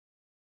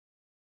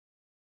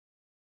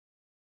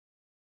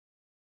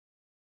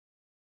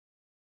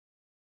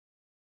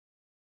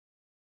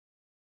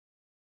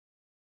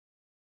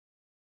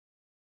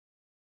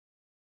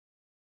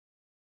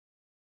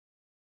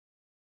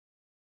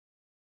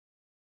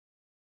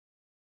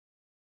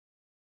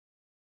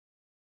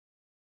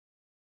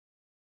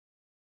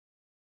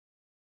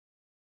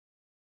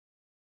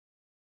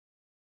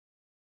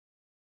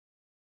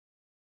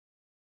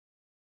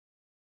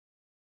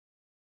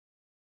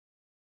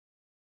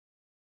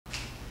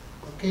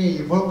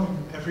Okay,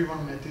 welcome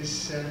everyone at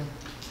this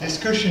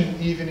discussion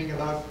evening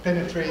about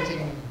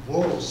penetrating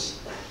walls.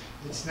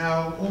 It's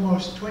now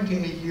almost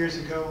 28 years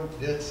ago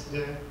that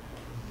the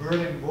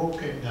Berlin Wall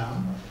came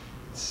down.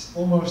 It's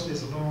almost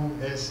as long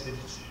as it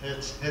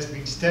has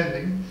been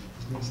standing.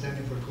 It's been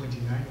standing for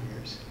 29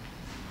 years.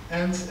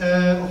 And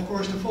of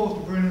course the fall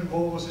of the Berlin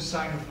Wall was a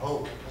sign of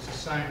hope. It was a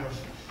sign of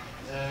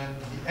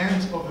the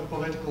end of a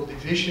political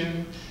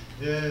division.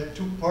 The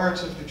two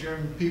parts of the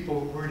German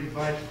people who were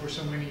divided for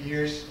so many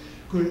years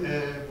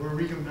were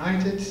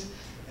reunited,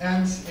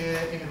 and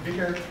in a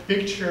bigger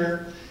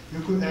picture you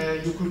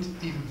could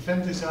even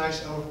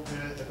fantasize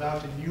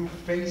about a new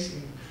phase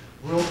in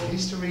world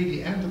history,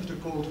 the end of the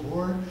Cold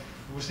War.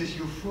 There was this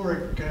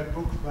euphoric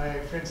book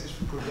by Francis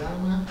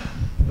Fukuyama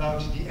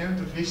about the end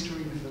of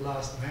history and the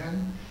last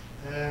man.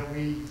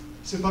 We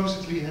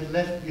supposedly had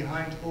left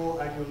behind all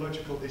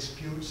ideological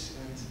disputes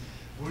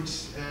and would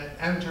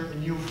enter a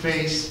new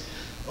phase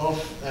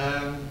of,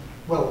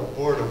 well,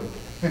 boredom,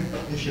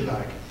 if you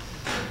like.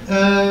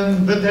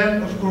 But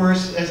then, of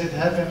course, as it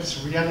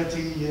happens,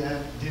 reality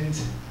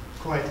didn't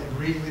quite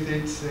agree with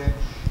it.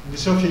 In the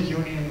Soviet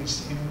Union,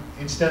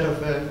 instead of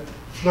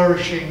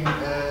flourishing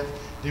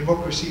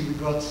democracy, we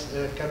got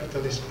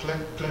capitalist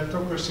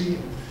kleptocracy,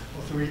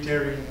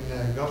 authoritarian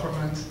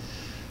government.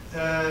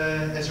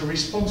 As a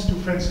response to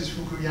Francis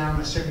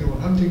Fukuyama, Samuel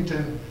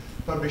Huntington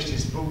published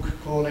his book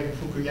calling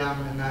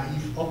Fukuyama a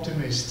naive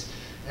optimist,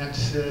 and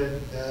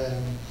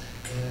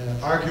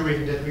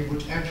arguing that we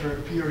would enter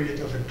a period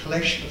of a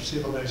clash of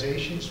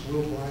civilizations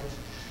worldwide.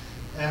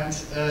 And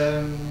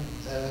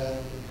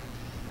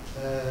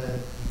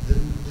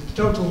the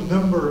total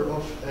number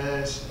of,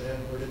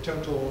 or the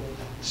total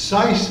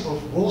size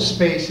of wall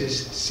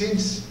spaces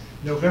since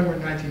November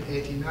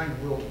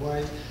 1989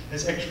 worldwide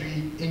has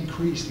actually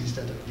increased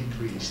instead of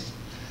decreased.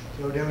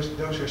 So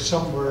those are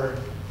somewhere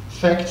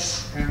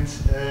facts, and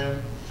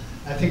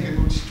I think a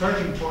good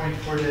starting point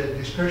for the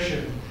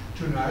discussion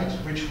tonight,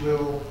 which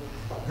will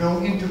go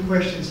into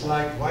questions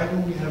like, why do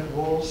we have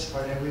walls?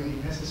 Are they really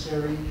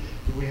necessary?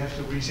 Do we have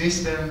to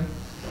resist them?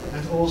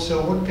 And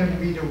also, what can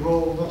be the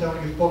role not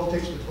only of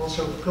politics but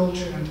also of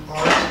culture and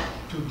art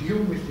to deal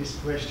with these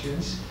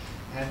questions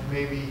and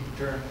maybe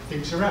turn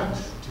things around,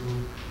 to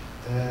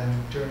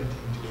turn it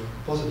into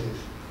a positive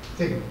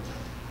thing.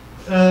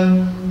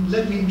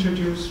 Let me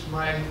introduce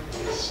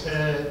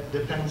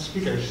the panel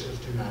speakers of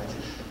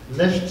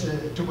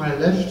tonight. To my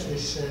left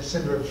is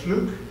Sandra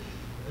Fluke,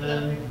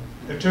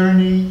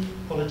 attorney,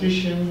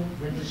 politician,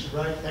 women's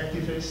rights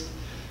activist,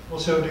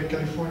 also the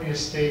California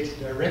State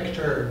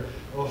Director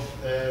of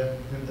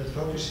an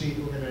advocacy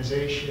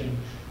organization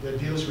that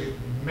deals with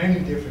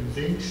many different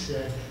things.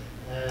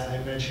 I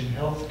mentioned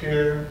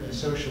healthcare,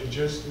 social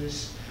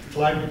justice,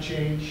 climate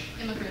change,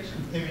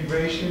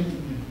 immigration,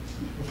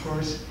 of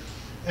course.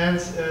 And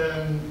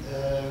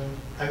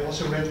I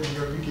also read on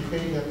your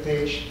Wikipedia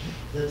page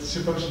that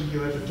supposedly you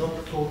have a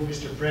dog called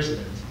Mr.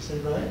 President. Is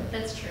that right?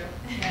 That's true.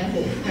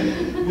 Okay.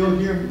 You'll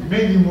hear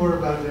maybe more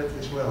about that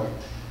as well.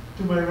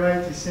 To my right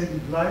is Sandy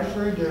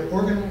Bleifer, the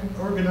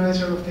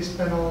organizer of this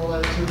panel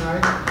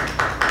tonight.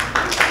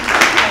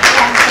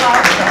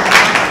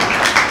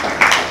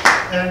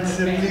 And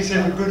please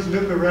have a good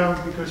look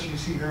around, because you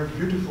see her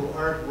beautiful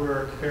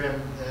artwork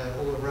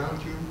all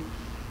around you.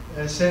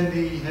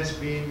 Sandy has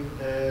been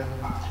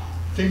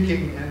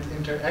thinking and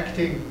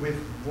interacting with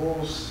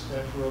walls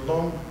for a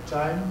long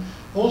time,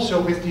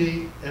 also with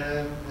the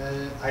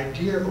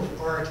idea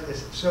of art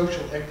as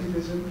social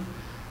activism.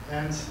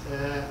 And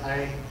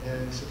I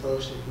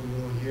suppose that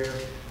we will hear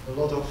a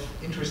lot of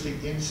interesting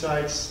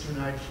insights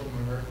tonight from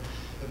her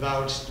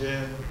about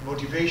the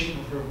motivation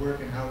of her work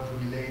and how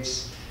it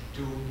relates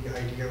to the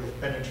idea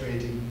of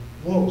penetrating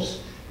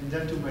walls. And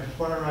then to my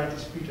far right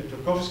is Peter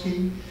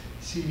Tokofsky,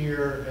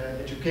 senior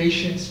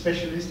education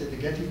specialist at the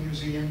Getty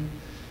Museum,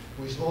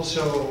 who is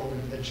also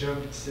an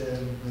adjunct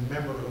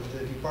member of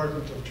the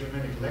Department of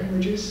Germanic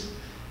Languages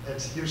at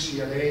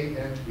UCLA,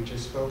 and we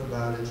just spoke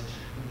about it,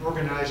 an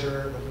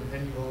organizer of an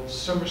annual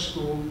summer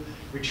school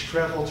which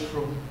travels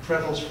from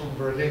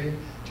Berlin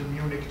to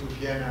Munich to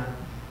Vienna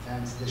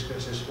and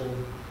discusses all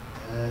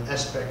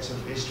aspects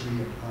of history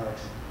and art,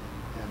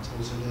 and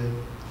also the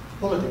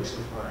politics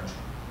of art.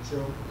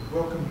 So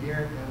welcome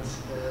here. And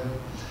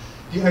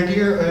the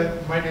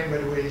idea, my name by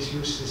the way is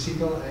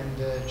Segal. I'm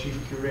the chief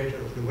curator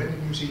of the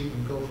Wende Museum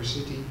in Culver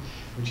City,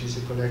 which is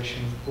a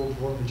collection of Cold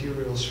War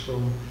materials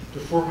from the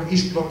former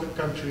East Bloc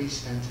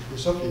countries and the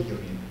Soviet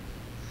Union.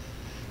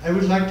 I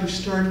would like to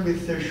start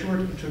with short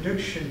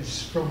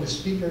introductions from the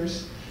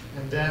speakers,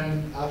 and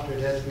then after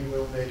that we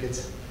will make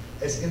it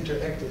as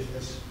interactive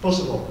as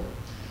possible.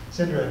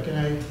 Sandra, can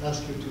I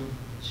ask you to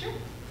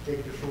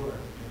take the floor?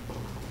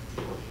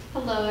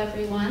 Hello,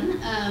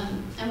 everyone.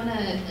 I want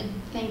to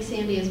thank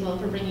Sandy as well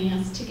for bringing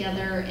us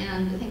together,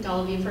 and thank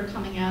all of you for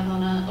coming out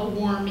on a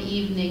warm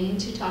evening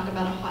to talk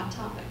about a hot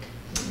topic.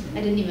 I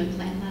didn't even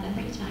plan that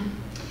ahead of time.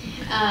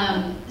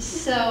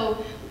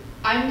 So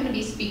I'm going to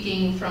be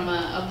speaking from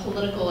a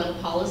political and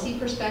policy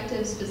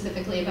perspective,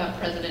 specifically about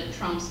President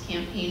Trump's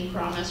campaign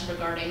promise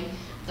regarding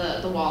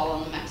the wall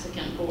on the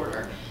Mexican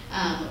border,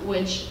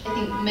 which I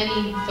think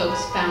many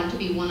folks found to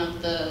be one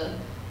of the,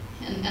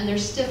 and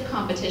there's stiff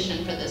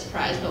competition for this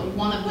prize, but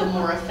one of the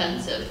more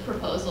offensive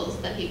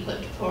proposals that he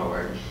put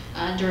forward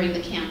during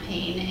the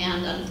campaign,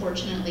 and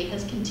unfortunately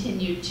has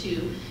continued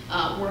to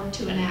work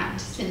to enact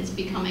since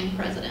becoming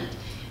president.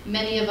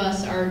 Many of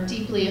us are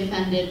deeply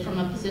offended from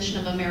a position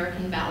of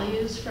American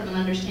values, from an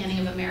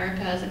understanding of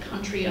America as a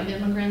country of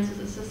immigrants, as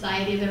a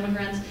society of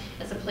immigrants,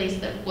 as a place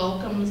that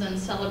welcomes and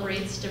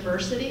celebrates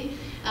diversity.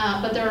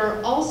 But there are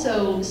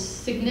also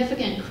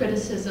significant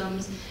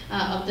criticisms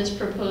of this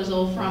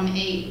proposal from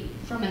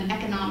an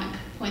economic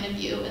point of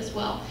view as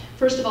well.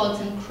 First of all,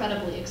 it's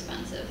incredibly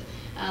expensive.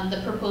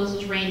 The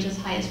proposals range as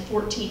high as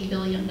 $14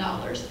 billion.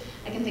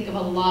 I can think of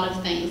a lot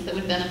of things that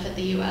would benefit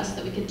the US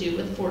that we could do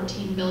with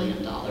 $14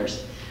 billion.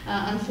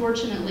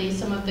 Unfortunately,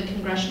 some of the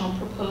congressional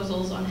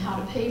proposals on how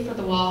to pay for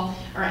the wall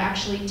are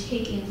actually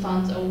taking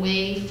funds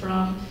away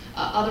from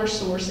other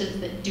sources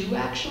that do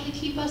actually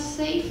keep us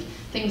safe,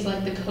 things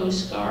like the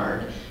Coast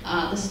Guard,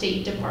 the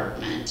State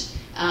Department,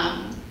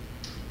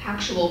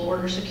 actual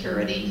border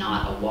security,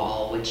 not a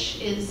wall, which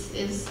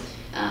is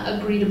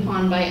agreed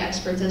upon by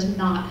experts as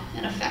not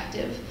an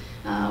effective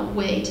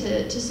way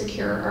to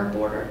secure our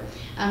border.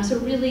 So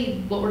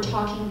really what we're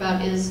talking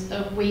about is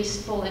a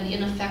wasteful and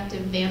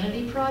ineffective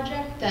vanity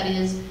project that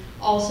is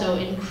also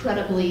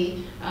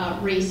incredibly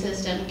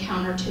racist and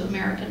counter to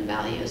American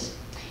values.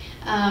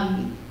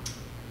 And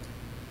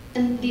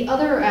the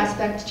other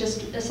aspect,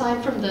 just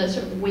aside from the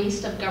sort of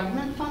waste of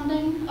government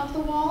funding of the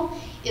wall,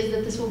 is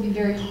that this will be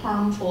very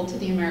harmful to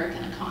the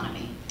American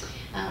economy.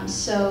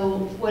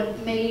 So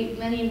what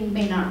many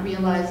may not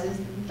realize is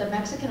the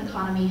Mexican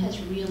economy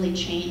has really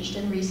changed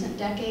in recent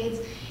decades,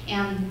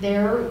 and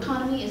their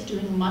economy is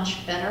doing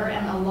much better,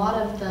 and a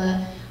lot of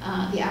the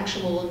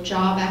actual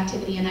job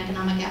activity and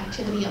economic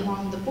activity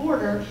along the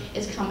border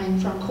is coming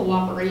from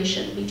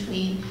cooperation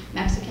between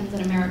Mexicans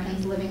and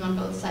Americans living on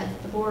both sides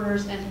of the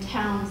borders and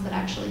towns that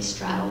actually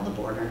straddle the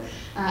border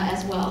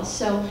as well.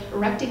 So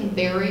erecting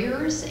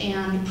barriers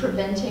and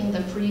preventing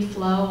the free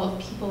flow of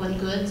people and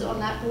goods on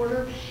that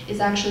border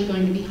is actually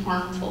going to be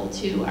harmful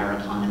to our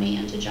economy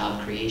and to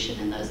job creation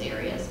in those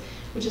areas,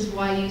 which is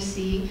why you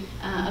see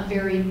a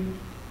very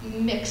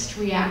mixed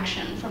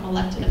reaction from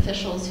elected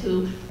officials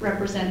who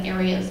represent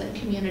areas and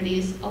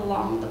communities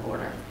along the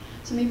border.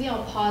 So maybe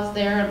I'll pause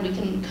there and we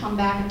can come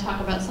back and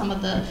talk about some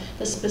of the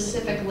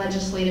specific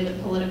legislative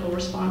and political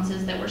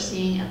responses that we're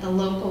seeing at the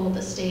local,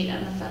 the state,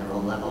 and the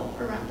federal level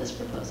around this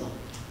proposal.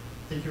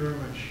 Thank you very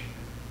much.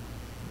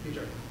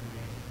 Peter.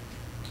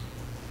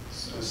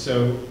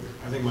 So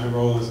I think my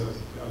role is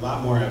a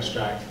lot more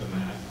abstract than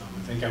that.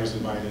 I think I was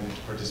invited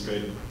to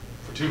participate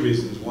for two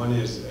reasons. One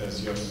is,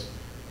 as Jos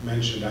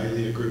mentioned, I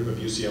lead a group of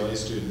UCLA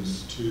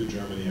students to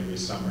Germany every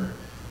summer.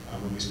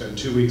 And we spend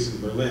 2 weeks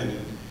in Berlin.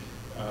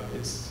 And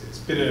it's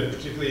been a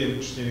particularly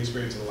interesting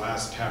experience in the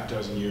last half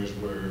dozen years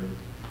where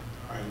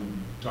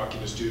I'm talking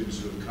to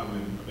students who have come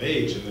of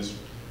age in this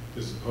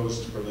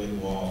post-Berlin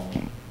Wall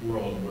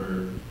world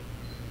where,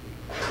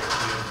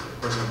 of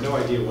course, I have no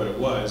idea what it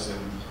was. And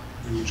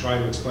when you try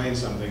to explain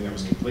something that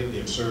was completely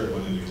absurd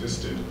when it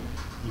existed,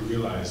 you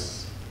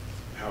realize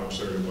how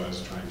absurd it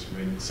was trying to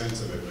make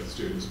sense of it with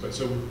students. But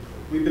so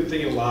we've been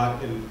thinking a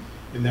lot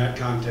in that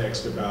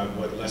context about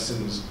what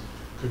lessons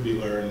could be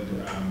learned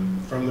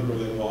from the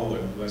Berlin Wall,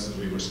 what lessons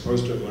we were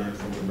supposed to have learned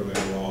from the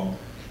Berlin Wall.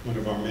 One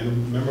of our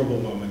memorable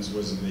moments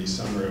was in the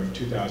summer of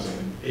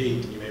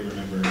 2008. You may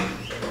remember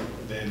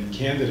then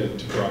candidate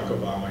to Barack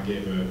Obama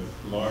gave a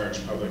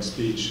large public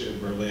speech in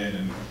Berlin,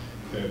 and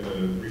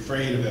the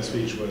refrain of that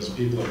speech was,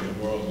 "People of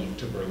the world look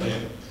to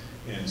Berlin."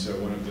 And so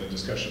one of the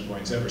discussion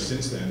points ever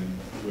since then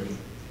with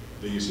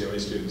the UCLA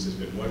students has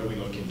been, what are we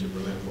looking to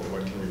Berlin for?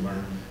 What can we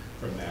learn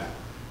from that?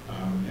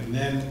 And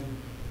then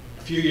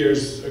a few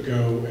years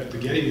ago at the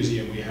Getty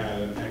Museum, we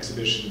had an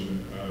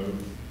exhibition of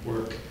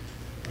work,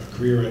 a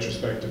career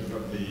retrospective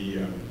of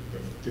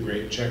the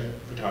great Czech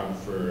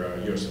photographer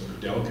Josef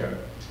Kudelka.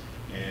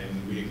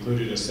 And we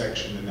included a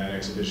section in that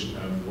exhibition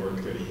of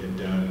work that he had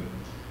done,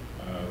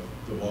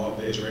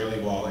 the Israeli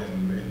wall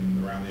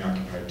around the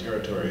occupied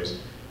territories.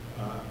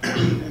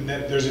 And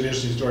there's an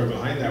interesting story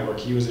behind that work.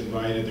 He was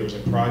invited, there was a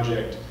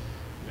project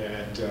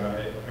that,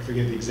 I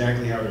forget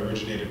exactly how it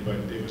originated, but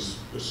it was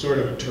sort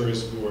of a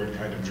tourist board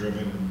kind of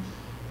driven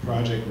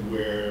project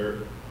where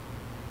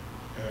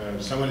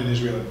someone in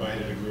Israel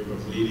invited a group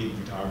of leading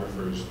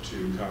photographers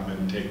to come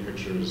and take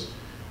pictures.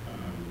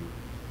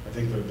 I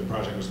think the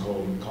project was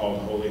called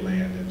Holy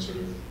Land, and sort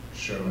of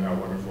show how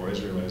wonderful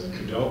Israel is. And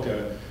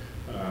Kudelka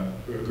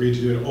agreed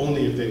to do it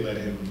only if they let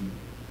him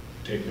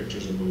take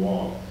pictures of the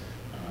wall,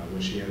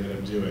 which he ended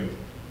up doing.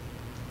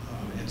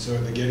 And so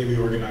at the Getty, we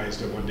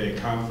organized a one-day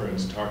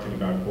conference talking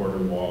about border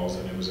walls,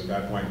 and it was at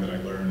that point that I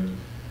learned,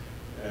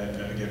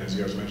 again, as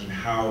you guys mentioned,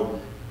 how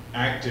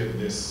active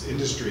this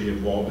industry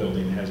of wall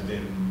building has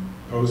been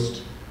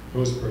post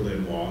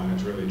post-Berlin Wall, and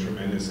it's really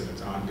tremendous and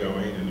it's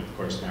ongoing, and of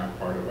course now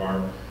part of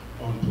our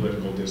own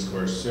political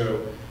discourse.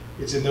 So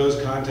it's in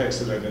those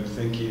contexts that I've been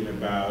thinking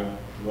about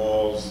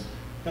walls,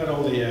 not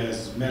only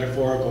as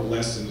metaphorical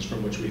lessons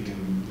from which we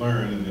can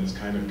learn, and this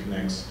kind of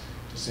connects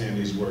to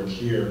Sandy's work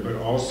here, but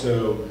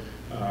also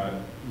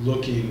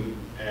looking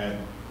at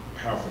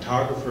how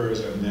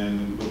photographers, and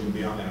then moving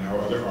beyond that, how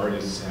other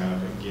artists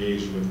have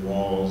engaged with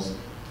walls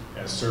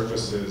as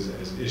surfaces,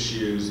 as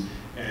issues,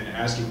 and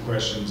asking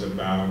questions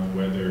about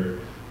whether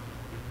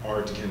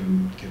art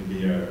can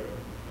be an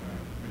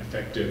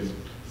effective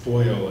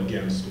foil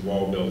against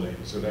wall building.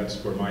 So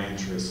that's where my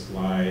interests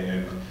lie,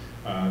 and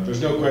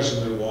there's no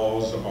question that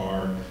walls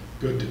are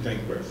good to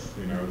think with.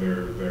 You know,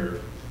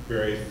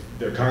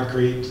 they're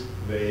concrete.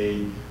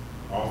 They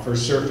offer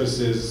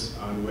surfaces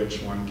on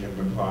which one can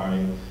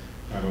apply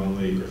not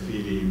only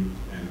graffiti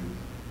and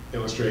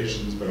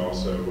illustrations, but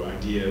also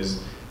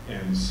ideas.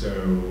 And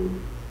so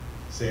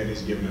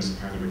Sandy's given us a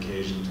kind of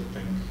occasion to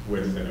think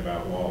with and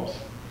about walls.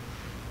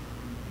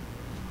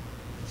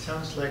 It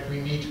sounds like we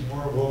need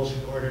more walls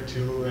in order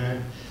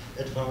to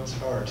advance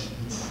art.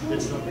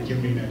 That's not what you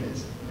mean, that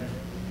is.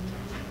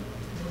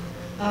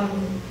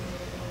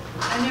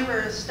 I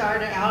never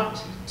started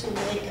out to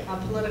make a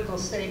political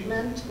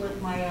statement with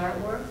my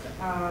artwork.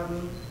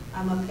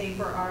 I'm a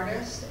paper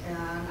artist,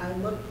 and I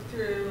look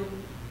through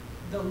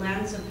the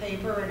lens of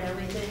paper at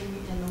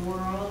everything in the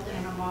world,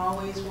 and I'm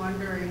always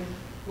wondering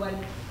what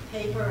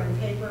paper and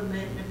paper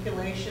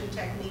manipulation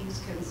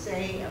techniques can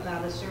say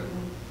about a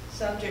certain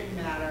subject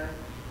matter.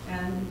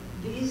 And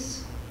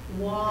these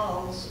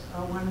walls,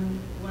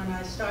 when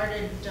I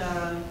started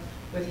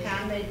with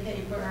handmade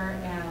paper,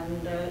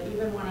 and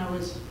even when I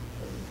was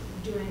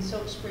doing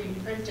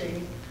silkscreen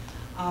printing,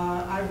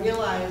 I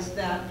realized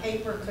that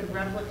paper could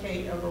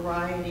replicate a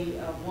variety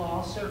of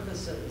wall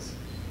surfaces.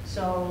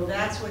 So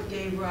that's what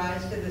gave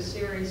rise to the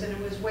series, and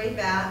it was way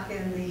back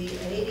in the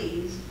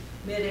 80s,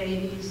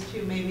 mid-80s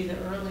to maybe the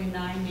early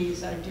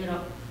 90s, I did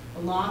a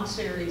long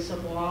series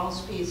of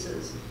walls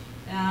pieces.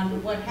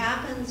 And what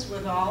happens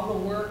with all the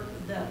work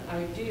that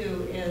I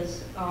do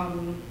is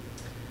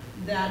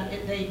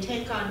that they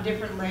take on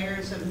different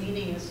layers of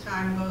meaning as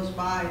time goes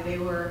by. They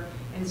were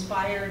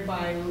inspired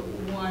by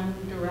one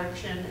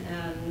direction,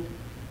 and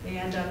they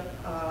end up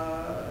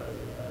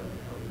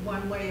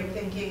one way of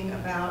thinking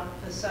about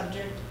the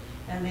subject,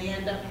 and they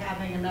end up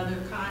having another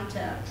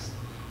context.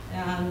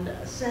 And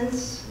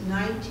since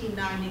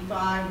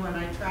 1995, when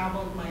I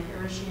traveled my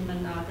Hiroshima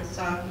and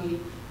Nagasaki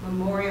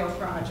Memorial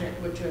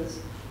Project, which was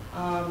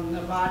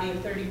a body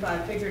of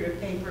 35 figurative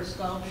paper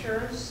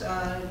sculptures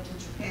to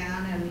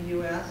Japan and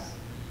the US.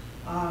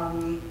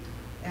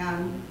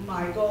 And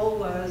my goal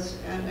was,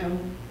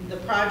 and the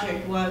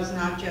project was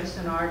not just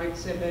an art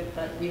exhibit,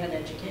 but we had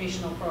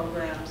educational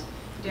programs,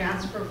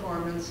 dance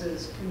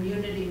performances,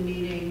 community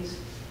meetings.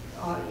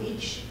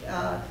 Each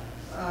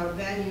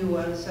venue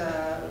was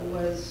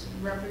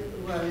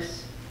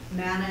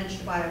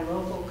managed by a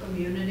local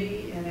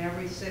community in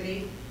every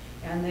city,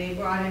 and they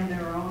brought in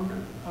their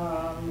own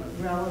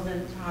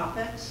relevant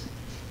topics.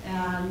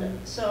 And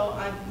so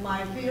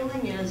my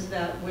feeling is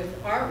that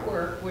with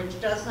artwork, which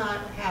does not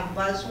have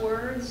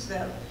buzzwords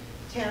that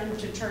tend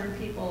to turn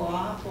people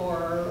off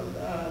or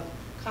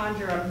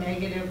conjure up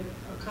negative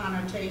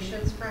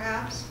connotations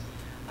perhaps,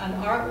 an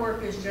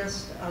artwork is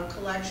just a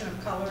collection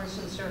of colors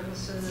and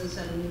surfaces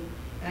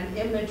and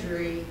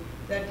imagery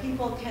that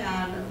people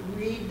can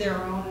read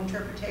their own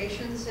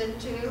interpretations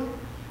into.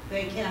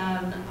 They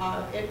can,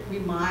 it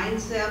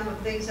reminds them of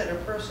things that are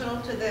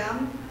personal to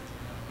them.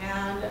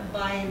 And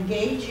by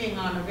engaging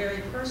on a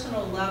very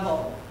personal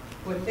level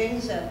with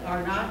things that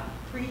are not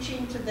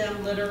preaching to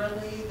them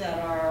literally, that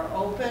are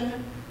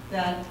open,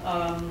 that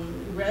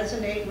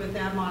resonate with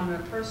them on a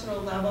personal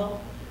level,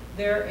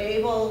 they're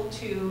able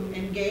to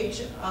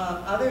engage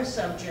other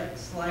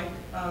subjects like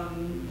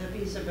the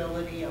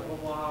feasibility of a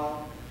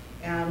wall,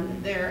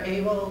 and they're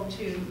able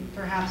to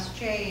perhaps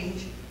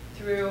change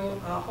through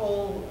a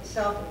whole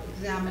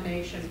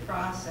self-examination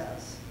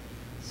process.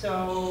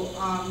 So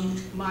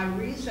my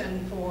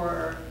reason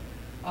for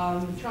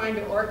trying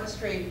to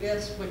orchestrate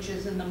this, which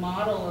is in the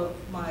model of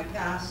my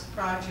past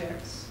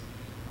projects,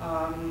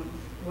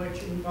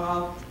 which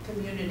involve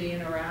community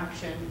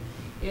interaction,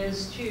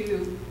 is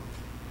to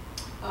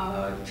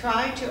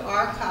try to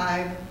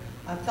archive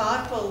a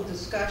thoughtful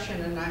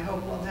discussion, and I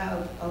hope we'll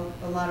have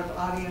a lot of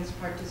audience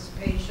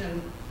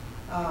participation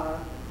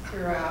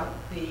throughout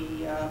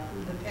the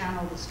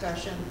panel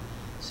discussion,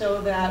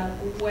 so that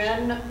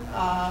when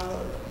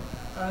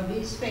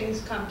these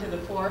things come to the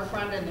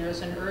forefront and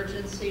there's an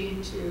urgency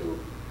to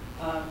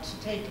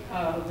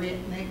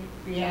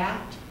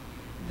react,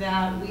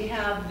 that we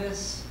have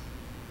this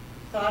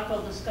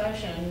thoughtful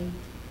discussion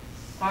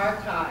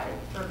archive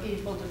for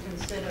people to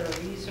consider.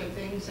 These are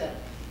things that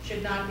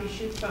should not be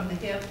shoot from the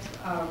hip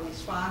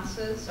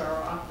responses or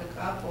off the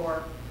cuff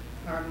or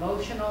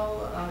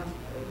emotional.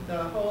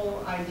 The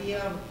whole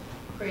idea of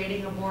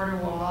creating a border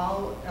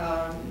wall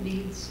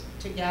needs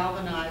to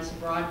galvanize a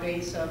broad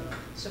base of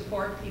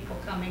support, people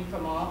coming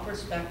from all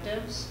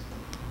perspectives.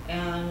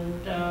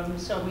 And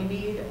so we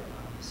need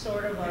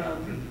sort of a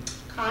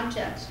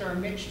context or a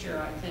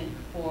mixture, I think,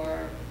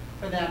 for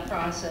that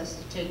process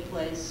to take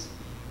place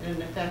in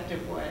an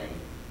effective way.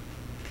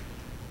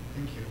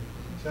 Thank you.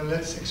 So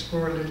let's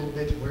explore a little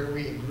bit where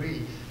we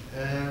agree.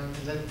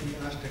 Let me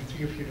ask the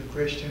three of you the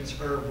questions: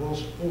 are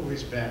walls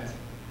always bad?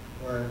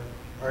 Or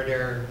are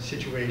there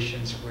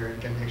situations where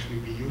it can actually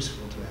be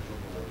useful to have a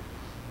wall?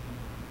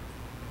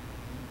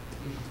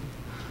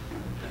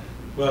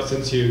 Well,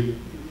 since you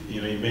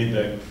made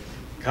the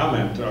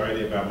comment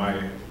already about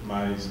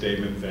my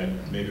statement that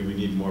maybe we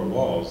need more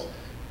walls,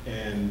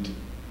 and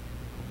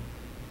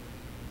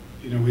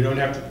we don't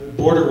have to.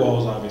 Border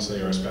walls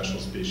obviously are a special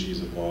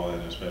species of wall,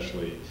 and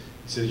especially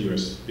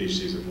deciduous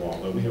species of wall.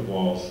 But we have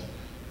walls.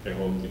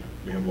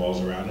 We have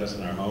walls around us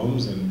in our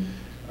homes, and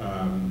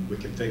we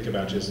can think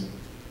about just,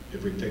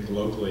 if we think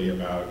locally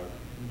about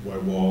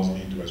what walls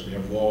mean to us. We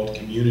have walled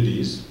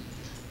communities,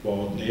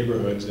 walled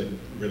neighborhoods that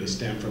really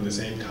stem from the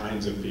same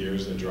kinds of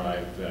fears that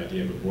drive the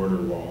idea of a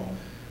border wall.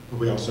 But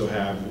we also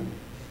have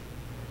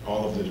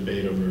all of the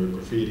debate over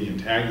graffiti and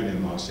tagging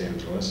in Los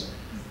Angeles.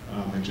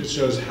 It just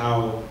shows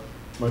how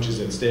much is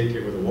at stake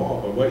with a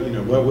wall. But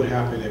what would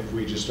happen if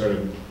we just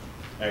started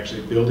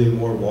actually building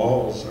more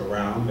walls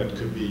around that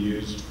could be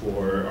used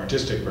for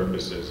artistic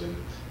purposes? And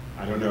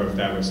I don't know if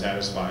that would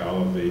satisfy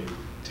all of the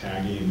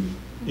tagging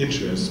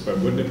interests, but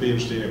wouldn't it be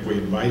interesting if we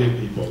invited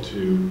people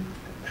to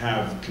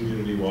have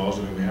community walls?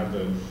 I mean, we have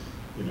the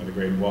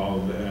Great Wall.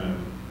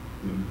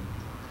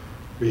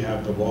 We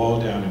have the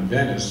wall down in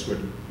Venice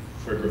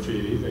for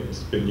graffiti that's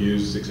been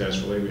used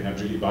successfully. We have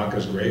Judy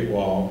Baca's Great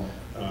Wall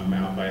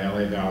out by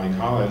LA Valley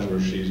College, where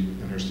she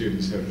and her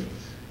students have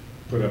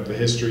put up the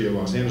history of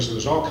Los Angeles. So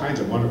there's all kinds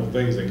of wonderful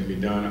things that can be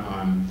done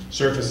on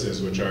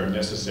surfaces which are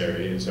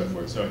necessary and so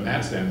forth. So in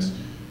that sense,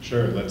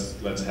 sure,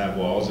 let's have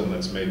walls and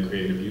let's make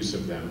creative use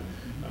of them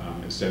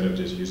instead of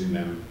just using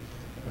them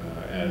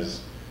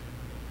as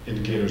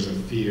indicators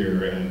of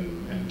fear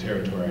and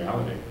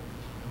territoriality.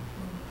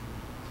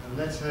 So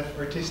let's have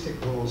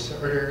artistic walls. Are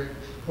there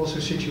also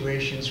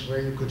situations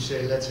where you could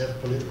say let's have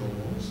political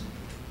walls?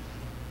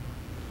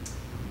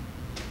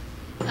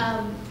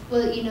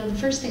 Well, the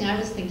first thing I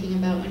was thinking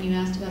about when you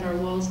asked about our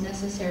walls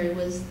necessary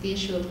was the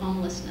issue of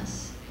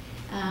homelessness.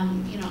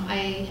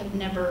 I have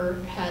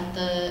never had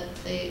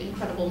the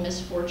incredible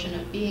misfortune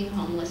of being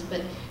homeless,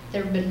 but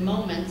there have been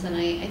moments, and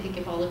I think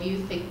if all of you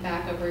think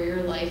back over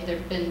your life, there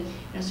have been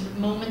sort of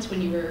moments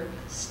when you were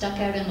stuck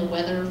out in the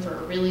weather for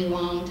a really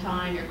long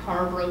time, your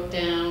car broke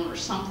down, or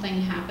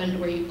something happened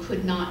where you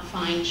could not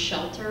find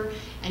shelter,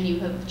 and you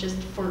have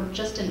for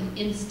just an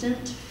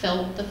instant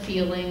felt the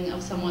feeling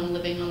of someone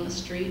living on the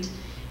street.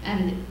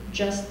 And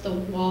just the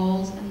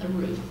walls and the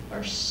roof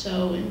are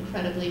so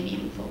incredibly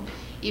meaningful.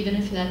 Even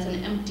if that's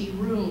an empty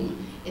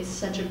room, it's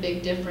such a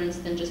big difference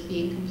than just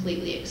being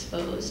completely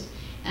exposed.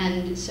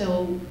 And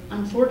so,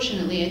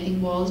 unfortunately, I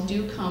think walls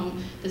do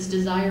this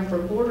desire for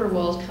border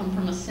walls come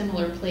from a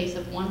similar place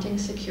of wanting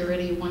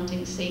security,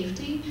 wanting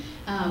safety.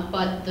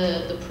 But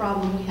the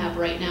problem we have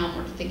right now,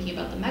 when we're thinking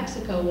about the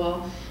Mexico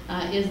wall,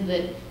 is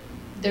that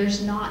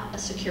there's not a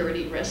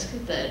security risk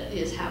that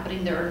is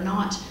happening. There are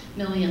not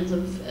millions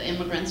of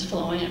immigrants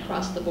flowing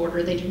across the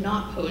border. They do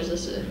not pose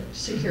a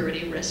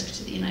security risk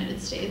to the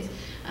United States.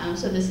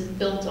 So this is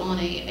built on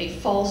a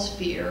false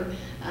fear,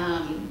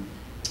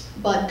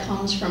 but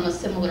comes from a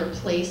similar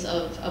place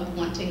of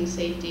wanting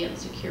safety and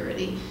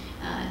security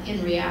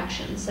in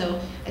reaction.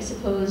 So I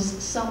suppose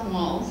some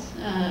walls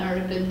are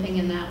a good thing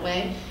in that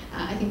way.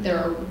 I think there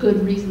are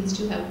good reasons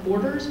to have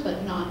borders,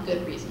 but not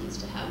good reasons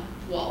to have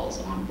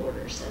walls on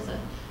borders, as a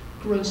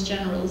gross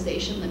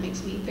generalization that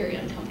makes me very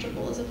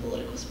uncomfortable as a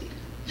political speaker.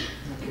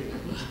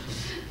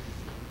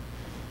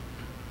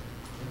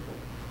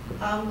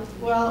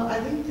 Well, I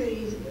think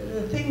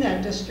the thing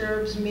that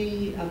disturbs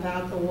me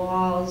about the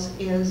walls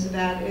is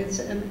that it's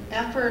an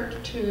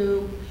effort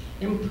to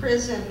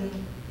imprison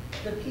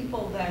the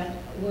people that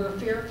we're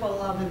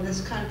fearful of in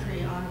this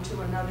country onto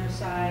another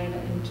side,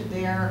 into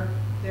their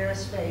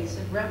space.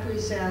 It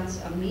represents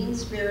a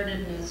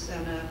mean-spiritedness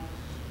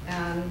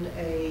and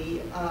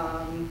a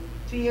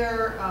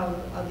fear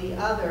of the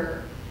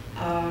other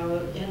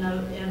in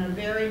a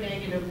very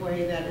negative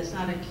way that is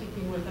not in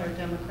keeping with our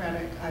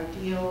democratic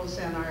ideals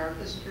and our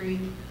history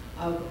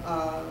of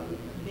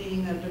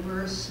being a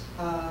diverse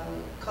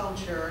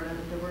culture and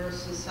a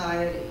diverse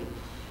society.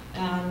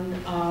 And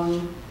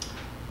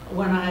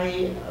when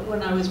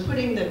I was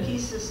putting the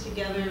pieces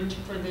together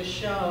for this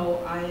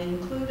show, I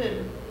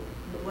included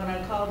what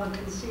I call the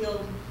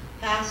concealed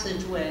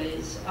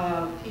passageways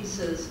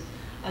pieces.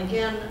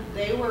 Again,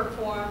 they were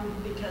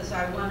formed because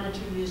I wanted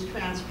to use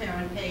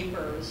transparent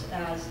papers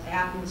as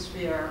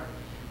atmosphere,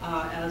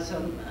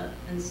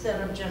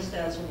 instead of just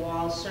as a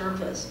wall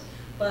surface.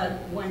 But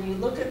when you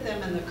look at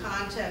them in the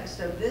context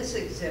of this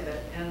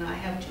exhibit, and I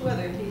have two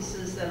other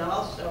pieces that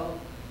also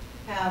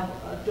have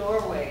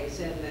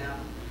doorways in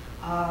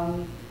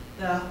them,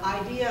 the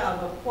idea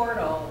of a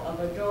portal, of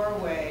a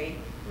doorway,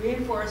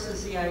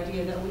 reinforces the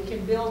idea that we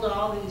can build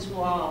all these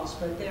walls,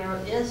 but there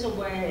is a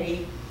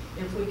way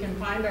if we can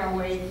find our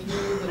way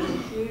through the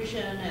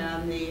confusion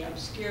and the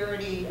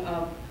obscurity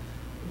of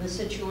the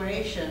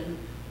situation,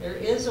 there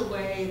is a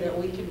way that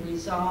we can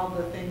resolve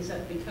the things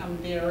that become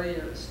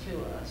barriers to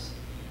us.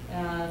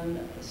 And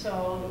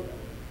so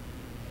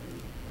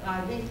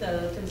I think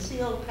the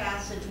concealed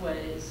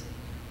passageways,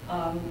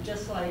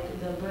 just like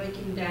the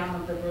breaking down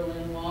of the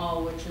Berlin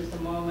Wall, which is the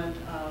moment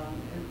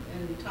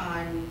in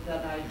time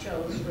that I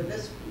chose for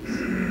this piece,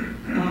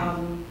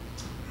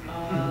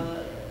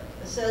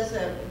 says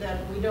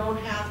that we don't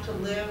have to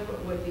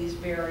live with these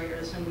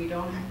barriers, and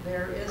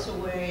there is a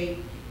way,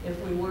 if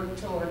we work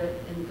toward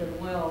it in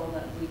goodwill,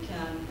 that we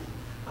can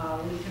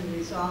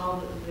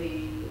resolve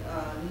the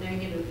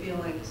negative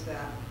feelings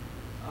that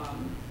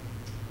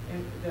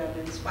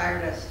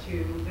inspired us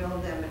to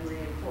build them and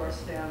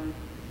reinforce them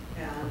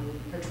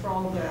and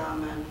patrol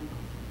them and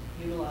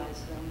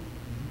utilize them.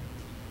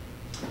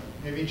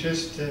 Maybe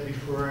just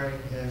before I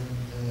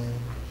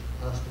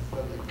ask the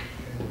public,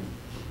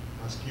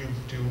 ask you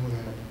to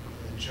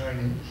join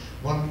in,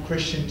 one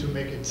question to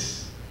make it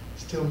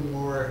still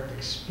more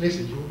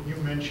explicit. You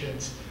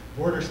mentioned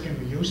borders can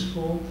be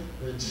useful,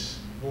 but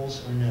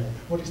walls are never.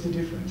 What is the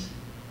difference?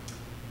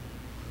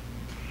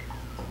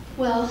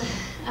 Well,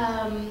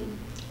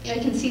 I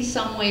can see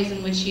some ways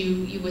in which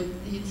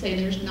you'd say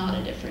there's not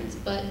a difference,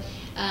 but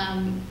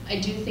I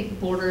do think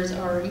borders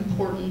are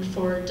important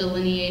for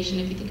delineation.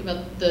 If you think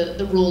about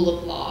the rule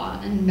of law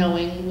and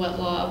knowing what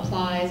law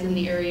applies in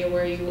the area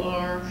where you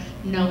are,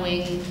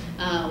 knowing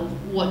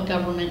what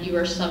government you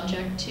are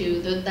subject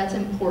to, that's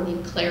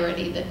important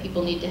clarity that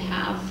people need to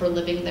have for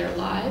living their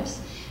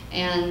lives.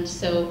 And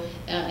so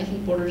I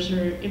think borders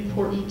are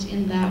important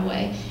in that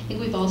way. I think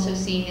we've also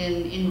seen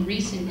in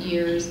recent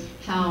years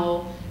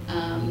how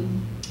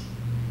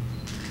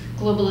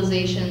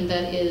globalization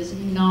that is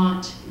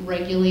not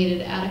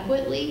regulated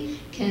adequately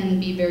can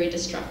be very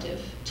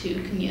destructive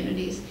to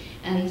communities.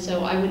 And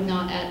so I would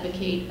not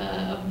advocate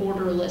a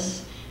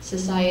borderless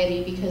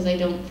society, because I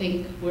don't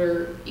think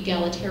we're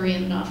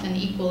egalitarian enough and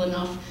equal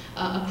enough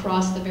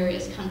across the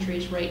various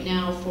countries right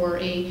now for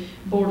a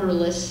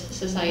borderless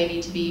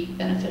society to be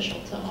beneficial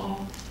to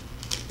all.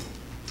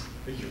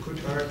 But you could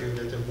argue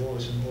that the wall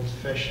is an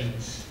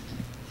old-fashioned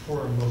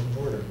form of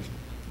border.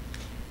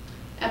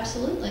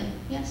 Absolutely,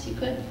 yes, you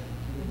could.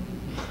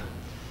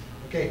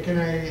 Okay, can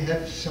I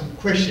have some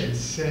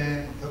questions?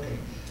 Okay.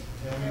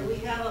 We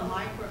have a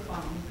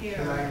microphone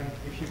here.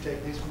 If you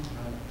take this one,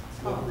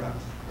 I'll go around.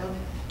 Okay.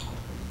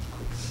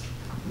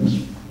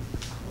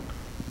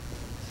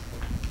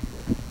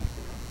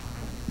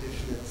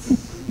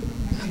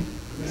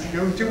 Let's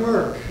go to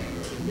work.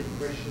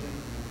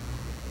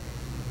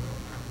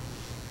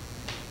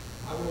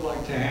 I would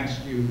like to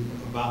ask you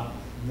about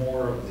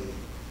more of the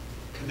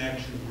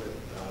connection with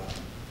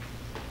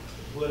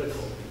the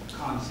political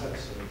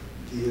concepts of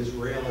the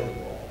Israeli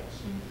walls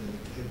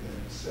that have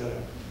been set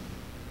up.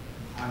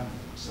 I'm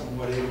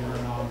somewhat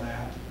ignorant on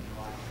that.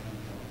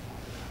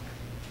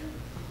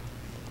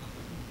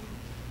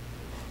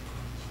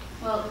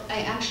 Well,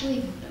 I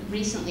actually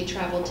recently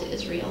traveled to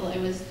Israel. I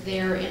was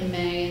there in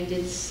May and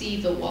did see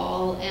the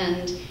wall,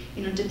 and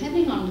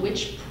depending on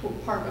which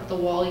part of the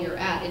wall you're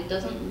at, it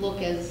doesn't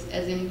look as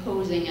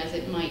imposing as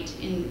it might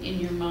in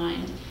your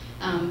mind.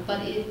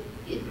 But it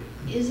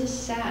is a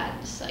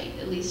sad sight,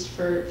 at least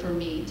for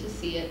me, to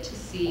see it, to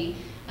see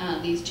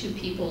these two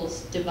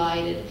peoples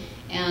divided.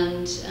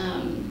 And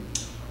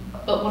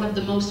but one of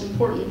the most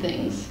important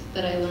things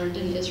that I learned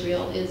in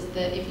Israel is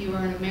that if you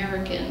are an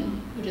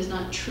American who does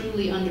not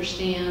truly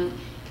understand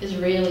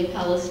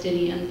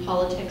Israeli-Palestinian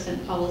politics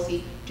and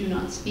policy, do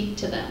not speak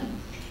to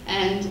them.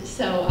 And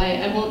so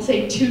I won't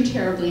say too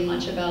terribly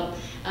much about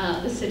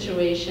the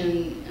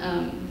situation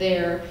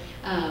there,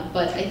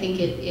 but I think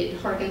it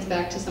harkens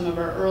back to some of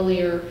our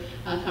earlier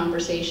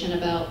conversation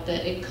about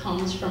that it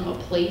comes from a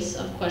place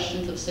of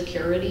questions of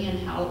security and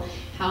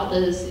how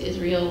does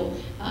Israel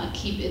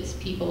keep its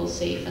people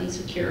safe and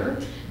secure,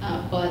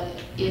 but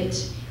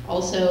it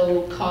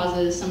also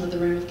causes some of the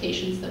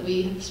ramifications that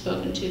we have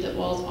spoken to that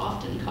walls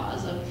often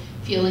cause, of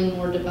feeling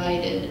more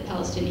divided,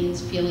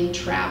 Palestinians feeling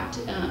trapped,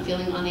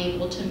 feeling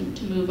unable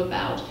to move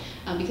about,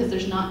 because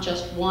there's not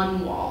just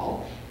one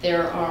wall.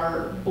 There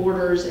are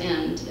borders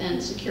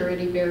and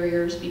security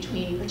barriers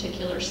between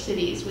particular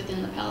cities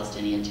within the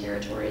Palestinian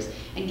territories,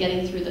 and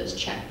getting through those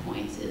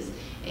checkpoints is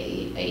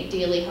a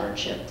daily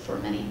hardship for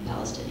many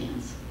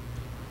Palestinians.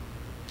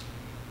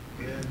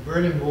 The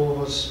Berlin Wall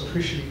was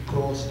officially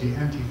called the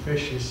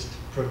anti-fascist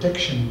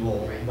protection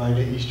wall by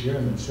the East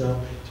Germans,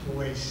 so it's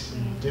always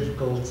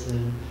difficult,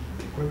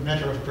 a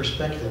matter of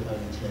perspective, I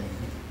would say.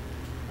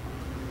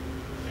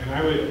 And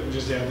I would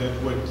just add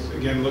that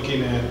again,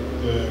 looking at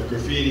the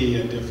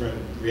graffiti and different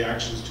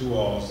reactions to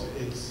walls,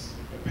 it's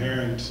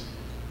apparent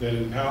that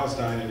in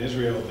Palestine and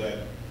Israel that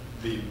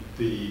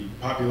the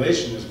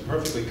population is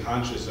perfectly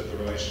conscious of the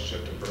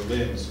relationship to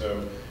Berlin.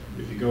 So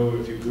if you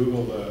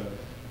Google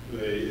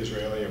the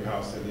Israeli or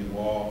Palestinian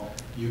wall,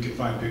 you can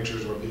find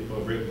pictures where people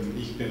have written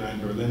 "Ich bin ein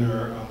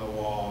Berliner" on the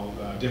wall,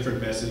 different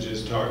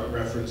messages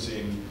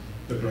referencing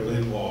the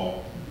Berlin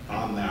Wall.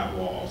 on that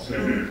wall. So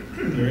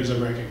there is a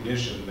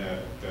recognition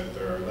that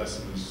there are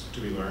lessons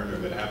to be learned or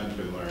that haven't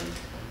been learned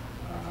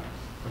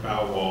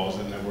about walls,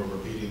 and that we're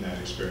repeating that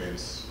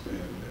experience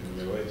in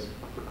the Middle East.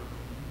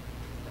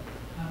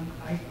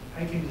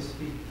 I can just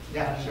speak.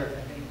 Yeah, sure.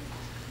 I think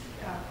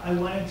I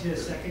wanted to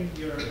second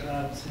your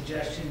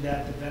suggestion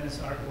that the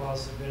Venice art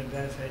walls have been a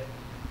benefit.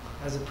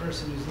 As a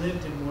person who's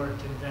lived and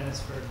worked in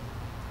Venice for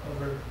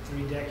over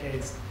 3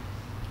 decades,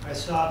 I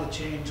saw the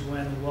change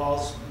when the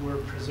walls were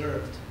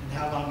preserved and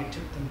how long it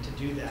took them to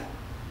do that.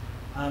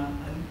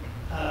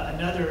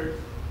 Another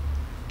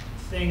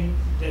thing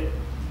that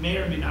may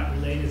or may not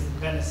relate is the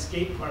Venice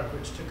skate park,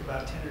 which took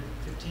about 10 or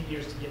 15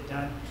 years to get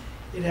done.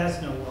 It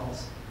has no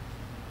walls.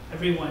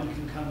 Everyone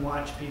can come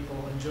watch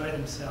people enjoy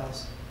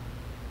themselves.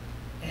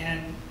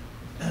 And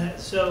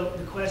so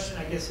the question,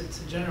 I guess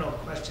it's a general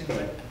question,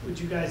 but would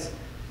you guys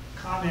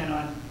comment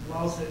on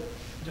walls that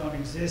don't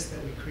exist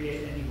that we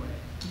create anyway?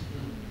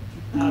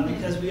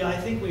 Because I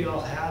think we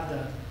all have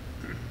them,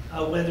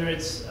 whether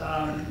it's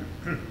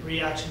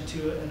reaction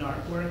to an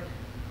artwork.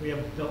 We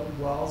have built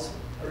walls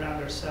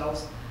around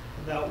ourselves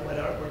about what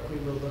artwork we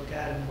will look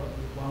at and what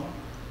we won't,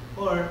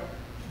 or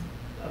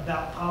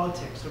about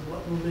politics or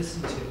what we'll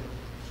listen to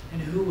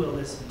and who we'll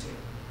listen to.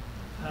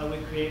 We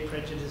create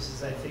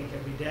prejudices, I think,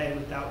 every day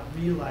without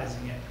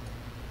realizing it.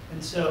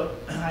 And so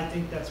I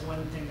think that's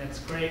one thing that's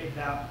great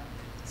about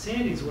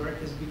Sandy's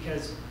work, is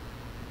because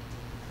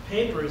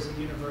paper is a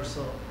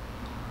universal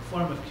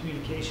form of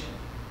communication.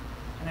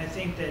 And I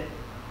think that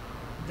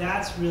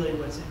that's really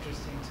what's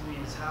interesting to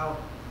me, is how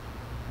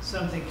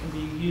something can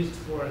be used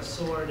for a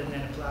sword and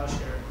then a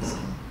plowshare,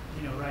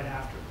 right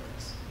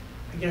afterwards.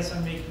 I guess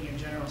I'm making a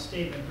general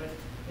statement, but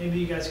maybe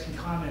you guys can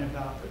comment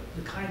about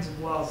the kinds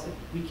of walls that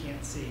we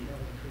can't see that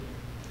we create.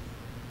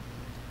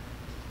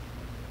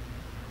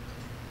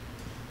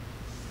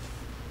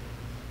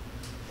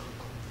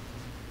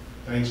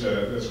 Thanks,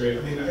 that's great.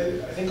 I mean,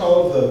 I think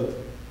all of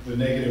the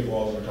negative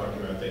walls we're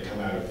talking about, they come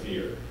out of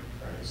fear,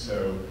 right?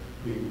 So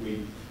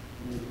we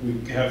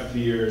have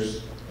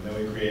fears, and then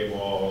we create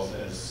walls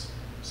as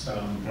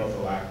some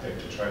prophylactic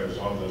to try to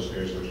resolve those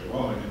fears, which are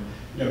wrong.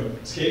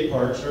 And skate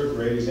parks are a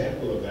great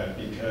example of that,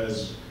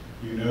 because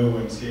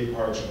when skate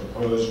parks are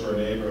proposed for a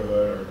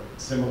neighborhood or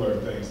similar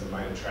things that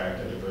might attract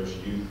a diverse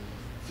youth,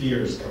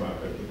 fears come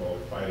up and people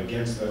fight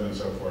against them and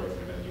so forth,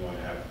 and then you want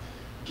to have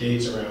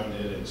gates around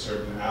it at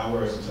certain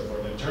hours and so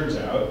forth. And it turns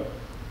out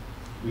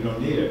we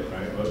don't need it,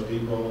 right? Most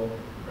people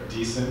are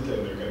decent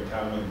and they're going to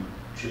come and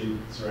treat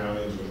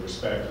surroundings with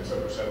respect and so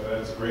forth. So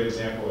that's a great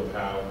example of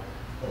how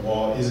a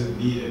wall isn't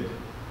needed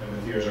and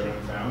the fears are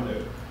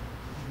unfounded.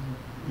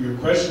 Your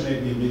question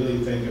made me immediately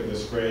think of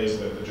this phrase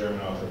that the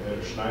German author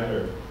Peter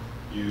Schneider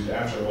used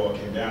after the wall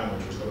came down,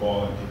 which was the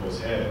wall in people's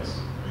heads.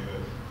 I mean,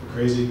 the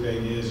crazy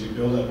thing is you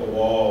build up a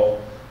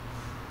wall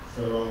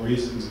for the wrong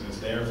reasons and it's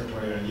there for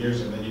 29 years,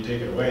 and then you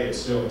take it away, it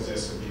still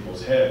exists in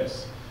people's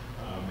heads.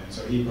 And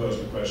so he posed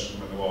the question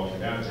when the wall came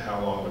down, is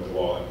how long would the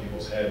wall in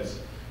people's heads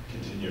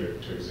continue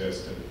to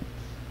exist?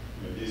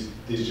 And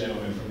these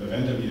gentlemen from the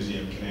Wende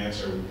Museum can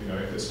answer,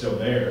 if it's still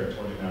there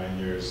 29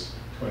 years,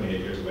 28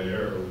 years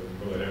later,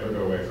 or will it ever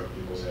go away from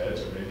people's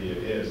heads, or maybe it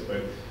is.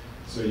 But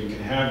so you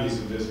can have these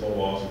invisible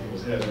walls in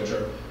people's heads, which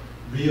are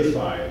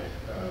reified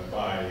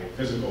by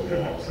physical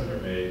walls that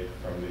are made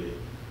from the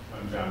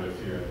unfounded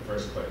fear in the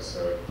first place.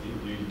 So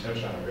you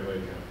touched on a really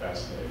kind of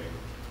fascinating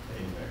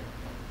thing there.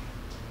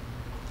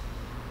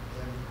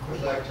 I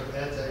would like to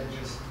add,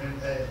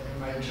 in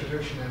my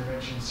introduction I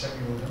mentioned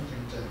Samuel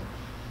Huntington,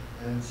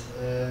 and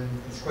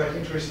it's quite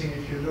interesting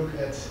if you look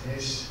at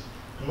his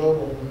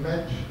global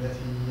map that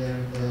he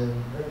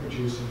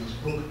reproduced in his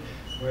book,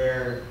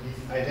 where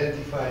he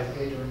identified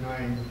 8 or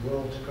 9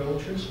 world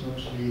cultures,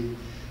 mostly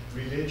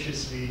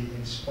religiously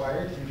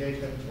inspired, and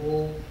gave them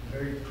all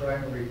very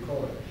primary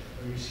color.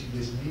 So you see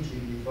this neatly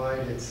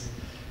divided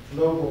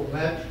global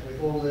map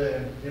with all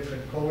the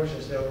different colors,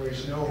 as though there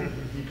is no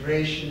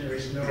migration, there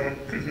is no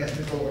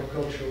ethnical or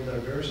cultural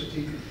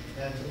diversity,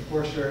 and of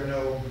course there are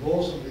no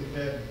walls on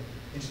the,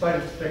 in spite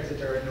of the fact that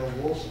there are no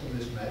walls on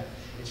this map,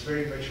 it's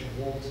very much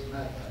a walled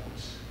map, I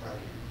would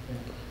argue.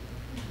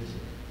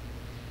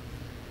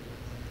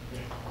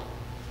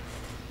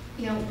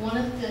 One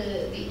of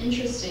the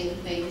interesting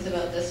things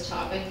about this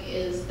topic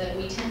is that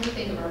we tend to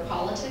think of our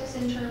politics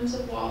in terms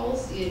of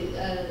walls,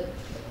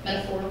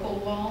 metaphorical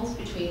walls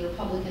between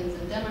Republicans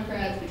and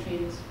Democrats,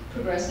 between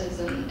progressives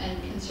and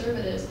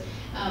conservatives.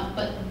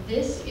 But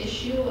this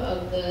issue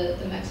of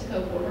the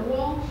Mexico border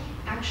wall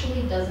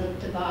actually doesn't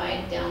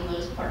divide down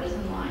those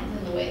partisan lines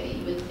in the way that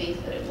you would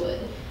think that it would,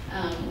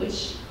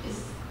 which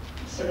is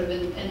sort of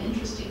an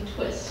interesting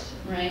twist,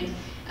 right?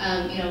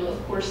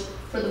 Of course,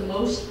 for the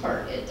most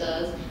part it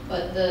does,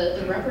 but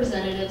the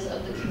representatives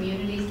of the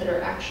communities that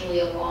are actually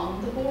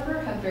along the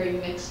border have very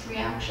mixed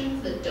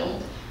reactions that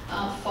don't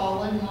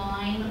fall in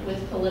line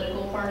with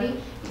political party,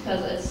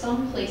 because at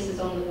some places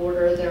on the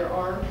border there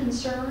are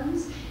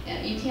concerns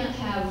You can't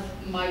have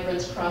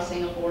migrants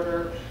crossing a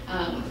border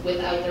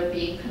without there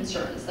being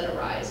concerns that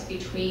arise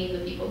between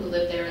the people who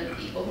live there and the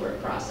people who are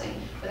crossing,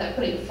 without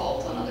putting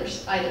fault on either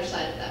side of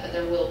that, but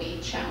there will be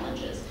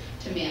challenges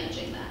to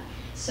managing that.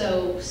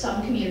 So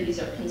some communities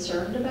are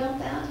concerned about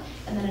that,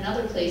 and then in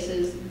other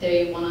places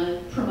they want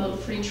to promote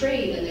free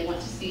trade and they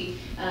want to see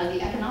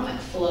the economic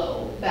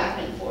flow back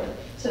and forth.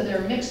 So there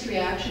are mixed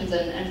reactions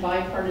and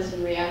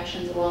bipartisan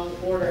reactions along the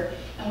border.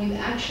 And we've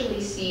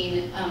actually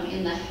seen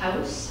in the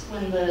House,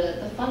 when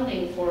the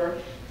funding for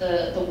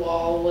the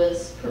wall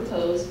was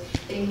proposed,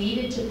 they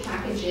needed to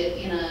package it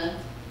in a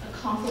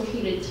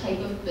complicated type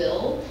of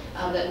bill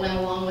that went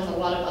along with a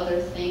lot of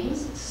other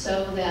things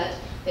so that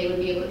they would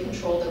be able to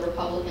control the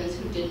Republicans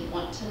who didn't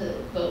want to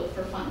vote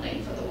for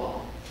funding for the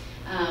wall.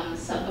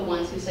 Some of the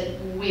ones who said,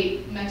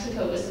 wait,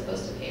 Mexico was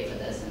supposed to pay for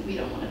this and we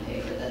don't want to pay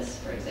for this,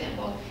 for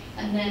example.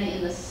 And then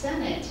in the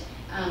Senate,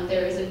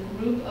 there is a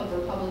group of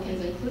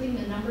Republicans, including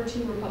the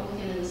 #2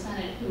 Republican in the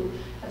Senate, who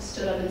have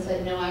stood up and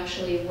said, no,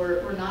 actually,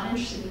 we're not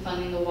interested in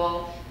funding the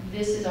wall.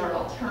 This is our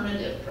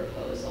alternative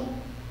proposal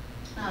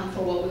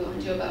for what we want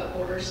to do about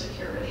border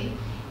security.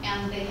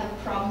 And they have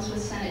problems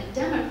with Senate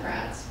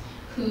Democrats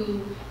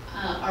who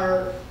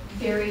are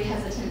very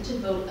hesitant to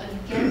vote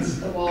against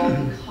the wall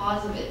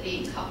because of it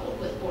being coupled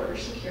with border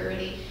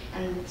security.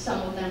 And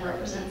some of them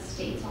represent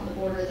states on the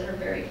border that are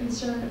very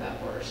concerned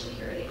about border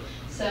security.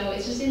 So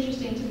it's just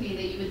interesting to me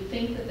that you would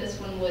think that this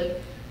one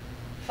would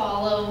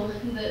follow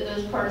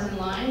those partisan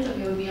lines, that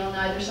we would be on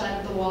either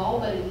side of the wall,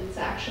 but it's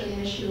actually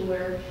an issue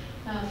where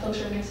folks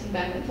are mixing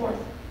back and forth.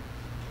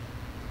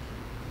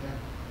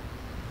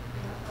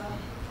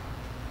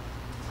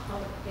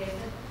 David?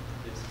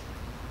 Yes.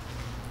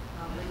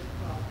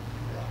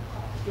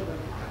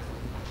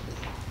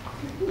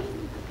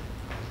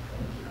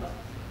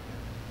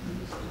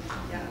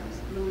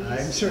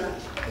 I'm sure.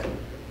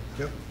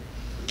 Yep.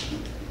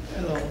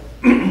 Hello.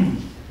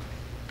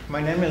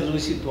 My name is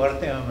Luis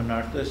Duarte. I'm an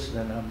artist,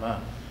 and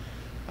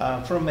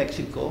I'm from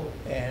Mexico.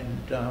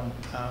 And I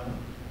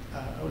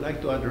would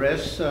like to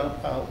address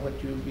what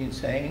you've been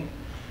saying.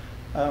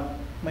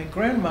 My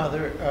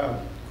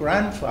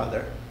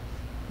grandfather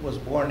was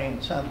born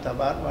in Santa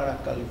Barbara,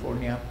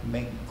 California,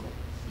 Mexico.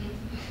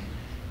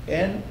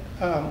 And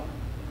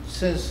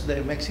since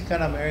the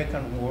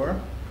Mexican-American War,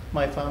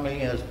 my family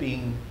has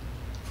been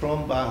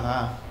from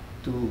Baja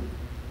to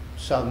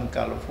Southern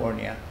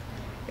California.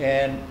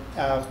 And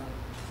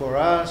for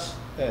us,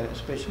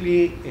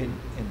 especially in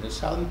the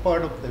southern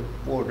part of the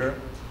border,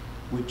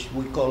 which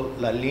we call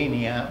La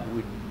Linea,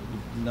 we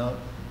do not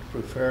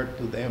refer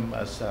to them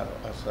as a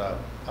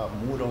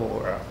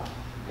muro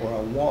or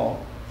a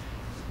wall.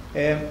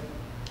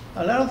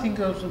 A lot of things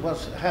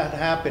had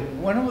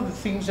happened. One of the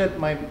things that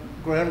my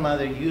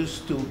grandmother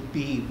used to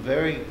be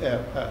very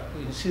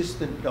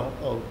insistent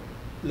of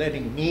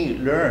letting me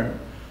learn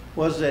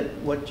was that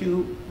what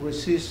you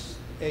resist,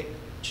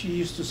 she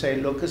used to say,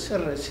 lo que se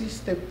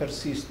resiste,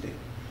 persiste.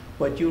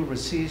 What you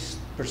resist,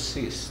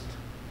 persist.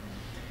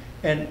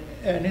 And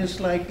it's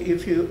like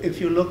if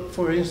you look,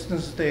 for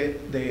instance, the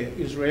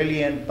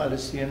Israeli and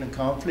Palestinian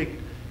conflict,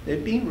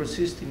 they've been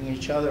resisting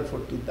each other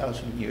for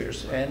 2,000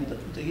 years, and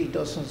it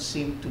doesn't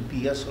seem to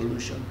be a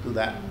solution to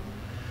that.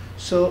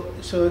 So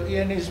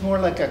and it's more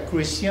like a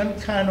Christian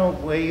kind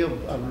of way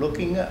of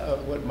looking at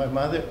what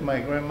my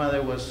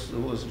grandmother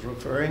was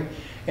referring,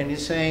 and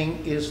he's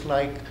saying is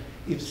like,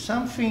 if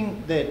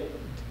something that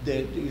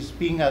is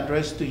being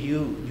addressed to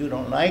you, you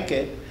don't like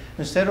it,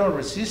 instead of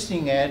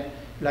resisting it,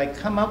 like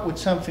come up with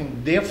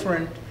something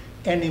different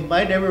and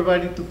invite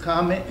everybody to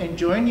come and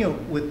join you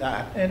with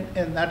that.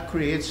 And that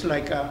creates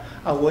like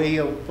a way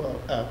of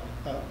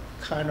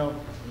kind of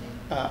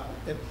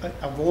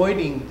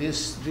avoiding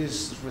this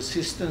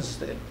resistance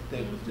that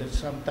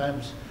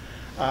sometimes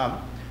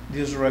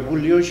this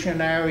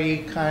revolutionary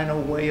kind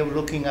of way of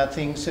looking at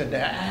things, and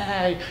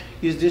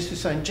this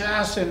is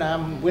unjust and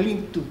I'm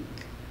willing to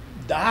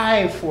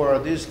die for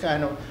this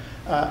kind of,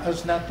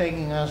 it's not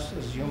taking us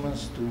as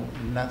humans to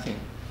nothing.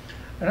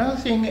 Another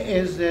thing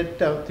is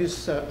that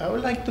I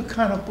would like to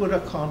kind of put a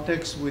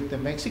context with the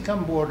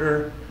Mexican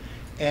border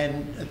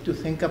and to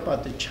think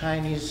about the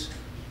Chinese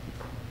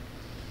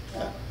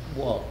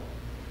wall.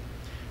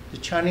 The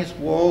Chinese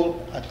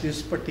wall at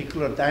this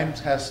particular time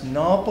has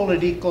no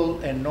political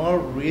and no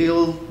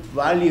real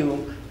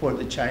value for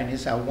the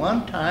Chinese. At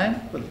one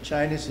time, for the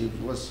Chinese, it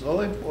was so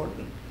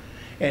important.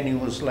 And it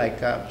was like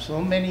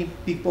so many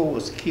people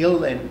was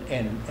killed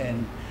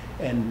and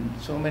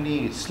so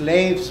many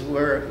slaves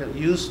were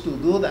used to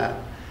do that.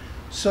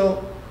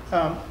 So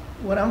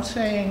what I'm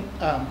saying,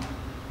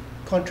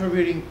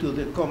 contributing to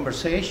the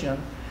conversation,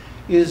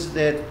 is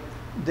that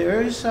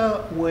there is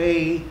a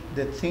way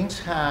that things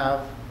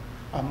have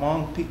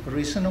among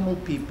reasonable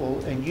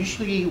people, and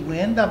usually we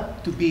end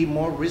up to be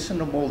more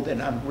reasonable than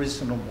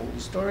unreasonable.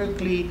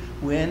 Historically,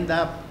 we end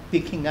up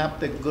picking up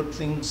the good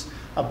things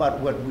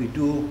about what we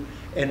do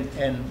and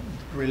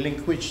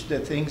relinquish the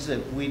things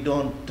that we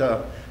don't,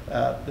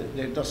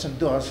 that doesn't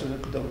do us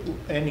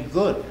any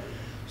good.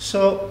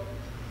 So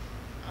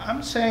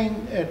I'm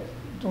saying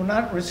do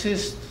not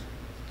resist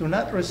do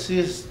not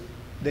resist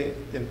the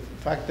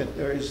fact that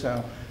there is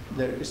a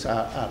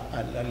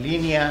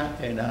linea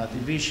and a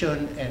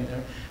division, and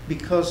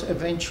because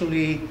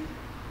eventually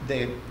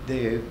the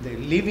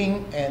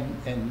living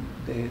and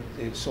the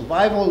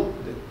survival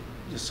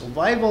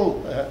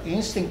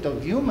instinct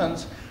of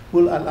humans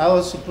will allow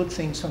us to put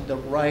things on the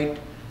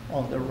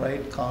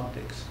right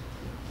context.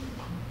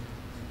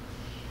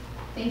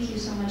 Thank you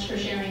so much for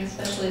sharing,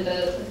 especially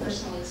the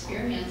personal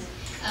experience.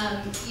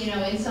 You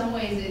know, in some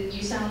ways,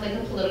 you sound like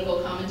a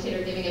political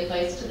commentator giving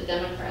advice to the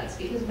Democrats,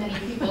 because many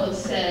people have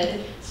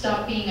said,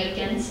 stop being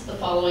against the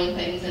following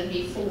things and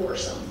be for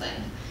something.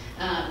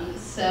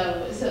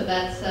 So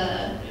that's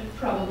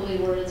probably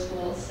words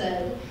well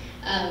said.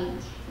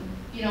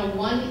 You know,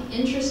 one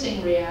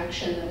interesting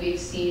reaction that we've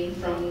seen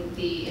from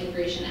the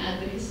immigration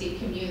advocacy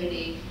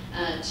community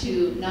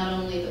to not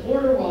only the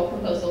border wall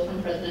proposal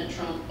from President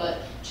Trump, but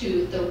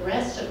to the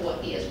rest of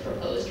what he has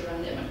proposed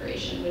around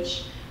immigration,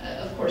 which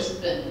of course has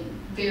been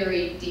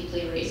very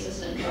deeply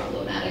racist and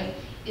problematic,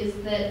 is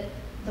that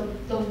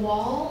the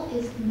wall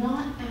is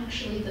not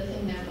actually the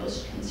thing they're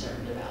most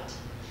concerned about.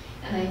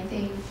 And I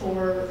think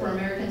for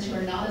Americans who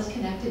are not as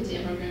connected to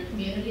immigrant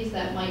communities,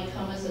 that might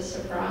come as a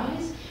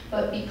surprise.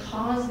 But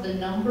because the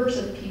numbers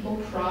of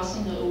people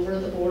crossing over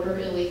the border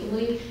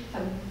illegally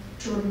have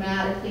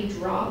dramatically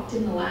dropped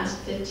in the last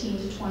 15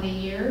 to 20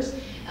 years,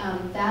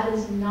 that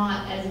is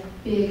not as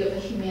big of a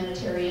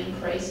humanitarian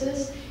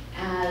crisis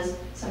as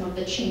some of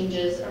the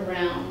changes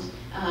around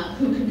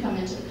who can come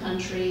into the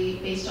country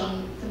based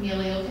on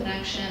familial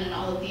connection and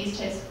all of these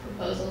types of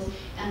proposals,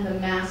 and the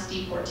mass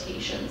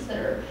deportations that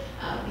are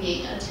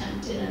being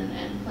attempted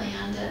and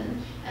planned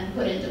and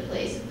put into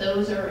place.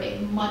 Those are a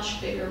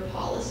much bigger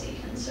policy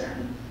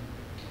concern.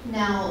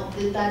 Now,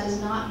 that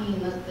does not mean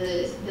that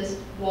this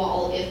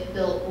wall, if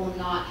built, will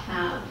not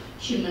have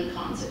human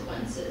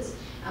consequences,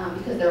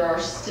 because there are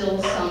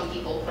still some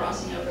people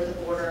crossing over the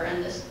border,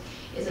 and this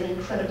is an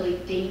incredibly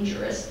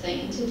dangerous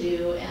thing to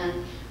do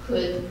and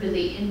could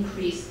really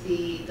increase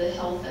the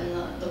health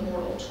and the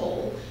moral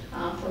toll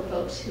for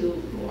folks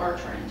who are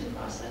trying to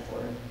cross that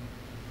border.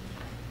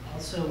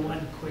 Also,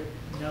 one quick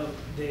note,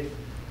 they've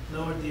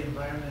lowered the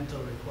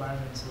environmental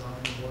requirements along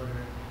the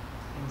border.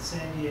 In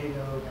San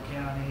Diego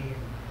County and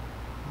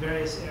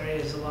various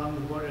areas along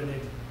the border,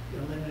 they've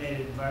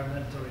eliminated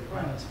environmental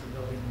requirements for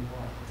building the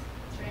wall,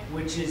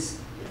 which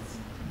is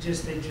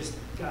they've just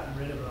gotten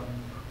rid of them,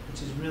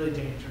 which is really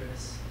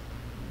dangerous.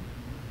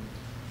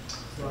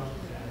 So,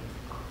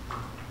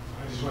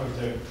 I just wanted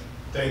to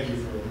thank you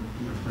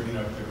for bringing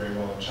up the Great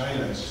Wall of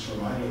China. It's just a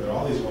reminder that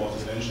all these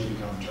walls eventually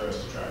become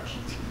tourist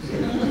attractions.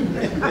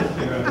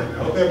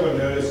 I hope everyone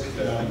noticed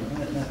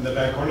in the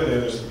back corner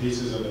there's some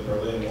pieces of the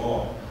Berlin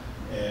Wall.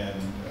 And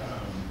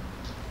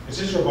it's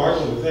just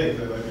remarkable to think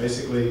that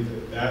basically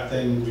that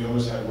thing, we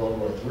almost had World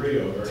War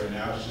III over, and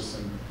now it's just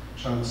some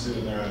chunks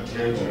sitting there on a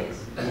table.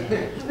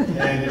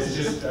 And it's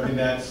just, I mean,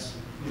 that's,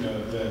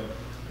 the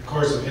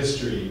course of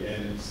history,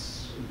 and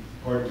it's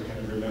important to kind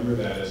of remember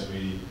that as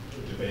we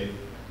debate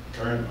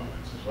current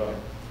moments as well.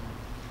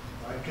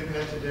 I can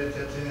add to that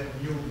the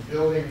new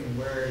building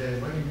where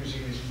the Wende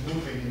Museum is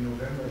moving in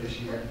November this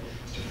year,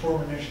 it's the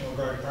former National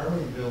Guard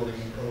Army building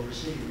in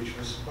Tokofsky, which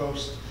was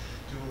supposed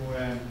to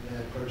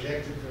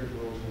project the Third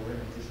World War,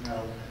 and it is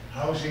now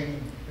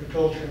housing the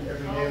culture and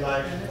everyday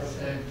life of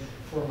the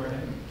former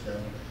enemy. So,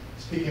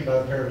 speaking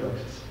about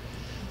paradoxes.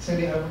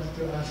 Sandy, I wanted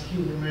to ask you,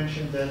 you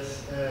mentioned that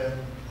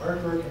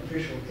artwork and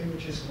visual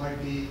images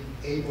might be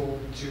able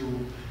to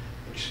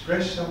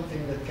express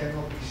something that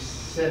cannot be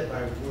said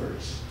by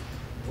words.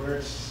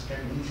 Words can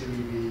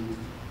easily be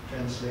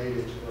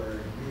translated or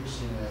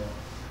used in an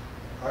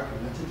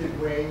argumentative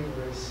way,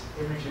 whereas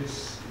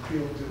images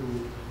appeal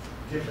to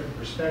different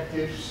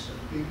perspectives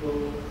of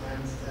people.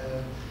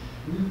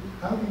 And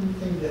how do you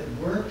think that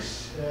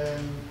works?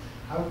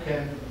 How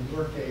can, in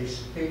your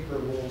case, paper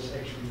walls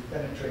actually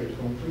penetrate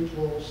concrete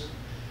walls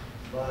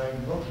by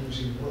not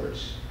using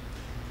words?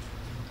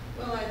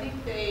 Well, I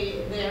think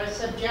they're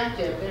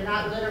subjective. They're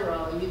not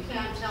literal. You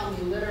can't tell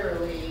me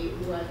literally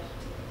what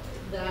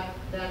that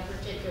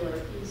particular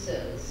piece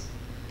is.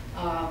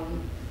 The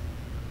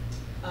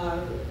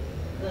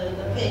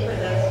paper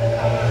that's the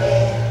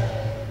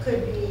cover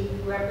could be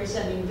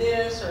representing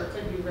this, or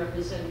could be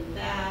representing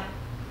that.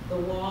 The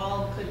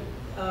wall could,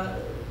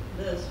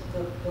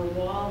 the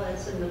wall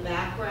that's in the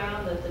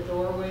background that the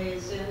doorway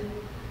is in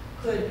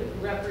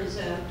could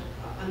represent,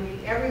 I mean,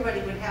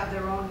 everybody would have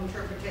their own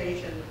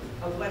interpretation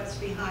of what's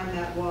behind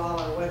that wall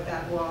or what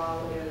that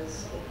wall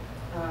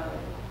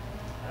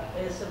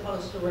is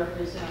supposed to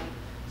represent.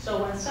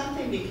 So when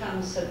something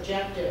becomes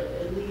subjective,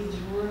 it leaves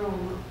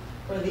room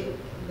for the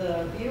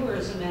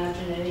viewer's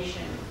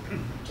imagination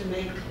to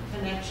make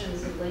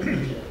connections and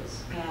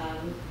linkages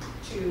and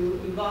to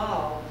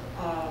evolve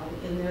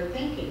in their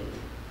thinking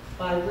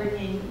by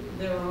bringing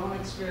their own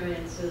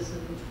experiences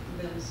and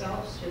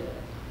themselves to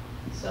it.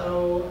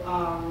 So,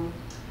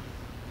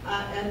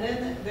 and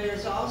then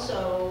there's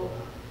also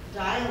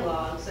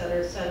dialogues that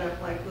are set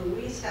up, like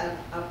Luis had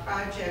a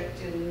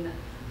project in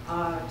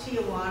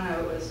Tijuana.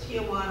 It was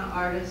Tijuana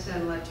artists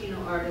and Latino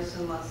artists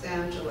in Los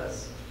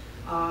Angeles.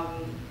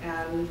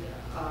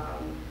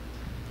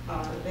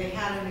 They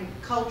had a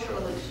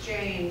cultural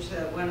exchange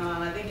that went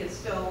on. I think it's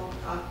still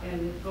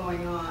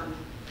going on,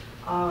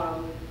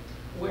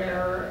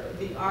 where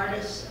the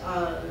artists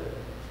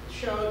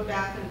showed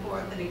back and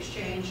forth and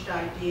exchanged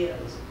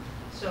ideas.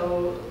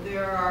 So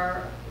there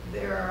are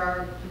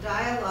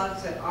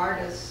dialogues that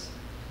artists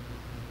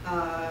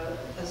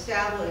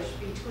establish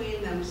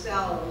between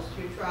themselves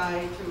to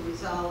try to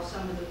resolve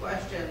some of the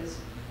questions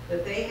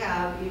that they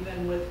have,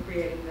 even with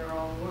creating their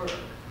own work.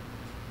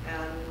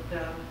 And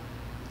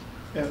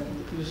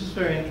this is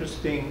very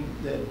interesting,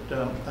 that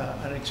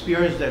an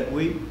experience that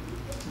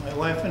my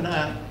wife and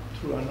I,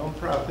 through a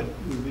nonprofit,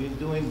 we've been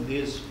doing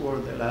this for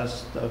the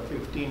last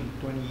 15,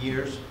 20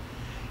 years,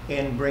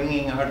 and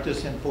bringing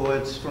artists and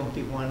poets from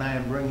Tijuana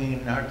and bringing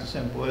in artists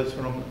and poets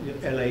from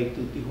LA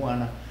to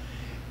Tijuana.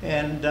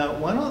 And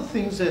one of the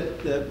things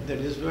that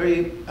is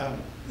very,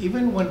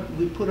 even when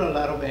we put a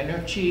lot of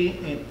energy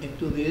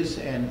into this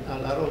and a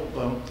lot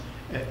of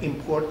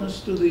importance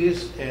to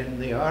this, and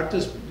the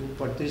artist who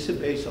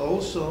participates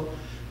also,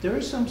 there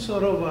is some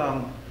sort of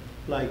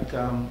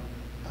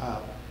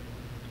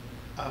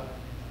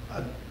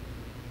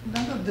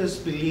not a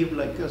disbelief,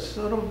 like a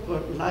sort of a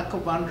lack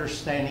of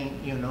understanding,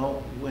 you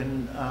know,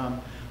 when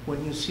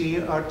you see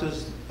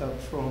artists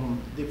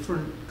from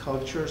different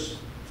cultures,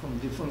 from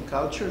different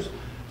countries,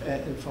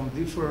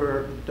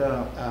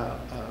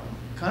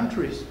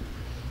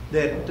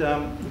 that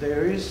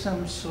there is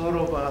some sort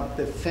of a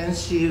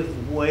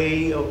defensive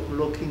way of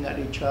looking at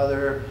each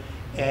other,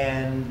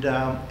 and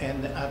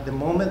at the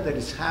moment that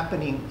it's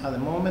happening, at the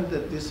moment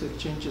that these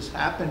exchanges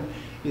happen,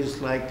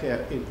 is like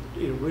it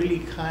really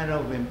kind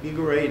of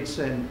invigorates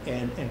and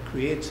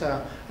creates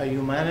a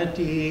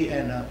humanity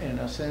and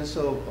a sense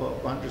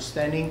of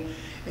understanding,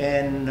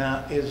 and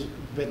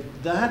but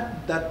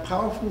that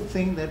powerful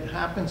thing that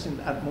happens in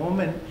that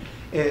moment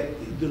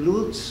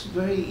dilutes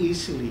very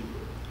easily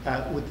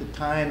with the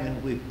time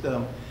and with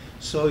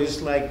so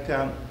it's like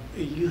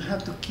you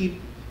have to keep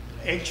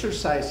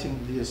exercising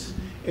this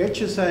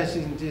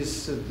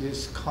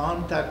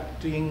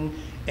contacting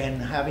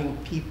and having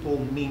people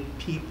meet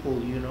people,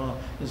 you know,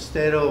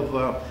 instead of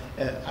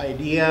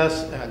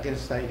ideas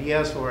against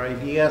ideas, or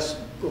ideas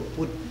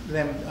put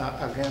them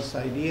against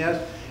ideas.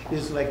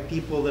 It's like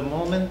people, the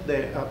moment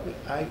they,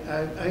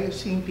 I've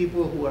seen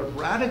people who are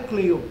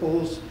radically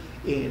opposed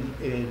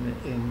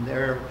in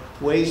their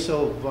ways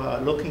of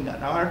looking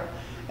at art,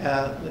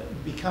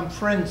 become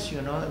friends,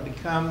 you know,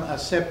 become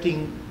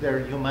accepting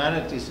their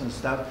humanities and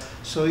stuff.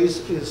 So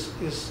is this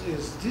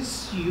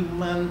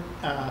human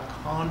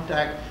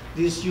contact,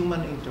 this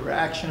human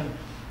interaction,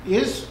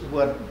 is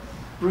what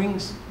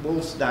brings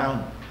walls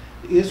down,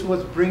 is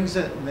what brings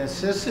a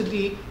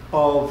necessity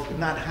of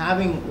not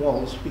having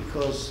walls,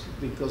 because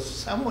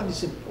someone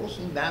is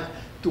imposing that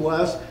to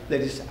us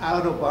that is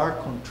out of our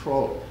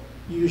control,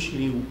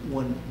 usually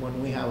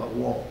when we have a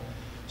wall.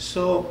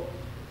 So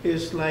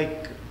it's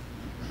like,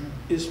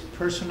 is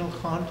personal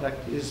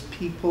contact, is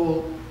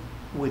people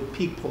with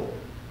people,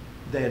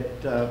 that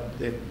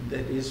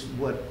is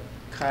what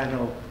kind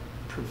of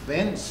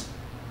prevents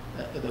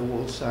the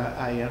walls.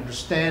 I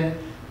understand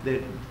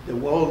that the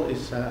wall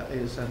is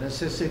a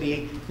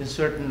necessity in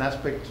certain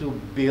aspects to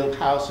build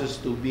houses,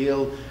 to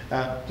build,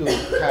 to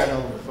kind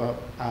of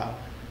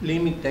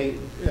limit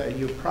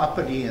your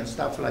property and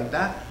stuff like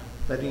that.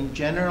 But in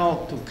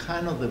general, to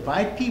kind of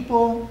divide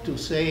people, to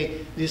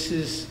say this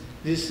is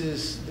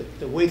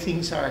the way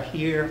things are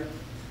here,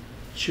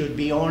 should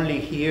be only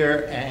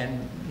here,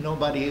 and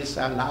nobody is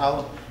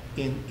allowed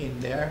in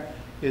there,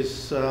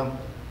 is not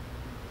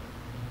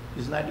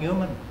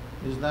human.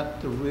 Is not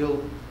the real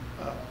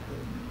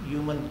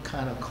human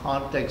kind of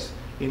context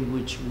in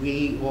which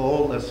we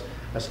all, as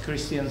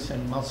Christians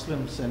and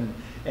Muslims and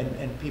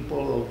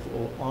people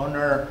of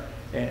honor,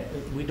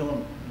 we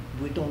don't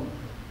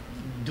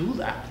do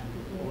that,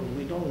 or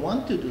we don't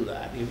want to do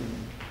that, even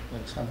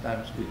when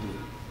sometimes we do.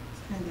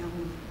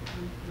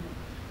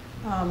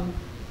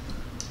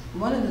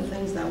 One of the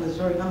things that was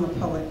I'm a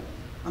poet,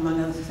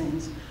 among other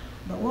things,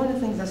 but one of the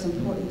things that's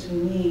important to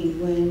me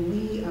when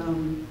we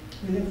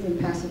lived in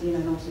Pasadena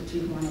and also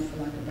Tijuana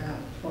for like about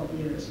 12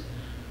 years.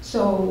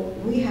 So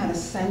we had a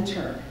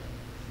center,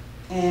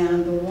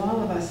 and the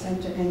wall of our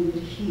center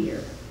ended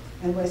here,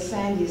 and where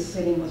Sandy is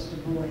sitting was the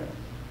border.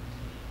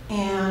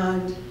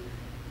 And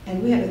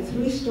we had a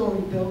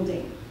 3-story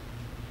building,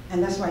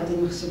 and that's why I did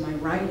most of my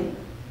writing.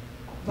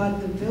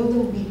 But the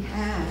building we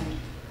had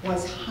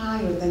was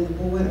higher than the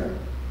border.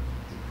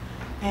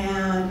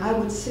 And I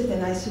would sit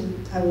and I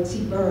would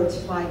see birds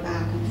fly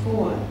back and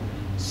forth.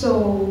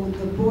 So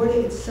the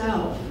border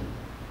itself,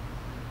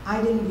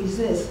 I didn't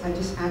resist, I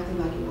just acted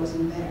like it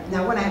wasn't there.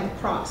 Now when I had to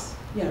cross,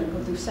 you know,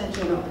 go through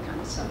Central and all that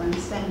kind of stuff, I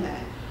understand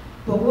that.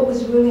 But what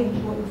was really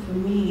important for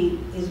me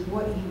is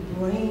what you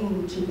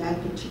bring to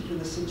that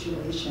particular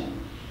situation,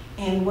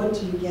 and what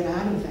do you get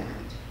out of that,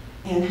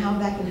 and how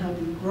that can help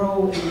you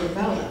grow and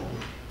develop.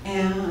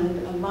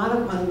 And a lot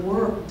of my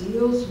work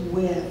deals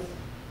with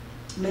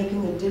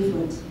making a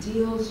difference,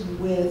 deals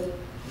with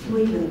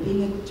freedom,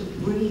 being able to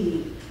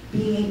breathe,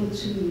 being able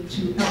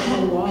to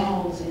elbow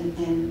walls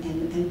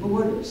and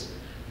borders.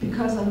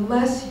 Because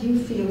unless you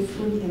feel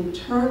free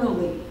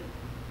internally,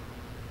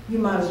 you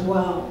might as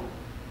well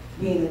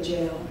be in a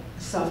jail,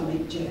 a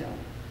self-made jail.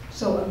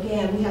 So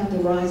again, we have to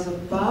rise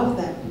above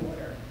that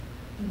border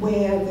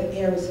where the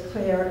air is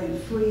clear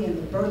and free and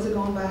the birds are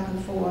going back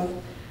and forth.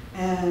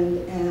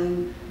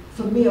 And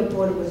for me, a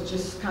border was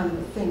just kind of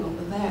a thing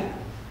over there.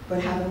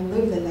 But having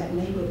lived in that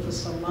neighborhood for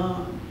so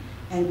long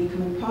and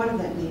becoming part of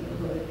that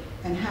neighborhood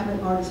and having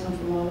artists come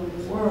from all over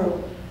the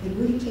world, it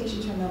really takes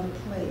you to another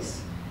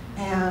place.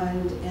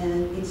 And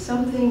it's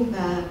something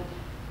that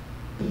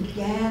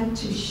began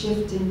to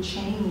shift and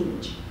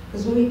change.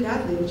 Because when we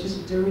got there, it was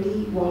just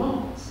dirty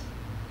walls.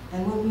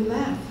 And when we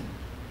left,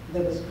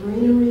 there was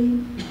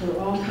greenery, there were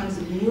all kinds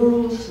of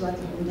murals throughout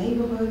the whole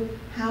neighborhood,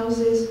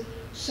 houses.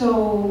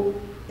 So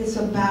it's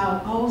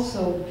about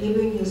also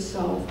giving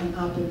yourself an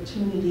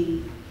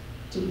opportunity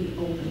to be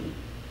open.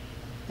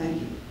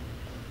 Thank you.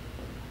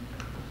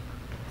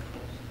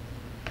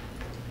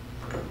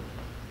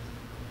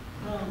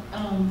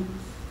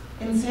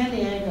 In San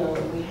Diego,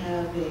 we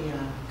have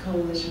a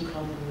coalition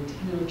called the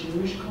Latino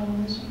Jewish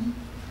Coalition.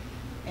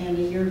 And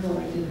a year ago,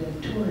 I did a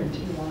tour in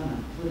Tijuana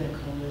with that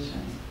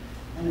coalition.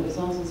 And it was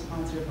also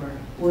sponsored by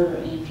Border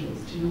Angels.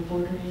 Do you know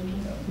Border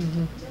Angels?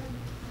 Mm-hmm.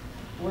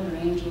 Border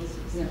Angels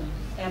is an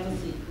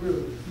advocacy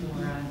group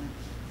for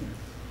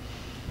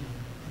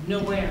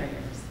no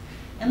barriers.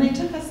 And they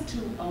took us to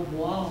a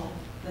wall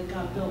that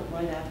got built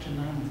right after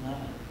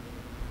 9/11.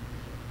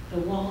 The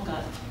wall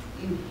got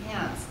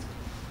enhanced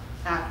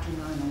after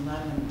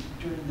 9/11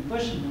 during the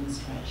Bush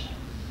administration.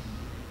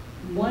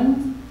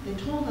 They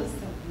told us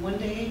that one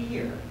day a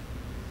year,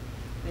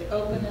 they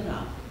open it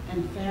up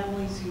and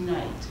families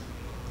unite.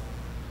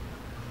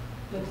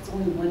 But it's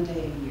only one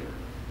day a year.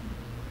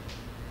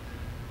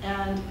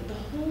 And the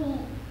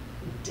whole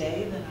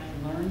day that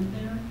I learned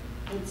there,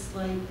 it's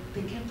like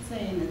they kept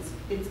saying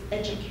it's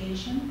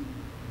education.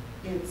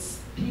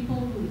 It's people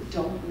who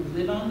don't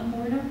live on the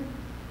border,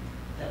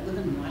 that live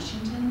in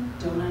Washington,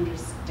 don't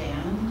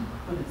understand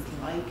what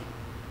it's like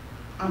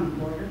on the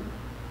border.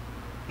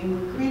 And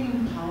we're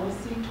creating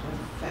policy to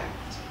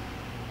affect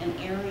an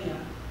area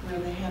where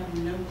they have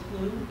no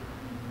clue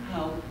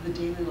how the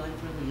daily life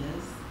really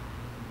is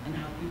and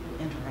how people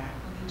interact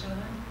with each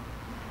other.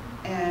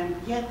 And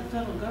yet the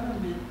federal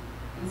government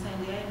in San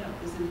Diego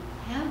is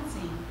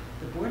enhancing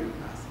the border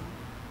crossing.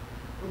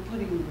 We're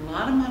putting a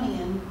lot of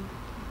money in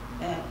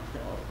at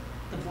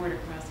the border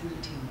crossing in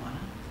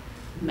Tijuana.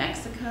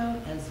 Mexico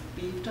has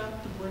beefed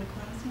up the border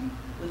crossing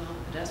with all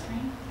the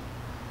pedestrian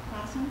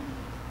crossing.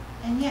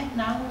 And yet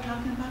now we're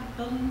talking about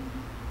building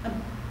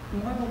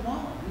more of a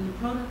wall in the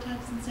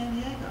prototypes in San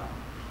Diego.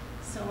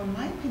 So in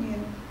my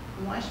opinion,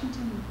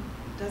 Washington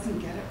doesn't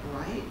get it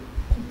right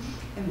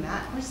in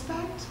that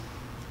respect.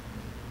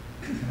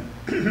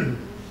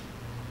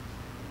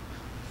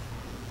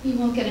 You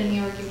won't get any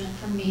argument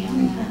from me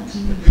on that.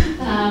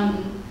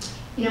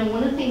 You know,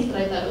 one of the things that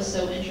I thought was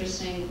so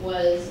interesting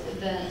was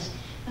that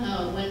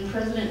when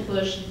President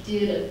Bush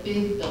did a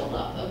big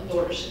buildup of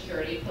border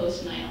security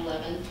post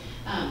 9/11,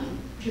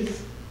 which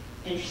was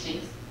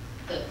interesting,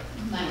 the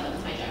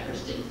 9/11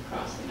 hijackers didn't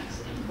cross the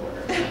Mexican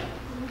border. But,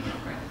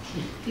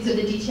 these are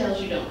the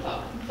details you don't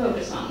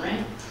focus on,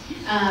 right?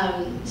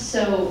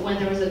 So when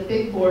there was a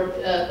big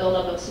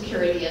buildup of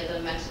security at the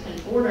Mexican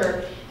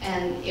border,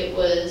 and it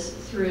was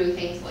through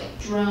things like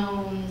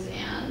drones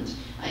and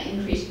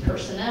increased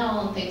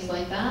personnel and things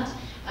like that,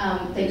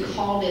 they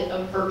called it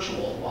a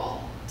virtual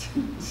wall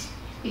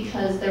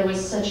because there was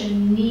such a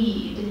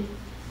need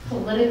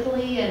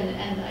politically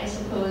and I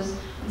suppose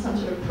on some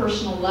sort of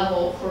personal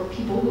level for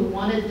people who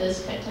wanted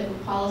this type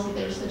of policy.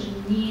 There was such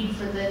a need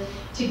for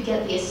to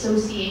get the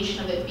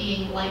association of it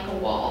being like a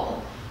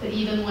wall. But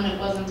even when it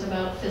wasn't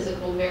about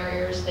physical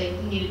barriers, they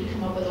needed to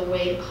come up with a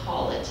way to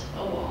call it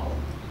a wall.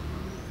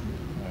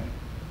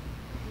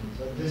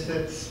 So does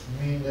that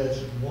mean that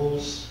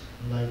walls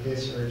like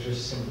this are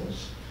just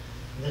symbols?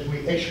 And that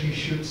we actually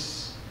should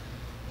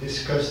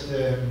discuss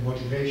the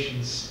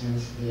motivations and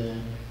the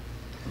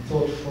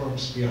thought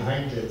forms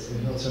behind it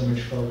and not so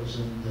much focus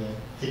on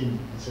the thing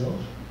itself?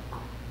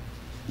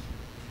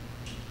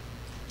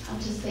 I'll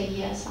just say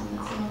yes on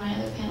that. Some of my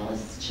other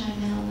panelists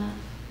chime in on that.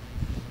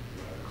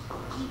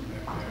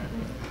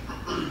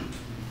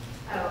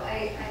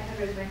 I had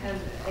raised my hand,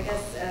 I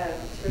guess,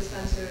 to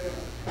respond to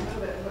a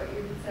little bit of what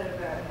you had said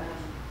about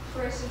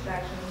tourist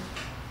attractions.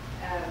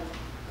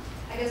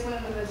 I guess one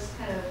of the most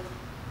kind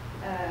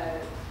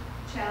of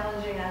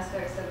challenging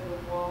aspects of the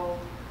wall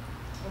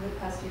over the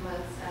past few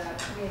months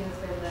for me has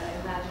been the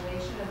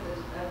imagination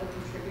of the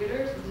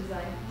contributors, the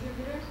design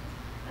contributors.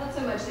 Not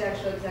so much the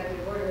actual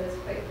executive order, is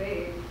quite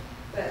vague,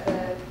 but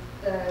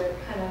the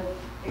kind of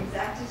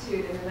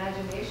exactitude and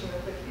imagination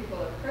with which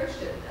people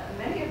approached it.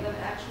 Many of them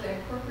actually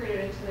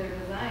incorporated into their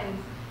designs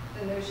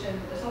the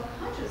notion, the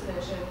self-conscious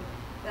notion,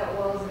 that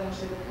walls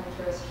eventually become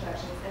tourist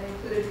attractions, and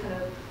included kind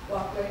of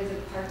walkways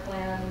and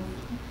parklands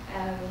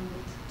and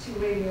to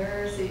two-way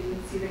mirrors so you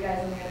can see the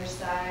guys on the other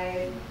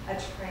side, a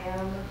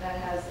tram that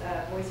has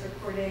voice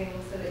recording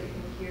so that you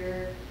can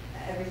hear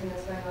everything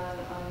that's going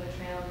on the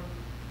tram.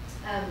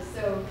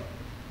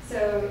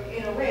 So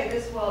in a way,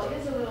 this wall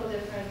is a little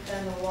different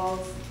than the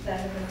walls that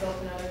have been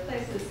built in other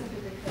places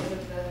simply because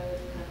of the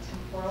kind of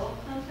temporal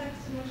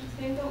context in which it's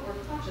being built.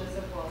 We're conscious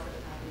of walls that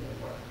have happened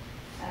before.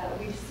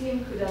 We've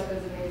seen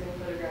Kudelka's amazing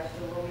photographs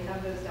of the wall. We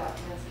have those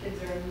documents. Kids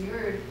are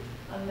inured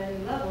on many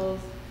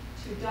levels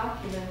to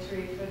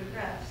documentary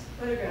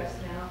photographs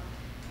now.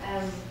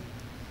 And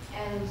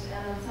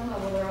on some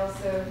level, they're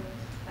also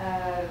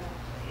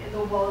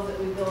the walls that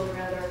we build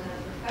around our kind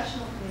of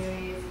professional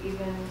communities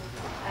even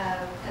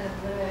kind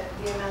of limit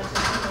the amount of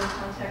human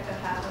contact that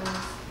happens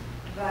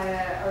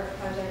via art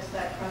projects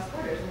that cross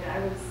borders. I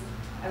mean,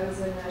 I was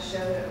in a show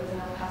that was in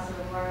El Paso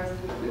and Juarez.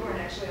 We weren't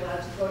actually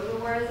allowed to go to the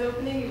Juarez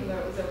opening, even though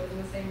it was open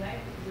the same night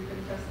because we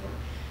couldn't cross the border.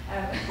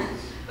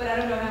 But I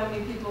don't know how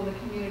many people in the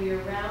community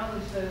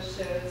around those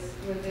shows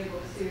was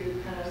able to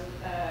kind of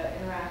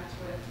interact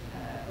with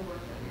the work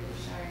that we were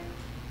sharing.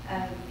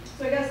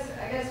 So I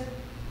guess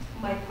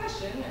my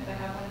question, if I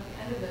have one at the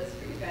end of this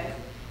for you guys,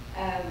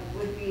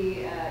 would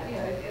be,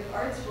 if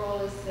art's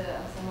role is to,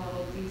 on some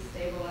level,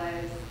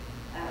 destabilize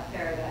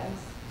paradigms,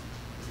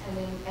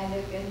 and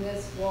if in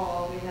this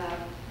wall we have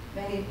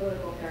many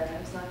political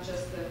paradigms, not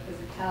just the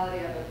physicality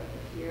of it, but the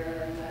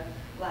fear and the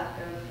lack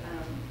of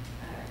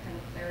kind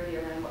of clarity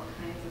around what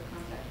kinds of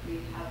contact we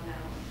have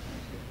now in the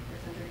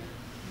 21st century.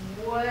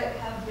 What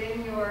have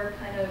been your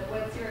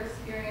what's your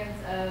experience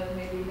of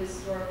maybe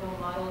historical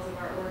models of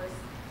artworks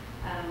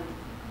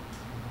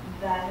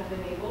that have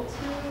been able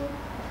to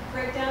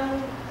break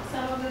down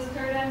some of those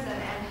paradigms,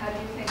 and how do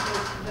you think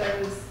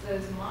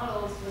those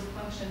models would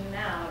function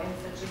now in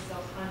such a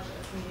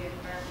self-conscious media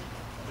environment?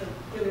 That's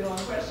a really long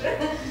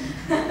question.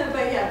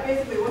 But yeah,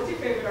 basically, what's your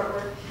favorite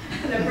artwork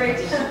that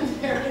breaks down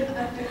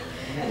paradigms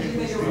and you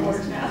think it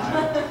works now?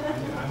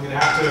 I'm going to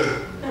have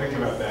to think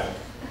about that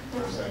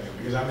for a second,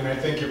 because I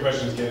think your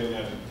question is getting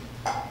at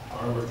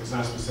artwork that's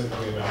not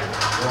specifically about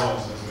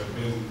walls. Has there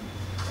been,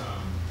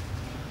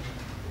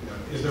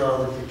 is there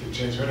artwork that can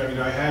change? But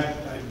I had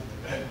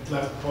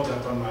pulled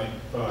up on my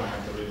phone. I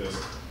have to read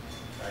this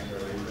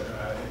accurately.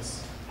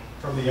 It's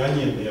from The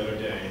Onion the other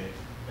day,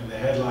 and the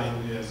headline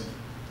is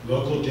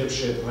 "Local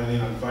Dipshit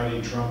Planning on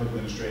Fighting Trump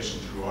Administration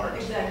Through Art."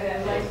 Exactly,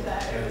 I like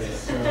that.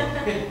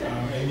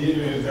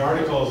 And the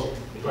article's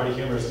quite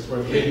humorous, it's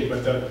worth reading,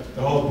 but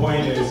the whole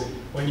point is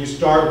when you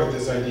start with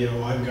this idea,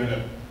 well, I'm going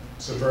to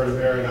subvert a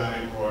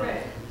paradigm or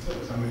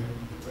something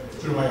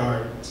through my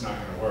art, it's not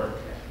going to work.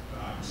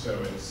 So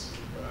it's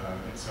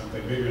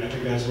something bigger, and I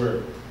think that's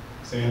where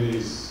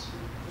Sandy's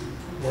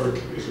work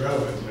is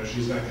relevant.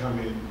 She's not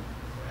coming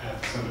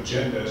at some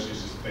agenda,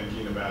 she's just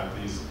thinking about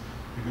these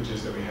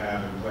images that we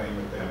have and playing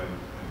with them, and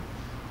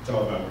it's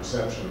all about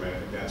perception. I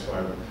think that's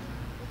why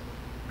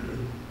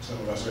some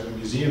of us are in the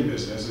museum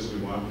business, is we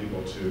want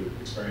people to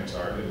experience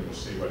art, and we'll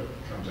see what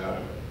comes out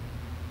of it.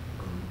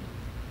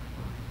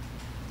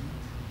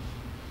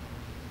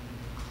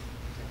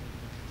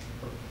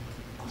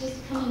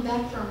 Just coming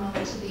back for a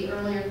moment to the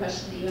earlier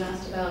question that you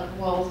asked about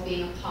walls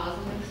being a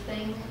positive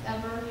thing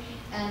ever,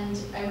 and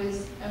I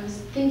was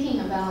thinking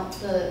about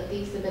the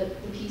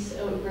exhibit, the piece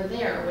over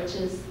there, which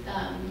is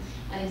an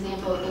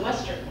example of the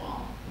Western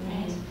Wall,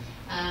 right?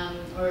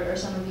 Or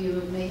some of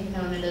you may have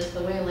known it as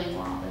the Wailing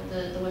Wall.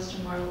 That the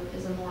Western Wall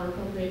is a more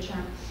appropriate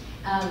term.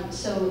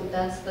 So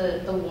that's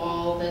the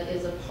wall that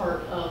is a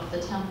part of the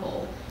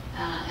temple,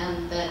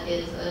 and that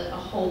is a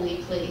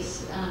holy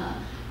place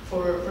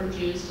for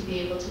Jews to be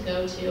able to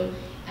go to.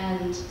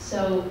 And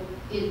so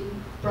it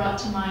brought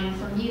to mind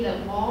for me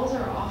that walls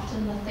are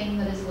often the thing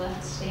that is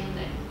left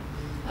standing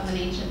of an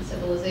ancient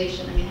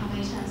civilization. I mean, how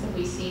many times have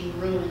we seen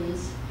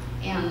ruins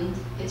and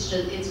it's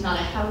not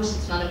a house,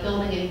 it's not a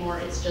building anymore,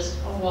 it's just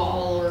a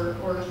wall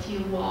or a few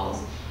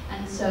walls.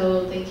 And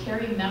so they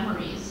carry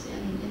memories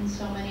in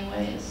so many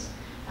ways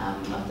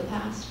of the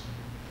past.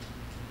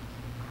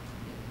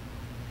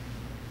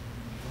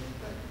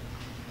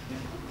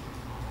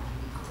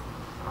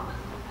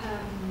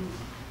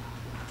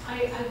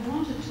 I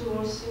wanted to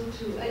also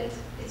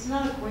it's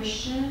not a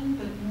question,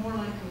 but more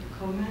like a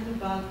comment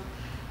about,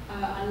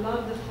 I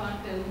love the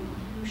fact that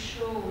you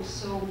show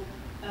so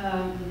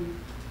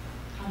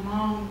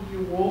among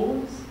your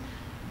walls,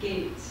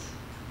 gates,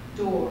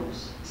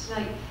 doors. It's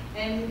like,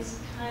 and it's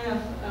kind of,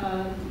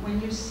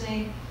 when you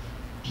say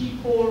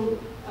people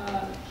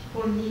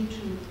need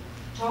to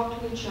talk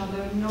to each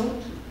other,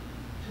 know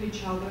to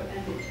each other,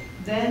 and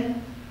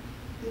then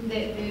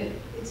it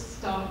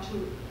starts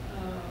to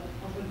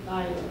of a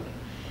dialogue.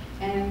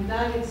 And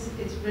that it's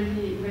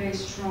really very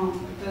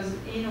strong, because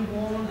in a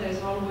wall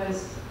there's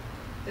always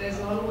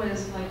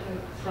like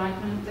a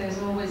fragment, there's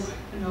always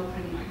an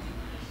opening.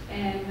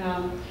 And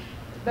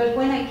but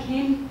when I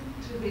came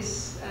to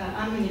this,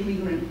 I'm an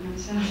immigrant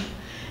myself,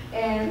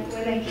 and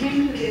when I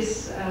came to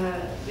this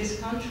this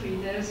country,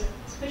 there's,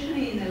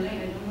 especially in LA,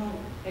 I don't know,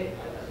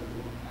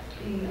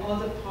 in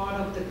other part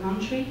of the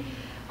country,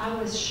 I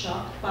was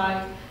shocked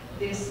by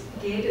this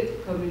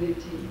gated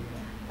community.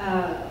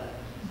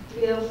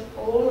 built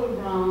all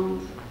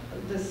around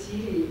the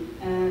city,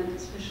 and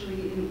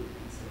especially in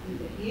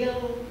the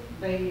hill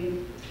bay,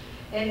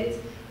 and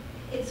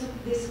it's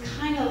this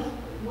kind of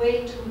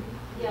way to,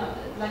 yeah,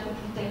 like a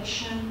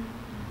protection,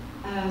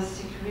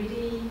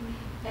 security,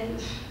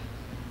 and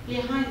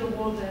behind the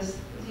wall there's,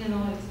 you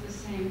know, it's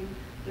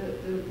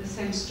the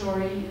same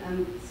story,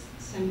 and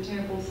same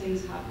terrible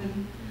things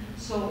happen.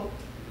 So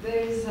there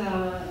is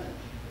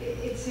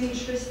it's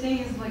interesting.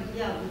 It's like,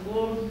 yeah, the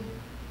wall.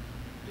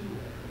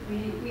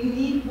 We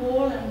need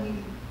wall, and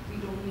we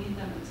don't need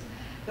them.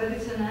 But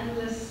it's an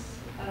endless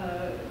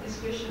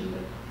discussion.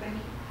 But thank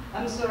you.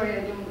 I'm sorry, I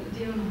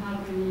didn't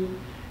have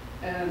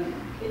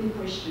any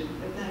question,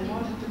 but I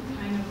wanted to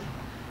kind of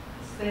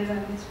say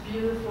that it's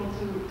beautiful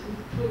to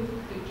put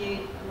the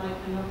gate like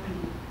an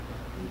opening.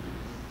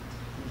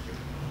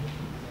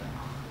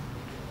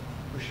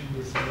 Pushing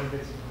this a little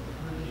bit.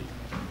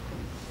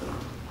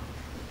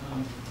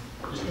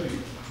 Just going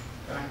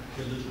back a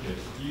little bit,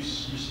 you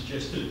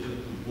suggested that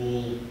the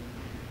wall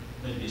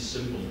may be a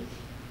symbol,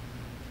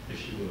 if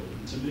you will.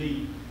 And to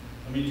me,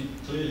 I mean,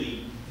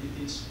 clearly,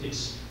 it is a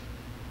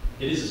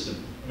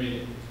symbol. I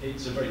mean,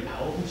 it's a very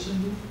powerful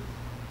symbol,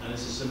 and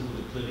it's a symbol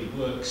that clearly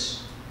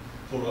works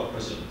for our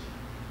president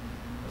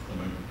at the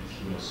moment,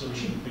 if you will. So we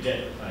shouldn't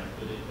forget the fact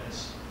that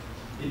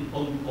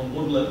on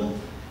one level,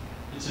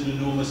 it's an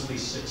enormously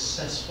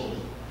successful,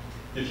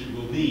 if you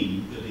will,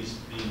 meme that he's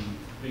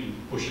been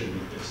pushing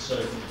with this.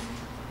 So,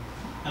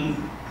 and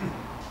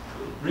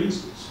it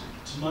brings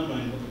to my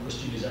mind what the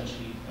question is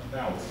actually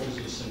about. What is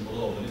it a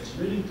symbol of? And it's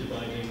really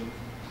dividing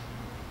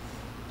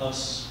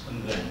us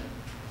and them.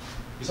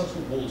 Because that's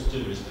what walls do,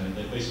 isn't it?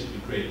 They basically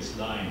create this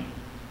line,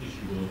 if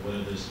you will,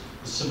 where there's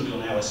somebody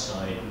on our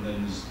side, and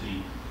then there's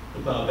the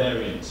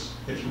barbarians,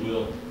 if you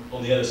will,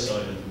 on the other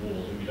side of the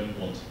wall who we don't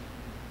want.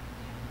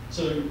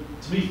 So,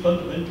 to me,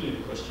 fundamentally,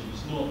 the question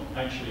is not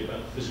actually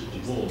about the physical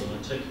wall, and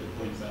I take your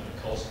point about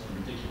the cost and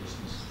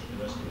ridiculousness and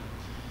the rest of it.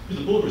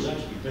 Because the border is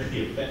actually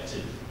very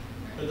effective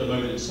at the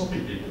moment in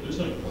stopping people. There's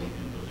no point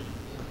in building a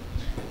wall.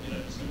 You know,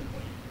 there's no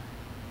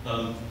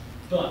point.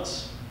 But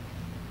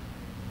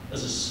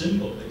as a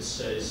symbol, it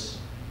says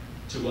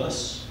to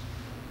us,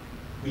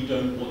 we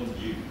don't want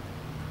you.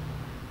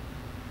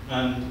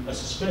 And I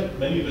suspect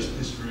many of us in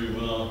this room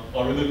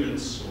are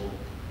immigrants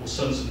or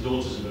sons and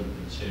daughters of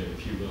immigrants here,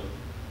 if you will.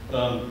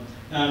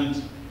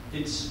 And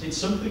it's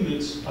something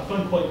that I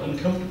find quite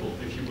uncomfortable,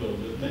 if you will,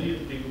 that many of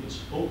the people that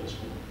support this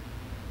war,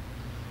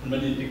 and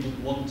many of the people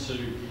that want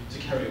to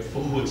carry it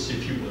forwards,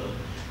 if you will,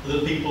 are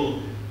the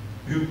people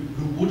who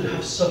would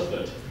have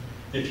suffered,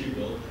 if you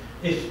will,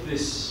 if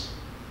this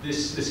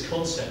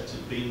concept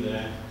had been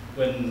there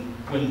when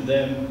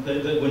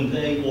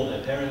they or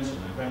their parents or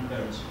their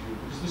grandparents, if you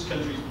will, because this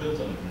country is built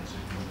on immigrants, if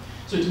you will.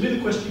 So to me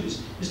the question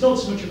is, it's not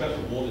so much about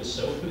the wall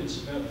itself, but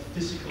it's about the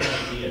physical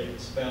idea.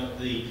 It's about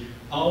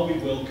are we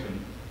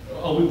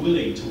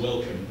willing to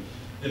welcome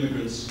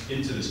immigrants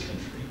into this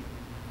country,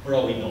 or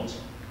are we not?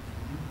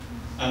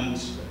 And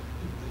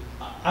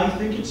I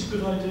think it's a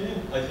good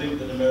idea. I think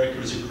that America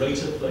is a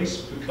greater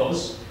place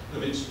because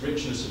of its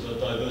richness of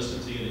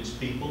diversity and its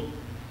people,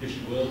 if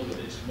you will, with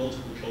its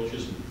multiple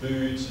cultures and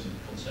foods and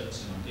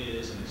concepts and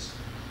ideas,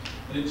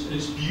 and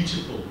it's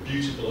beautiful,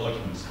 beautiful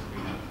arguments that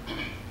we have.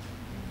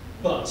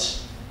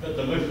 But at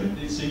the moment,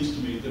 it seems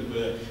to me that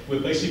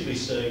we're basically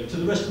saying to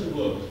the rest of the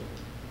world,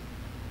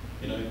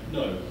 you know,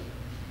 no,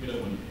 we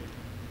don't want you here.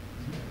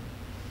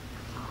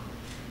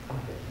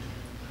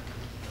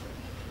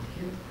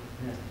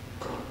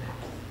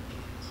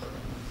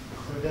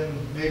 So then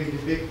maybe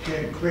the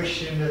big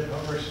question that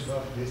hovers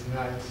above this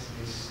night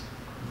is,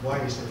 why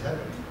is that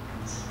happening?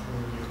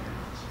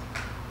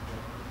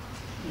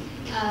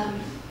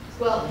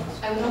 Well,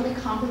 I would only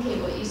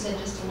complicate what you said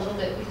just a little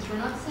bit, because we're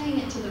not saying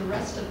it to the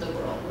rest of the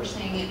world, we're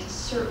saying it to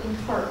certain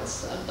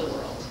parts of the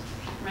world,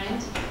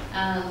 right?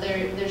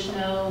 There's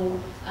no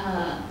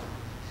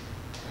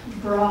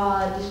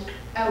broad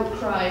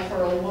outcry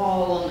for a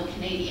wall on the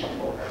Canadian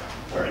border,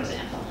 for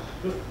example.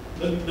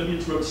 Let me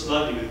interrupt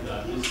slightly with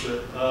that. Is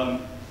that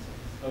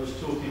I was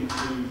talking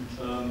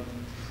to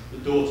the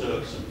daughter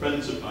of some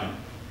friends of mine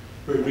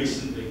very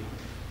recently,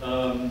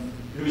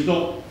 who is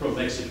not from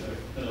Mexico,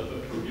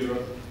 but from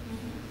Europe,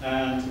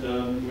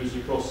 and was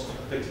across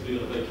effectively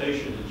on a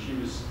vacation, and she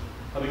was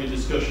having a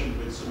discussion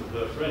with some of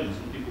her friends,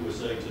 and people were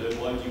saying to her,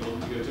 why do you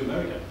want to go to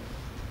America?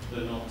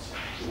 They're not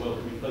a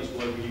welcoming place.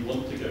 Why would you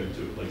want to go to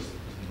a place that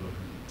doesn't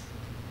welcome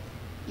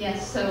you?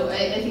 Yes, so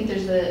I think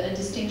there's a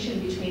distinction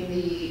between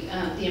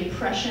the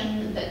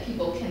impression that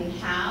people can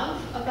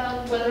have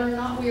about whether or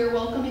not we are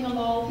welcoming of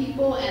all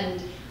people,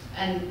 and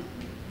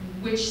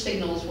which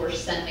signals we're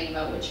sending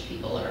about which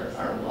people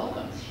are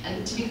welcome.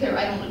 And to be clear,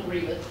 I don't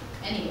agree with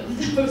any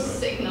of those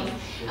signals,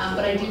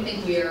 but I do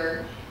think we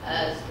are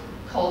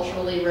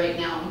culturally right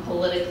now and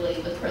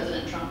politically, with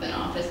President Trump in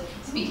office,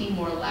 speaking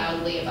more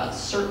loudly about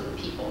certain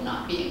people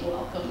not being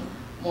welcome,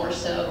 more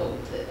so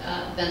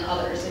than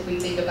others. If we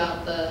think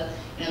about the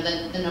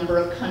number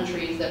of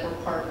countries that were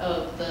part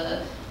of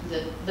the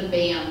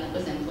ban that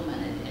was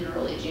implemented in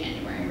early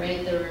January,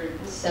 right? There were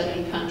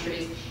 7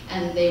 countries,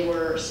 and they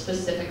were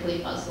specifically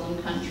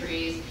Muslim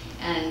countries,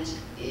 and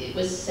it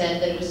was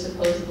said that it was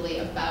supposedly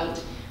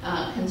about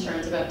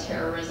concerns about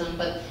terrorism,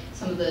 but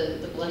some of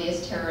the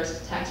bloodiest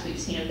terrorist attacks we've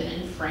seen have been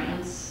in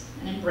France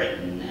and in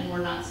Britain, and we're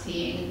not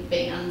seeing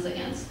bans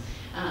against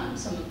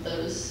some of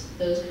those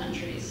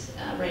countries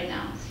right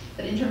now.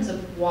 But in terms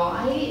of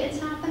why it's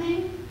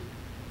happening,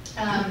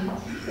 I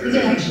think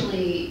it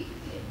actually,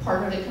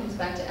 part of it comes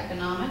back to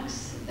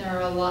economics. There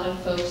are a lot of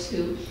folks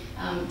who,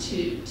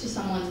 to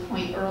someone's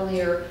point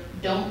earlier,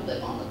 don't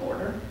live on the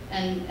border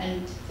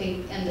and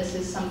think, and this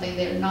is something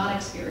they're not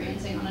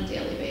experiencing on a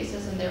daily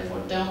basis, and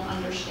therefore don't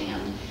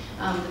understand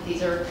that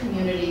these are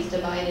communities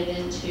divided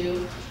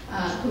into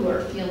who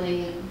are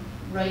feeling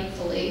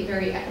rightfully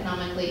very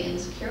economically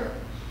insecure.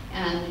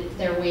 And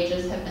their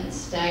wages have been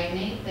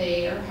stagnant.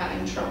 They are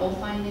having trouble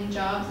finding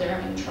jobs. They're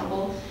having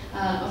trouble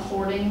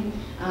affording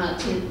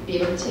to be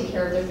able to take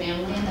care of their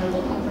family, and they're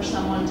looking for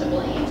someone to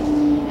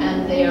blame.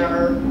 And they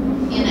are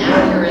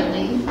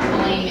inaccurately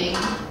blaming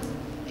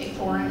a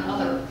foreign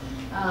other,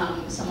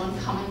 someone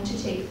coming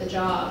to take the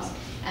jobs.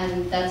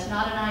 And that's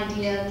not an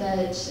idea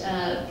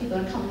that people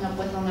are coming up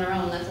with on their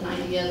own. That's an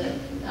idea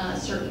that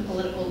certain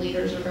political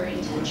leaders are very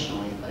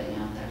intentionally putting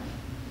out there.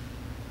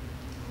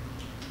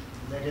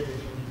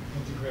 Negative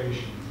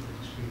integration, so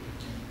to speak.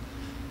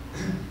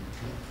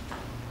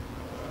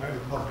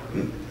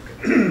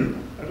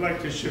 I'd like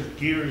to shift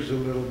gears a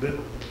little bit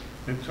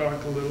and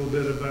talk a little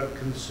bit about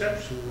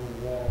conceptual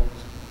walls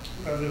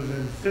rather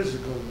than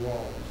physical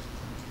walls.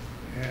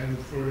 And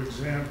for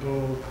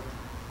example,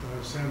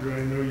 Sandra,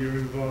 I know you're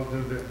involved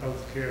in the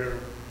healthcare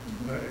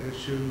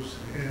issues,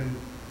 and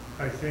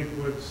I think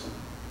what's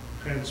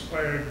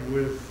transpired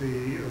with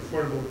the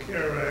Affordable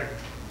Care Act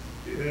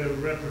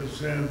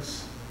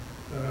represents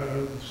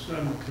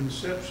some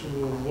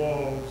conceptual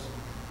walls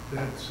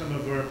that some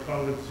of our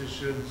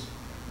politicians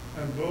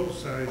on both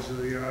sides of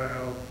the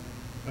aisle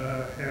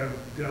have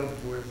dealt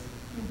with.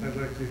 I'd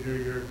like to hear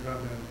your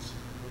comments.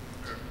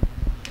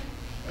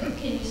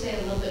 Can you say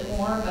a little bit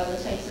more about the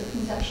types of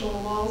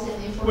conceptual walls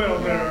in the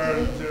Affordable Care Act?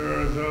 Well, there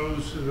are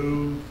those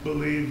who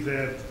believe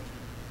that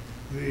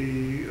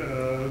the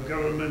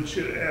government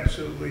should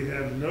absolutely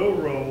have no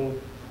role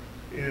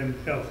in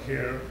health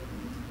care.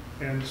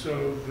 And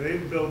so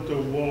they've built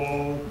a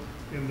wall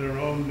in their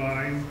own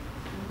mind.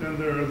 Then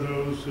there are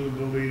those who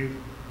believe,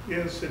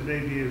 yes,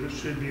 it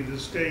should be the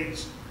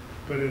states,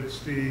 but it's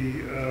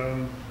the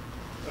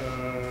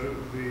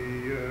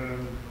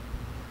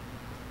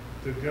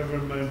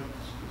government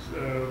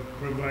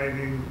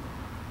providing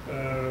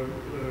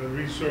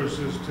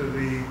resources to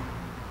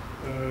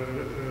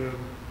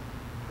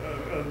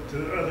to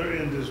other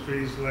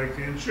industries like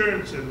the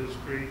insurance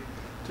industry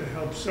to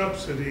help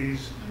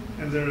subsidies.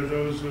 And there are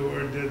those who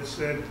are dead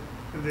set,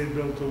 and they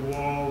built a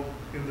wall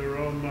in their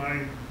own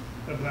mind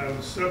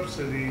about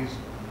subsidies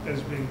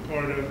as being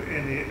part of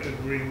any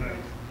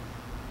agreement.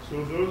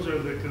 So those are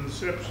the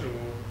conceptual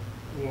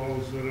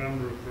walls that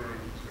I'm referring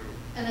to.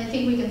 And I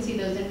think we can see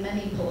those in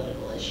many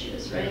political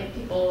issues, right? Yeah.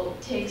 People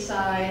take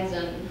sides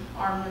and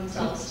arm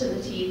themselves to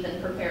the teeth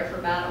and prepare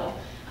for battle,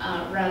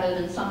 rather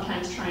than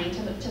sometimes trying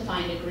to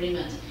find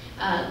agreement.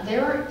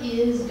 There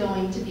is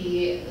going to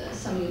be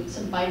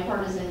some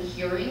bipartisan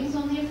hearings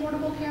on the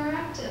Affordable Care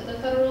Act at the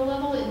federal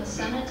level in the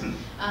Senate,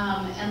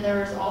 and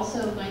there's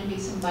also going to be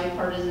some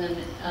bipartisan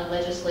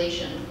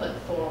legislation put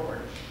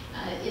forward.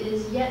 It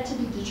is yet to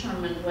be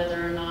determined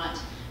whether or not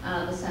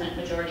the Senate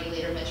Majority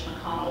Leader Mitch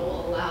McConnell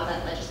will allow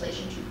that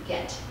legislation to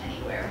get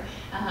anywhere.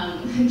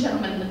 The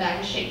gentleman in the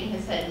back is shaking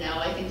his head no.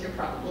 I think you're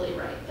probably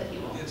right that he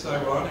won't. It's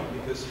ironic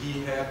because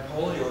he had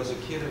polio as a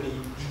kid, and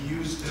he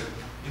used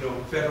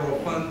federal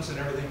funds and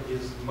everything,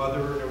 his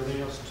mother and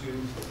everything else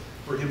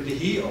for him to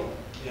heal.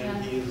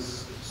 And he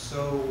is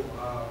so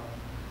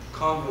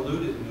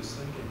convoluted in his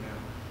thinking now.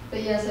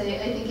 But yes,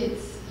 I think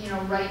it's,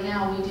 right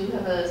now we do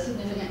have a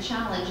significant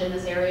challenge in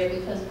this area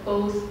because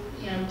both,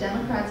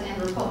 Democrats and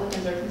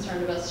Republicans are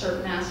concerned about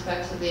certain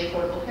aspects of the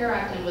Affordable Care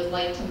Act and would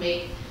like to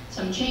make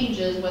some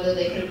changes. Whether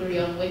they could agree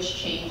on which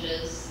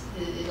changes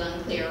is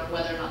unclear,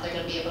 whether or not they're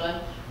going to be able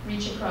to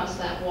reach across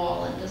that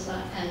wall and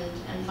decide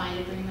and find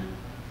agreement.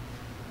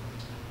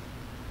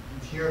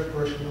 Here, of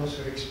course, we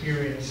also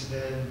experience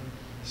the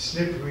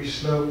slippery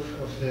slope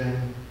of the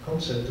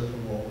concept of a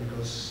wall,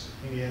 because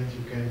in the end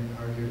you can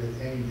argue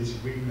that any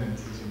disagreement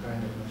is a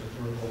kind of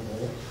metaphorical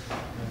wall,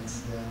 and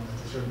then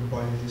at a certain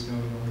point it is no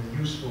longer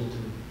useful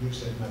to use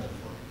that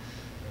metaphor.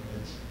 So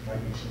that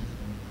might be something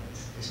we might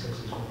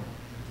discuss as well.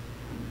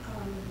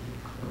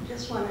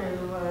 Just want to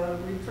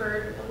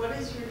refer, what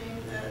is your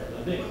name?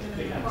 The woman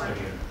in the corner.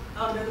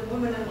 Oh, the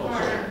woman in the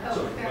corner.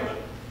 Oh, okay.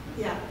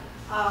 Yeah.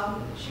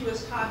 She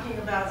was talking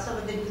about some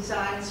of the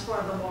designs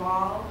for the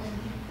wall.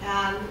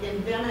 And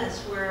in Venice,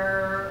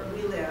 where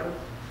we live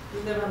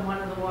on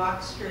one of the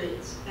walk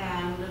streets.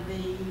 And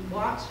the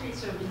walk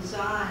streets are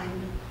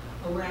designed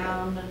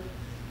around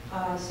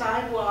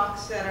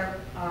sidewalks that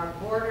are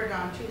bordered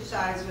on two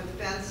sides with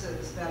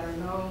fences that are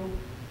no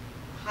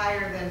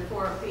higher than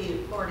 4 feet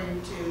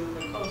according to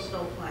the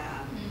coastal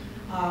plan.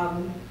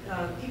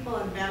 People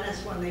in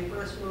Venice, when they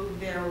first moved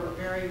there, were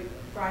very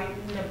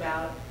frightened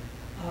about,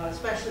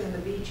 especially in the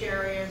beach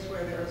areas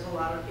where there's a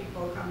lot of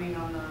people coming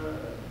on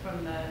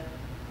from the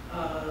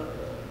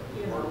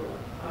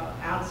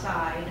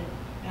outside,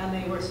 and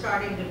they were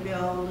starting to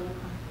build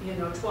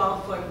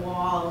 12-foot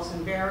walls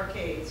and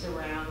barricades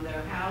around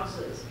their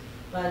houses.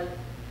 But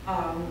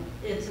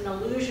it's an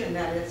illusion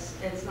that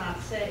it's not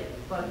safe.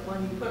 But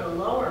when you put a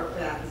lower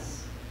fence,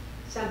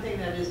 something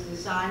that is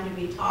designed to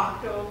be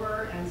talked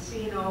over and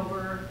seen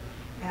over,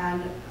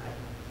 and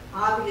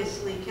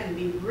obviously can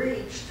be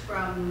breached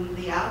from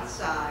the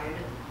outside,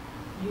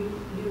 you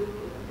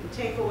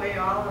take away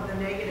all of the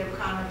negative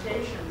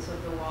connotations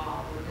of the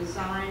wall. The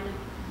design,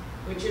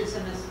 which is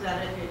an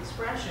aesthetic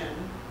expression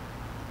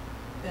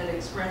that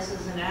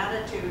expresses an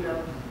attitude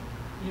of,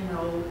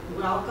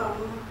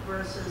 welcome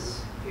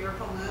versus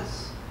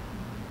fearfulness.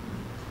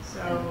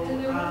 So,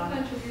 and there were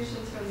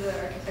contributions from the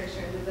architecture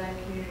and design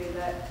community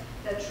that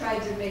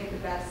tried to make the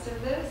best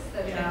of this,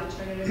 that tried to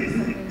turn it into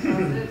something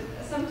positive,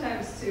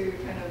 sometimes to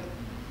kind of,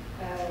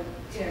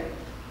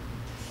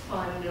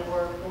 fun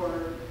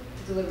or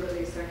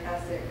deliberately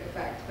sarcastic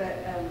effect,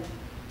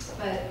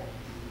 but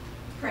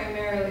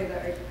primarily the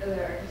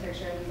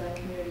architecture and design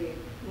community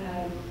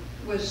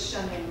was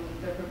shunning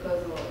the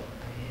proposal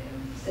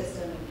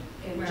system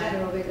in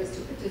general, because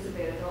to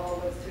participate at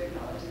all was to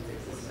acknowledge its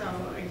existence. So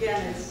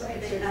again, it's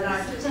an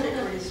artistic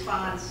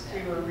response to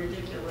a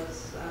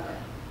ridiculous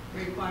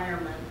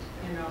requirement,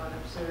 an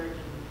absurd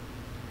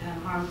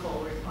and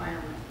harmful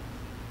requirement.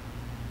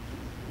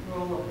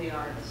 Role of the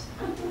artist.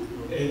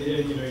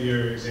 And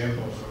your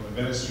example from the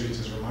Venice streets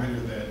is a reminder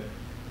that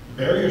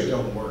barriers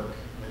don't work.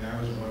 I mean,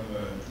 that was one of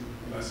the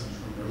lessons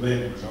from Berlin.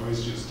 It was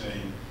always just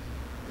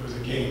it was a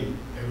game.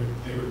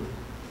 They would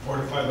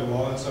fortify the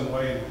wall in some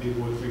way, and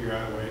people would figure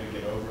out a way to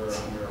get over or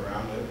under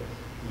around it.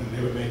 And then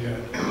they would make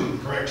a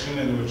correction,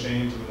 and it would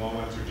change, and the wall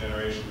went through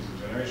generations and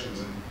generations.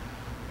 And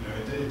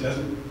it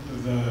doesn't.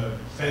 The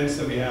fence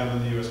that we have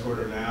on the U.S.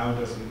 border now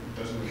doesn't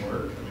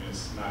work. I mean,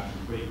 it's not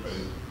complete, but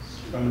it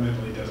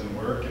fundamentally doesn't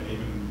work. And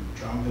even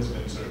Trump has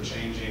been sort of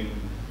changing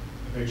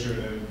the picture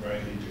that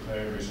he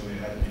declared recently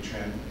it had to be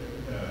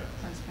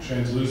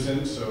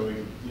translucent, so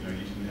you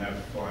can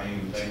have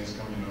flying things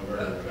coming over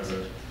or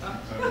whatever.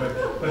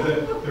 But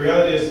the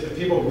reality is, if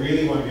people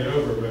really want to get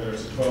over, whether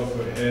it's a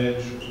 12-foot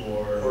hedge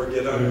or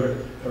get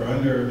under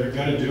they're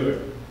going to do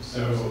it.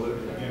 So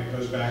absolutely. It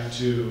goes back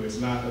to, it's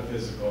not the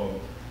physical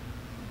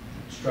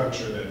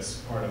structure that's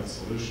part of the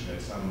solution.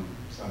 It's some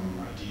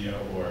idea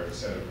or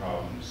set of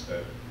problems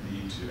that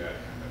lead to that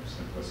kind of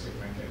simplistic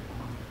thinking.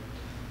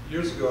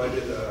 Years ago, I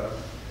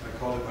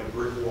called it my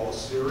brick wall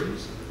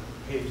series of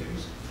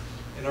paintings,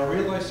 and I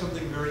realized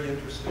something very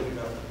interesting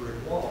about the brick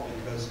wall,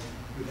 because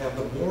you have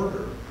the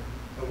mortar,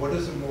 and what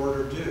does a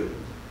mortar do?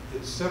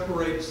 It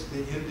separates the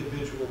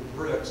individual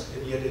bricks,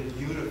 and yet it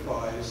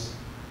unifies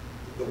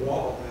the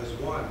wall as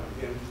one.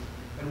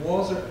 And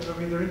walls are,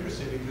 they're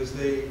interesting because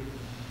they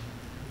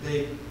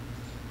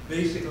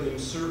basically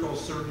encircle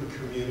certain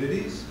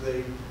communities.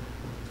 They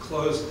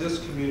close this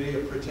community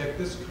or protect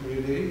this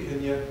community,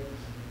 and yet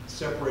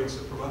separates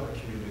it from other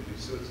communities.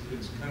 So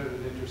it's kind of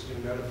an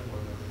interesting metaphor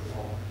of the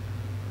wall.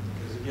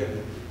 Because again,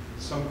 in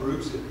some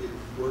groups it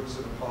works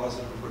in a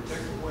positive and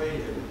protective way,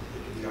 and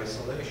it can be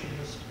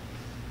isolationist,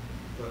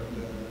 but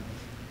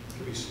it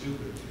can be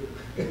stupid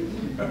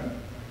too.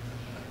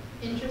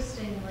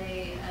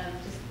 Interestingly,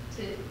 just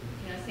to,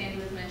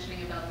 Sandra was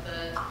mentioning about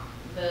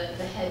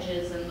the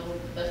hedges and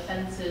the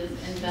fences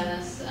in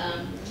Venice.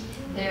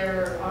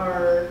 There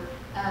are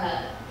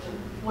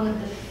one of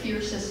the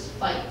fiercest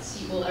fights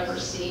you will ever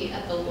see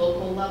at the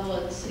local level,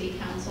 at the city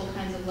council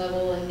kinds of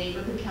level and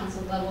neighborhood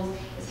council levels,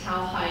 is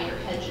how high your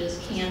hedges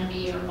can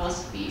be or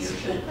must be or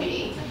should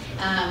be.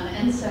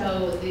 And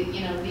so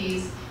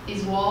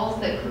these walls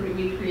that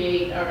we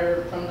create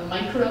are from the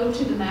micro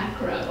to the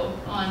macro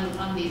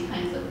on these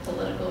kinds of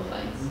political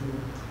fights.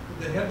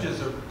 The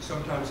hedges are,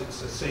 sometimes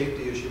it's a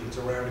safety issue. It's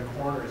around a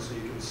corner so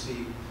you can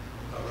see.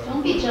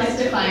 Don't be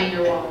justifying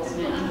your walls,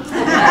 man.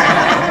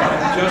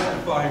 I'm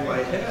justifying my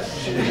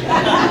hedge.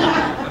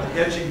 I'm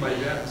hedging my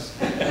bets.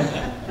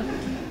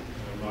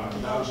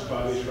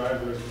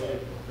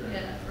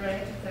 Yeah,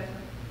 right,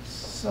 exactly.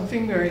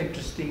 Something very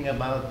interesting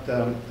about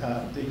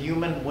the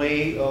human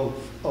way of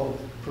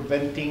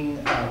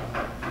preventing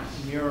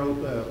mural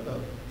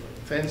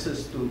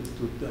fences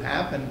to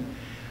happen.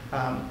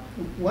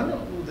 One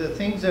of the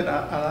things that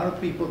a lot of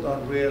people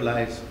don't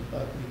realize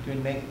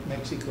between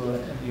Mexico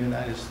and the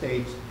United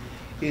States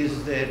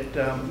is that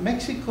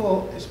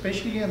Mexico,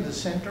 especially in the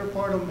center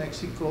part of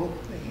Mexico,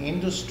 the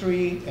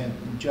industry and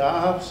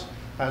jobs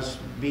has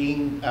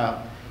been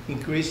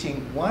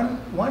increasing.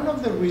 One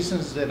of the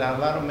reasons that a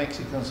lot of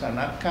Mexicans are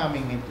not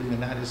coming into the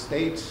United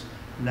States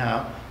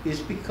now is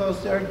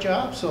because there are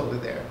jobs over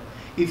there.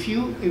 If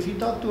you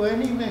talk to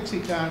any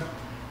Mexican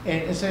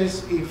and it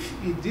says, if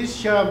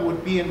this job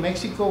would be in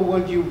Mexico,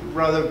 would you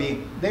rather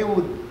be? They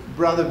would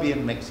rather be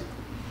in Mexico.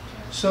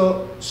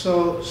 So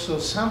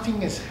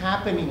something is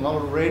happening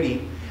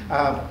already.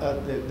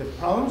 The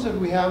problems that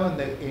we have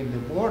in the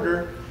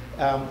border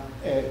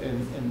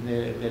and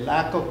the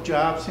lack of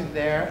jobs in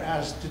there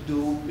has to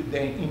do with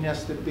the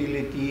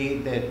instability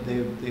that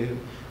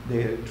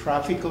the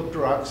traffic of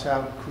drugs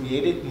have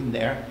created in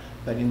there.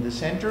 But in the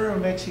center of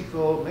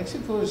Mexico,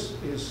 Mexico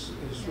is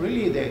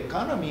really, the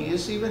economy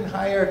is even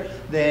higher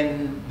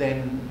than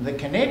the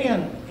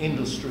Canadian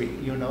industry,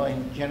 you know,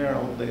 in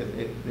general.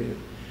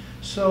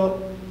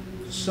 So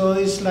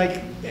it's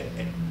like,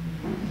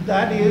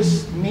 that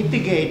is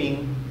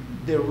mitigating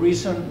the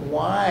reason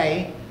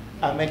why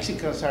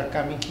Mexicans are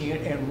coming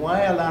here and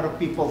why a lot of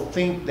people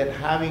think that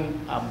having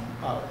a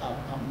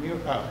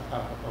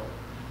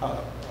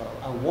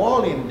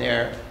wall in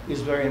there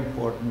is very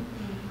important.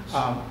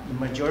 The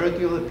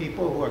majority of the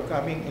people who are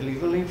coming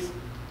illegally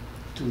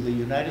to the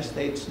United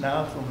States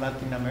now from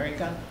Latin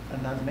America are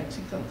not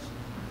Mexicans,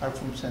 are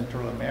from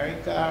Central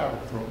America or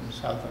from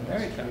South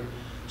America.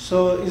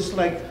 So it's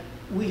like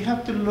we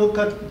have to look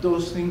at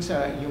those things.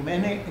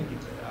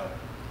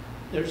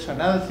 There's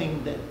another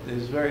thing that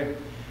is very,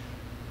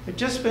 I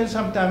just spent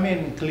some time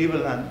in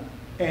Cleveland,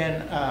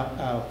 and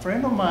a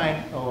friend of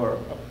mine, or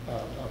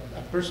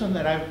a person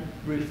that I've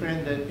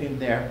befriended in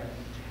there,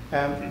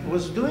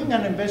 was doing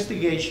an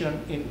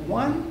investigation in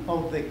one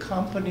of the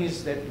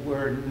companies that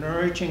were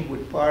merging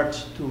with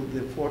parts to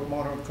the Ford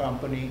Motor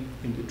Company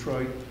in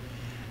Detroit,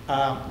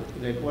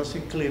 that was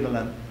in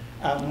Cleveland,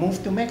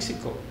 moved to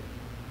Mexico.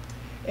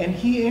 And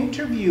he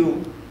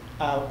interviewed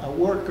a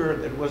worker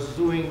that was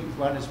doing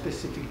one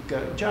specific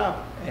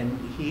job, and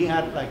he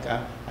had like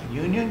a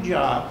union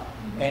job,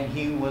 and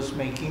he was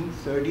making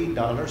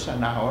 $30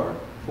 an hour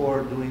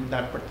for doing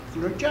that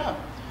particular job.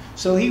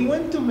 So he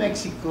went to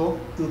Mexico,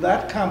 to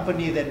that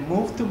company that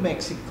moved to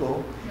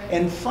Mexico,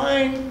 and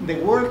find the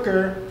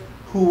worker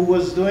who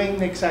was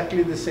doing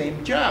exactly the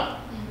same job.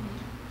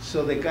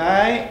 So the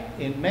guy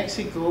in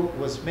Mexico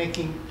was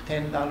making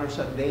 $10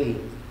 a day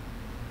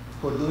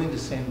for doing the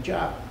same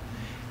job.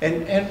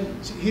 And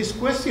his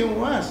question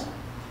was,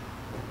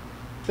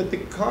 but the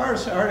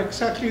cars are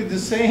exactly the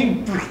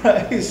same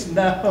price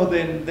now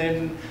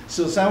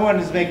so someone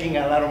is making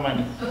a lot of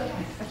money.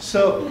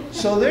 So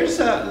there's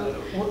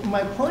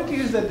my point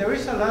is that there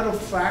is a lot of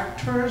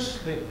factors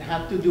that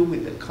have to do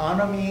with the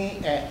economy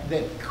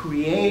that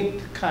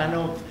create kind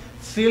of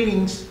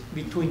feelings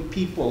between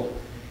people.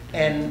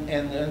 And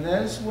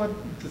that's what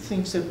the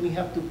things that we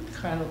have to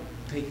kind of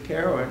take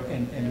care of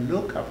and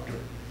look after.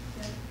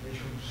 Which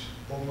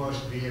would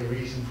almost be a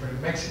reason for the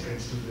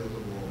Mexicans to build a wall.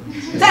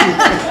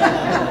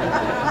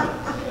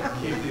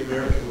 Keep the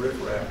American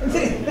riffraff.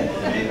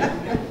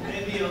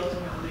 Maybe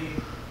ultimately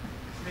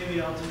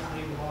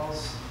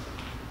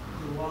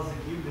the walls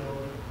that you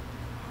build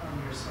harm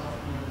yourself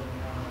more than they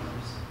harm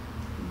others.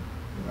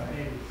 Right.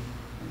 Maybe.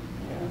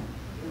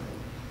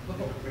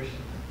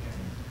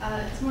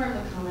 It's more of a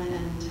comment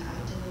and to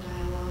add to the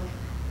dialogue.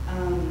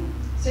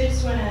 So I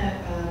just want to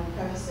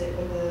preface it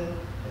with a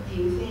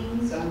few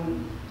things.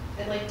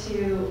 I'd like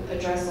to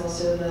address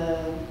also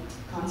the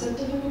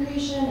concept of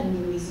immigration and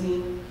the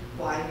reasoning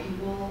why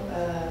people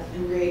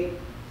immigrate.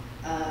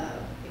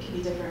 It can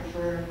be different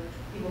for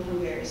people from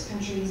various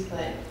countries,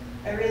 but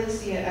I really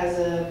see it as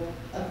a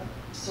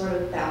sort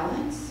of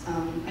balance.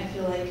 I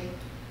feel like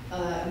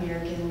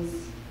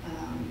Americans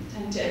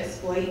tend to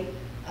exploit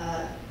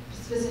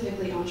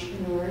specifically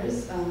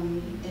entrepreneurs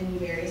in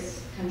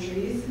various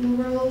countries in the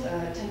world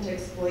tend to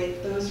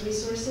exploit those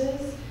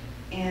resources,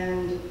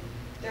 and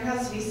there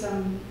has to be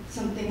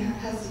something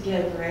has to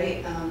give,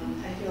 right?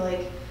 I feel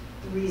like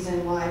the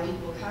reason why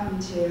people come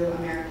to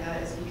America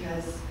is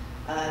because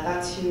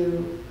that's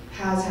who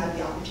has had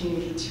the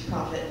opportunity to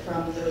profit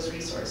from those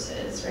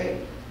resources, right?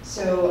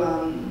 So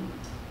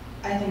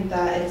I think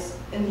that it's,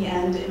 in the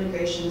end,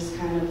 immigration is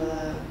kind of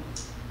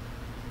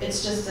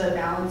it's just a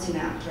balancing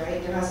act,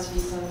 right? There has to be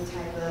some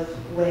type of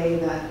way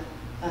that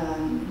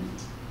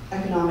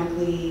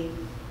economically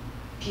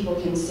people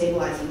can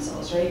stabilize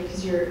themselves, right?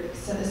 Because you're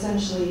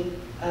essentially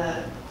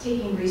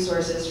taking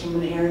resources from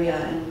an area,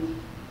 and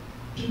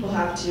people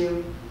have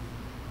to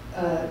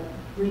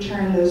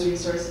return those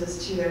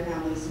resources to their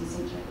families in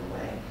some type of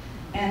way.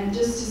 And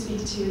just to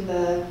speak to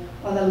the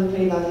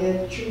Guadalupe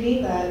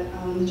Treaty that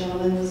the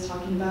gentleman was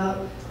talking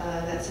about,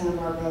 that Santa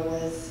Barbara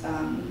was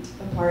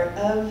a part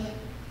of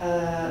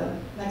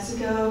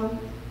Mexico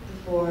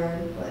before,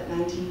 what,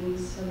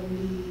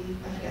 1970,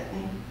 I forget,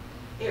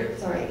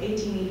 sorry,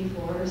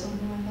 1884 or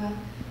something like that.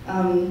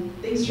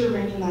 Thanks for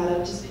bringing that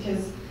up, just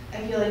because I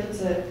feel like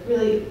it's a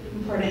really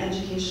important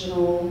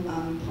educational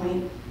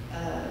point,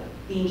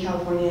 being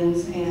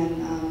Californians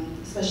and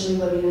especially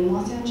living in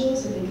Los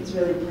Angeles. I think it's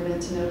really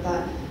important to note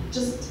that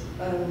just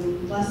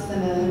less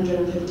than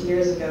 150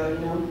 years ago, you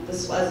know,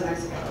 this was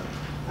Mexico.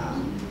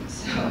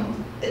 So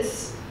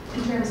it's,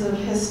 in terms of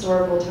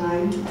historical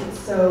time,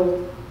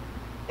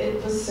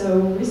 it was so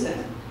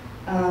recent.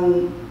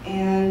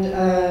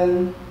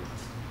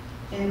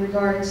 In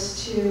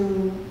regards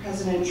to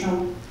President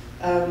Trump,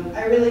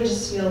 I really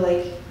just feel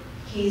like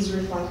he's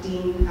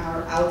reflecting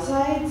our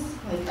outsides,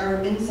 like our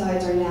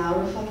insides are now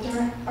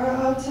reflecting our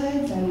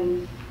outsides,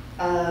 and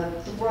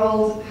the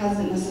world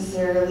hasn't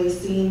necessarily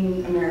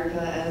seen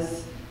America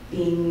as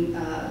being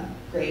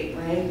great,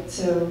 right?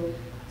 So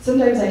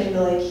sometimes I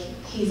feel like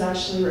he's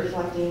actually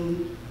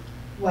reflecting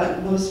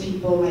what most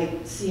people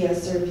might see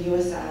us or view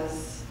us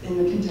as in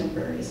the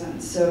contemporary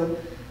sense. So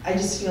I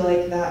just feel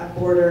like that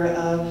border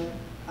of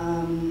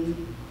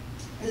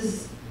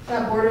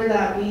that border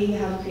that we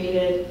have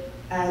created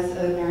as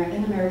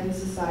in American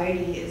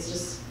society is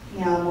just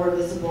now more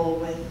visible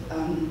with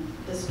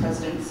this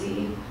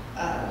presidency.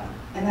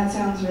 And that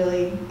sounds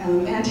really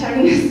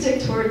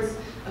antagonistic towards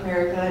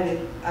America,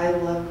 and I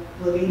love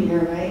living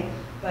here, right?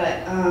 But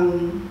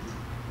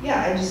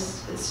yeah,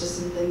 it's just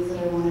some things that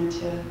I wanted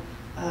to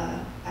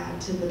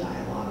add to the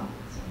dialogue.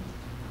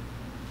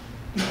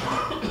 So.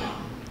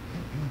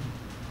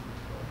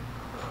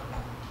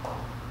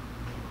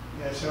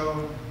 Yeah,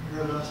 so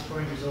your last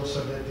point is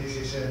also that this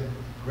is a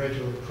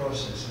gradual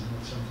process and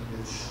not something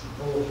that's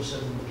all of a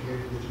sudden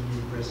appeared with a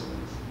new president.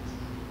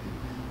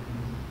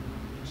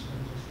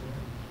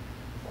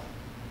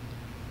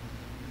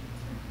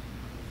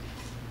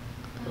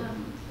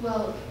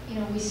 Well, you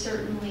know, we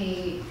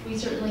certainly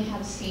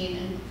have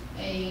seen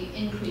an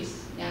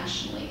increase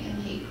nationally in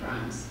hate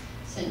crimes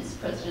since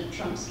President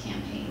Trump's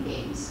campaign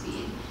gained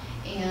speed.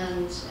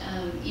 And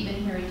even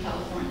here in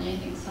California, I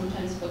think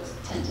sometimes folks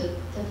tend to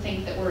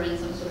think that we're in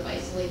some sort of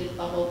isolated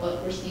bubble,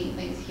 but we're seeing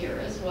things here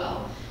as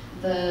well.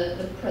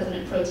 The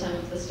President Pro Tem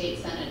of the State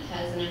Senate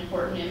has an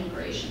important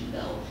immigration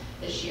bill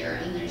this year,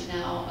 and there's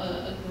now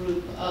a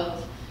group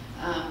of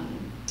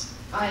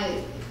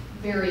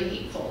very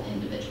hateful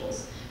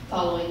individuals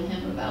following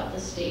him about the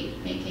state,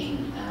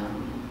 making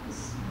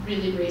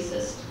really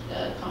racist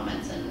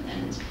comments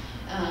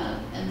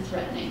and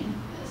threatening,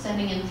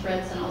 sending in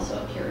threats and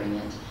also appearing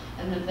at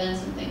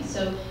events and things.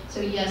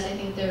 So yes, I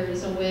think there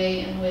is a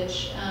way in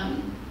which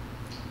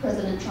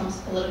President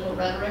Trump's political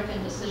rhetoric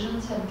and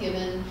decisions have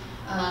given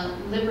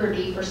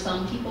liberty for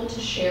some people to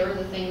share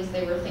the things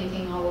they were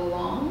thinking all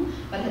along,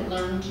 but had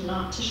learned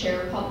not to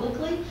share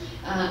publicly,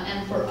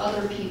 and for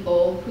other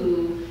people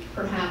who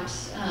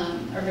perhaps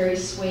are very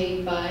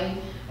swayed by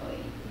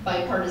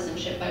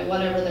partisanship, by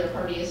whatever their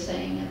party is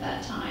saying at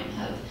that time,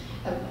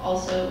 have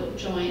also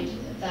joined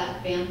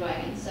that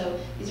bandwagon. So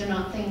these are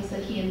not things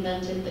that he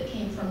invented that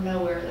came from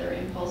nowhere. They're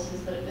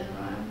impulses that have been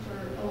around for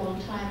a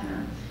long time and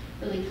are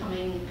really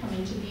coming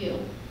to view.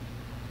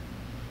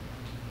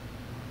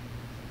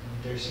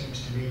 There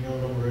seems to be no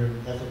longer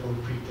an ethical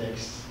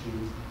pretext to...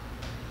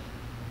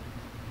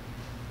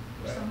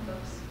 For some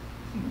folks.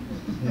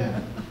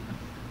 Yeah.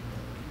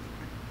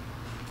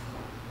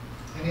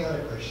 Any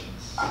other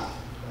questions? I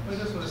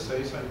just want to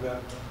say something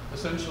about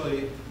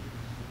essentially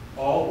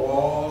all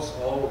walls,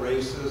 all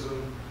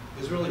racism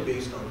is really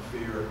based on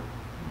fear.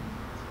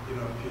 You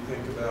know, if you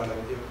think about it,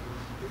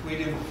 if we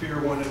didn't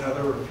fear one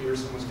another or fear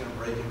someone's going to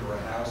break into our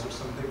house or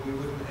something, we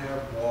wouldn't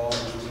have walls,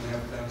 we wouldn't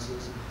have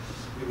fences,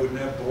 we wouldn't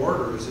have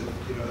borders.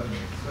 You know,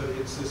 but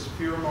it's this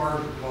fear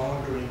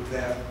mongering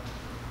that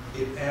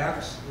it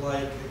acts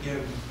like,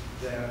 again,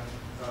 that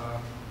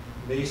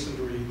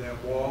masonry, that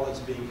wall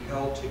that's being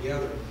held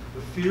together.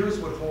 The fear is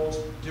what holds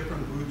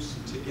different groups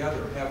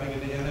together. Having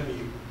an enemy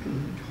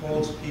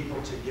holds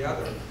people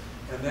together.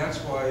 And that's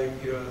why,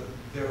 you know,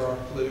 there are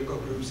political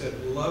groups that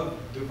love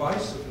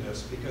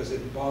divisiveness because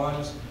it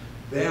bonds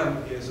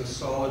them as a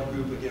solid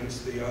group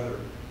against the other.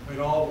 I mean,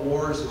 all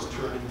wars is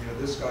turning, you know,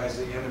 this guy's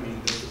the enemy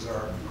and this is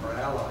our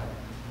ally.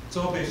 It's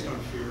all based on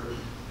fear,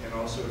 and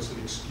also it's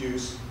an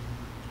excuse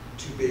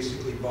to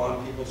basically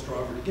bond people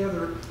stronger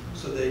together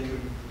so they can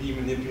be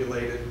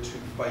manipulated to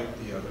fight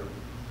the other.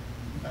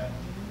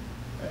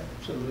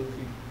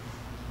 Absolutely.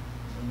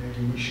 So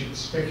maybe we should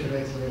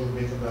speculate a little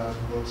bit about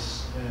what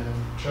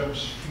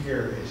Trump's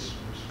fear is.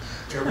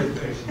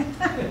 Everything.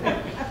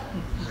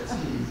 That's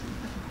easy.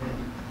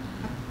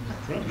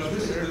 You know,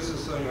 this is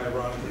something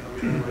ironic.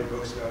 I mean, I write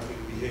books about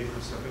human behavior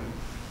and stuff,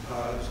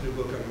 and this new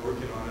book I'm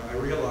working on, I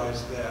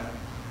realized that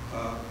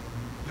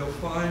you'll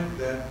find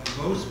that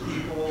most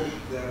people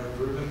that are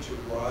driven to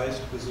rise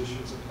to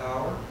positions of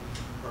power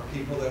are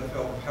people that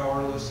felt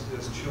powerless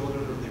as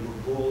children or they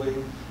were bullied,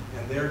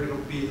 and they're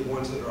going to be the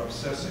ones that are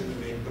obsessing to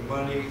make the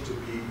money, to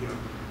be,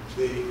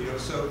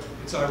 so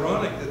it's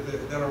ironic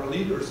that our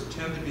leaders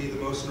tend to be the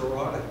most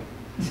neurotic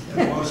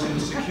and the most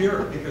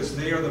insecure because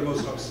they are the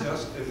most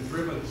obsessed and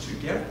driven to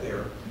get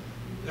there.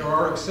 There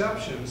are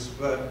exceptions,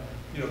 but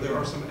you know, there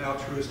are some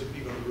altruistic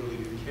people who really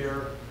do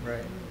care,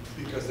 right,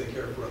 because they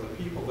care for other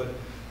people. But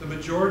the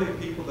majority of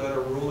people that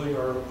are ruling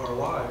our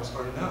lives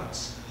are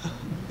nuts.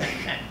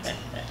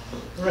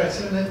 Right,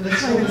 so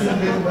let's talk a little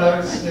bit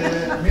about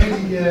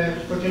maybe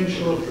the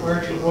potential of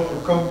art to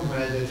overcome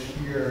that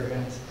fear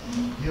and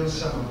heal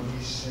some of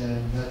these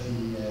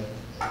nutty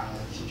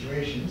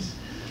situations.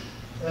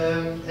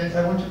 And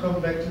I want to come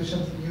back to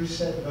something you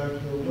said about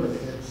your work,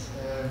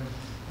 that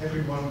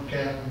everyone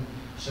can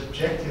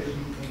subjectively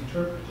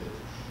interpret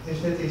it.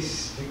 If that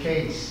is the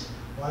case,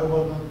 why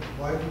would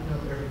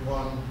not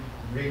everyone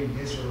bring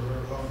his or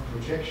her own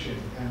projection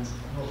and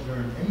not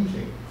learn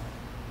anything?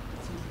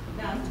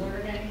 Not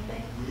learn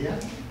anything? Yeah.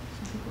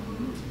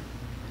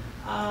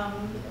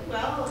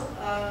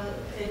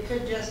 It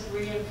could just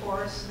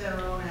reinforce their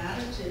own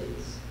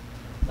attitudes.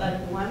 But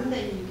one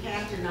thing you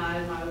can't deny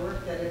in my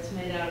work, that it's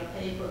made out of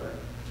paper,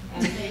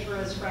 and paper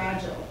is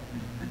fragile.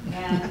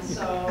 And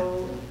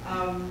so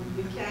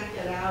you can't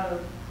get out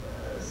of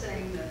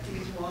saying that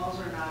these walls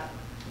are not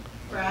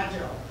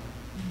fragile,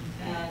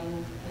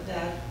 and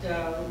that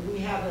we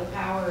have the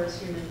power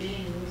as human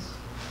beings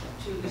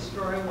to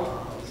destroy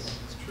walls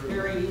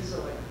very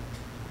easily.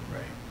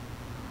 Right.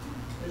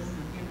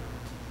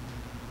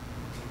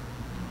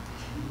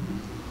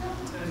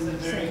 That's a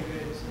very good.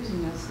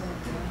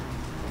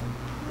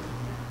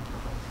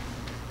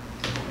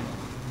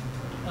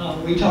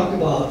 We talked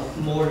about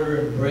mortar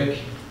and brick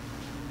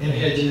and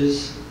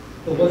hedges,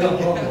 but what about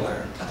barbed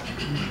wire?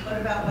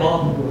 What about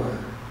Barbed wire.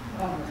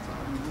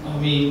 I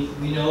mean,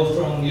 we know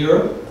from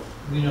Europe,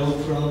 we know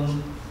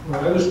from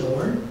where I was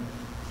born,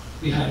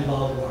 behind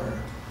barbed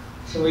wire.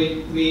 So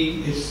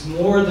it's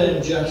more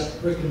than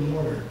just brick and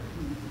mortar.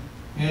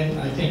 And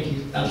I think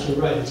you're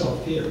absolutely right, it's all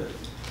fear.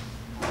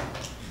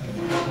 That's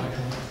my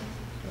comment.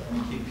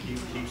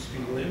 Keeps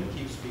people in,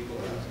 keeps people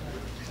out.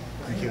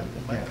 Thank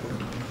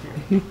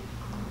you.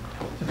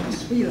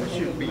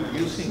 Should be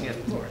using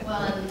it more.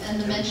 Well, and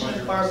the mention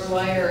of barbed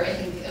wire, I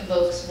think,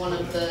 evokes one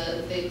of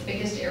the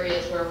biggest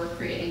areas where we're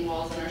creating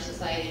walls in our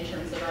society in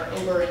terms of our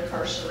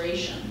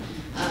over-incarceration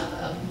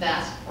of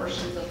vast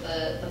portions of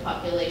the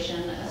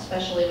population,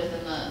 especially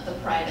within the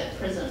private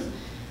prison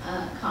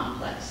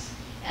complex.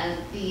 And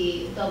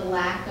the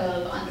lack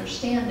of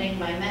understanding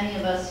by many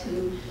of us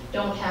who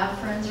don't have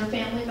friends or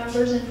family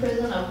members in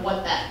prison of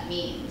what that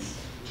means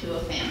to a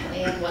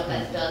family and what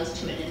that does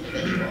to an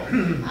individual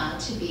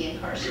to be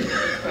incarcerated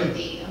for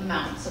the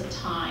amounts of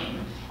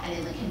time and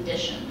in the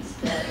conditions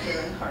that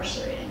you're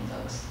incarcerating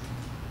folks.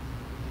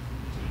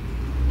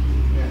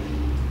 Yeah.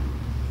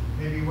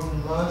 Maybe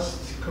one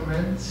last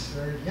comment,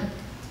 or yeah.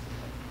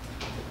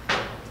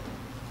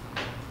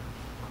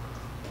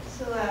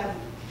 So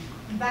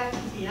back to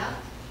the art.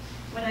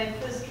 When I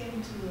first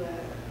came to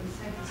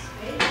inside the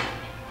space,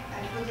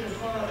 I thought a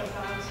lot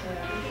about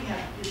looking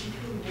at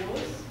beautiful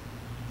walls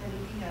and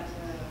looking at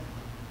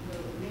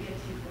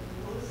negative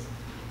walls.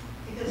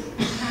 Because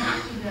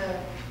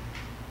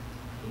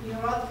in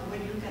Europe,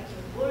 when you look at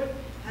a wall, it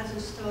has a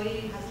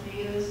story, it has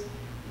layers.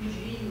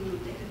 Usually you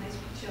take a nice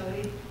picture of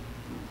it,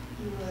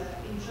 you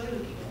enjoy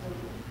looking at the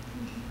wall.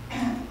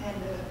 And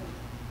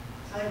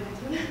sorry, I'm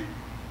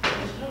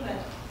emotional,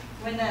 but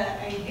when I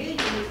hear you,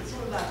 it's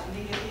all about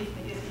negative.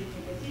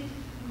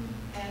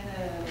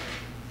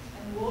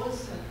 And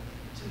walls,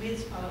 to me,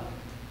 it's part of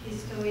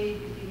history,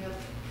 building up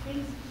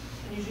things.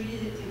 And usually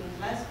they don't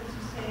last, what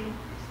you say.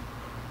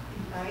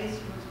 In Paris,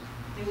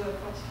 there were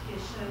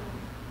fortification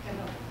kind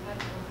of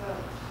went over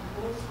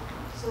walls.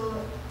 So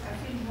I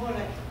feel more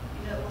like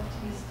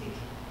optimistic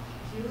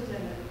view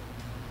than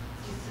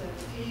this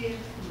fear,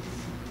 this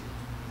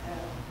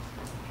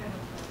kind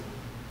of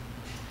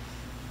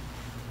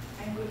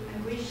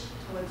anguish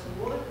towards the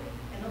wall.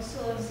 And also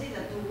I say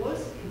that the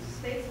walls in the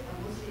States are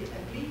mostly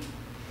ugly.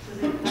 So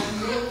they have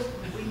walls,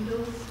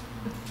 windows,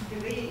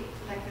 very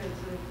like the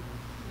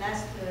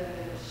last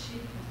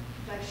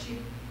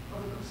flagship of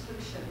a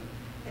construction.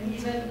 And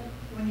even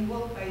when you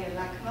walk by a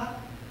LACMA,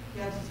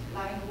 you have these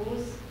blind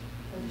walls.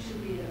 There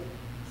should be a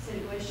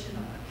celebration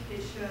of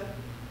architecture,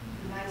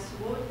 a nice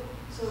wall.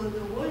 So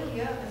the wall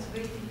here has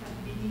very different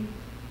meaning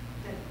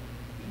than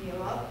in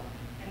Europe.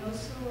 And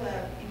also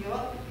in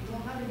Europe, you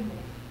don't have any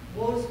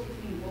walls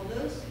between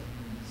borders.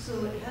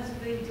 So it has a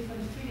very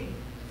different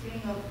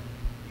feeling of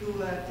you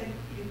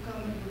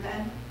come and you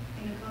land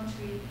in a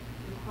country,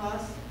 you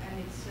cross, and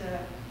it's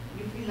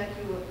you feel like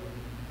you're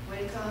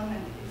welcome,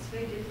 and it's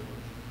very different.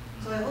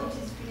 So I hope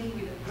this feeling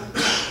will come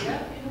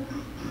here,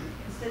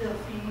 instead of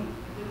feeling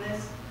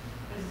goodness,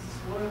 what is this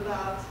all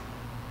about?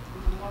 We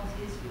don't want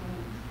this, we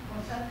don't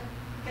want that.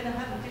 Can I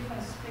have a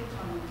different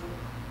spectrum of it?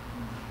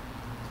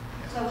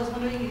 So I was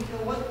wondering if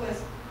your work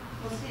was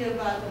mostly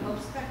about an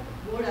obstacle,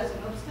 wall as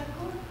an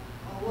obstacle,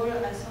 or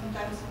as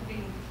sometimes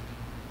something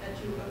that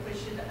you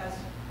appreciate as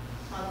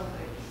part of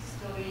the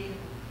story,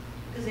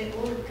 because they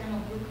all kind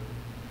of look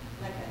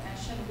like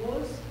ancient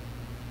walls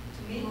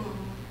to me.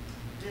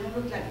 They don't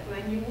look like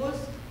brand new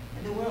walls,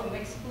 and the wall of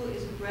Mexico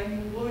is a brand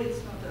new wall,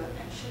 it's not an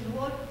ancient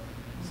wall,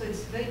 so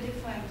it's very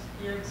different.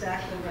 You're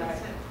exactly right.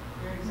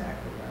 You're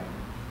exactly right.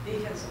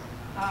 Because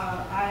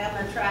I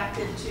am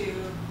attracted to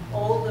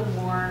old and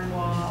worn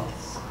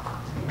walls,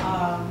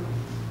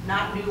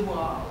 not new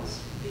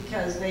walls,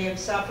 because they have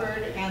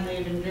suffered and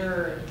they've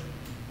endured.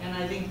 And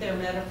I think they're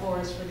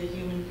metaphors for the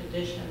human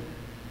condition.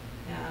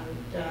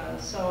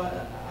 And so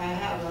I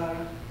have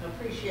an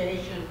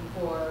appreciation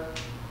for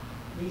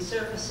these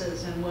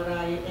surfaces, and what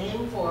I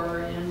aim for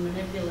in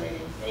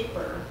manipulating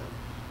paper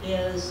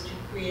is to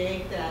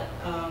create that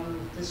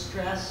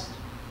distressed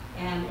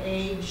and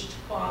aged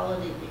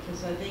quality,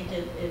 because I think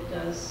it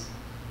does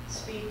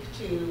speak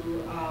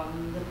to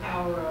the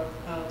power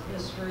of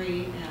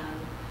history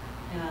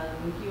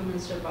and human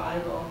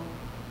survival,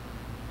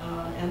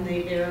 and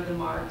they bear the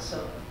marks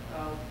of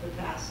the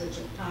passage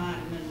of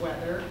time and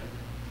weather.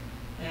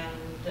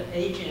 and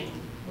aging,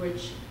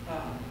 which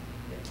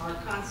are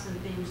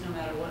constant themes no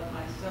matter what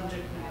my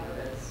subject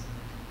matter is.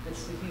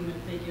 It's the human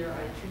figure.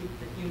 I treat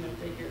the human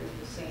figure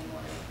the same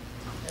way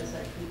as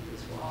I treat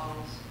these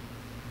walls.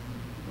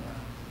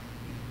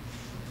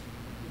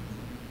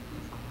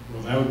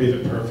 Well, that would be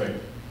the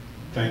perfect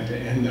thing to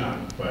end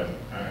on, but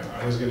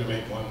I was going to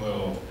make one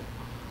little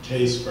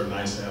case for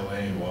nice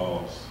LA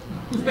walls.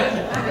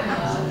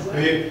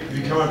 If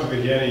you come up to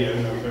the Getty, I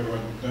don't know if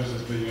everyone knows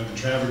this, but you know the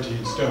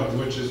travertine stone,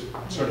 which is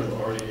sort of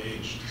already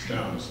aged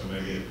stone, so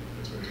maybe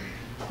it's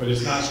but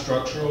it's not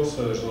structural,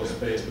 so there's a little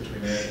space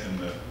between it and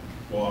the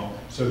wall.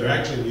 So they're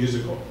actually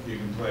musical. You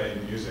can play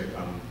music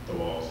on the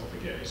walls of the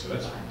Getty, so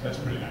that's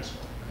pretty nice.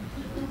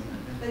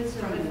 But it's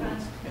a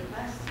reference to the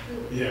past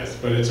too. Yes,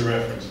 but it's a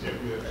reference,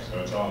 so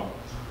it's all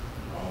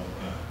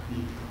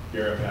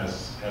Europe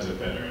has it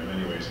better in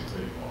many ways,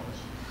 including walls.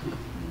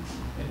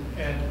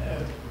 And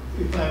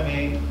if I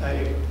may,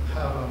 I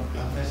have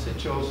a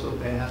message also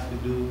that has to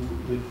do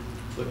with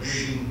what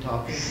we've been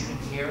talking in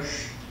here.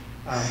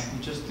 We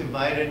just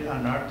invited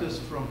an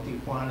artist from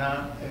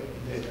Tijuana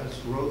that has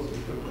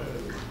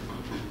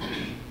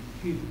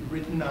he's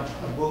written a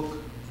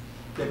book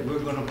that we're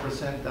going to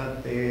present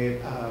at the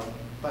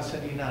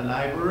Pasadena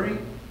Library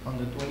on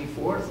the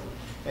 24th.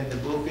 And the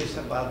book is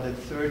about the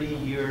 30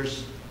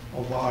 years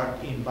of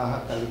art in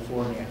Baja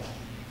California.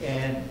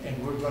 And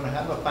we're going to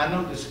have a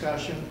panel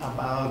discussion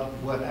about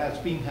what has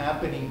been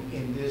happening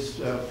in this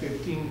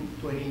 15,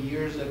 20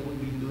 years that we've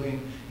been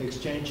doing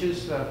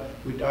exchanges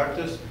with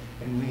artists.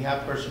 And we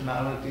have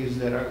personalities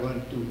that are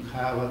going to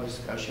have a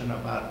discussion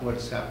about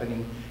what's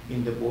happening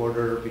in the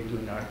border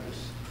between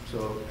artists.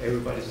 So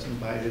everybody's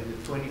invited the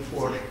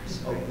 24th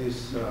of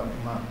this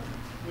month.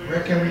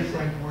 Where can we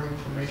find more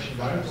information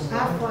about it?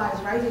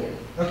 Half-wise, right here.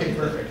 Okay,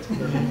 perfect.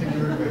 Thank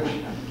you very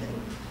much.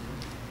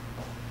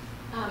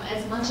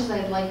 As much as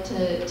I'd like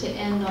to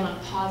end on a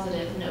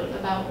positive note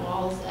about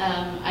walls,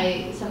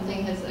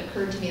 something has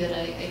occurred to me that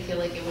I feel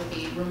like it would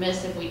be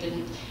remiss if we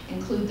didn't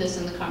include this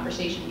in the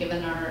conversation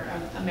given our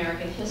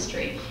American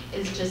history,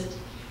 is just,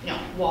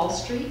 Wall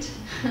Street.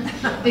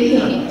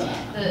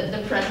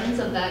 the presence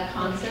of that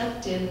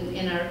concept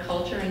in our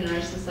culture and in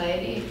our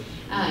society,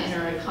 in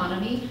our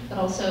economy, but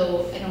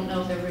also, I don't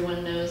know if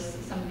everyone knows,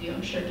 some of you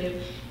I'm sure do,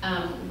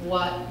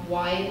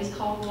 why it is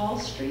called Wall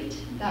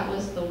Street. That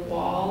was the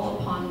wall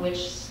upon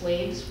which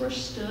slaves were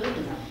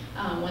stood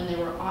when they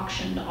were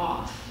auctioned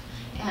off.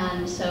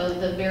 And so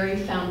the very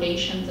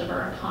foundations of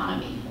our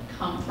economy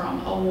come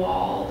from a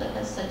wall that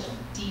has such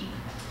deep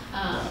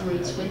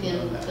roots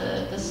within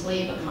the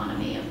slave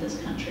economy of this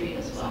country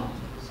as well.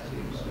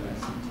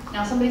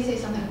 Now somebody say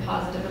something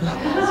positive about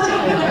walls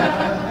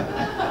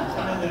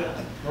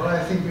too. Well,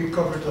 I think we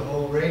covered the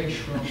whole range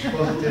from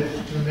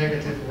positive to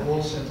negative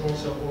walls, and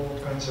also all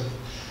kinds of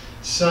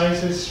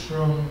sizes,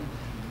 from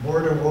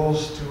border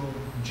walls to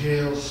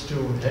jails to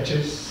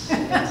hedges.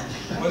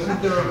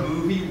 Wasn't there a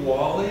movie,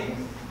 Wall-E?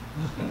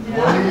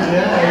 Wall-E,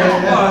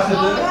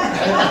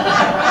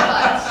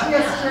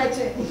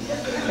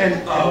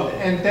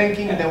 And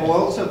thanking the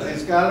walls of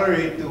this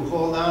gallery to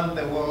hold on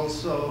the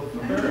walls of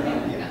her.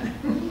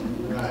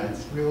 Right.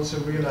 We also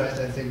realized,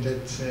 I think,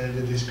 that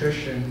the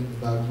discussion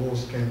about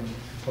walls can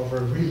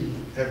cover really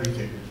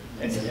everything.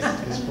 It's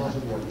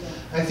possible.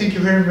 I thank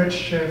you very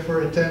much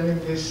for attending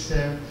this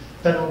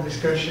panel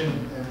discussion,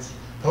 and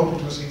hope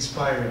it was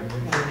inspiring.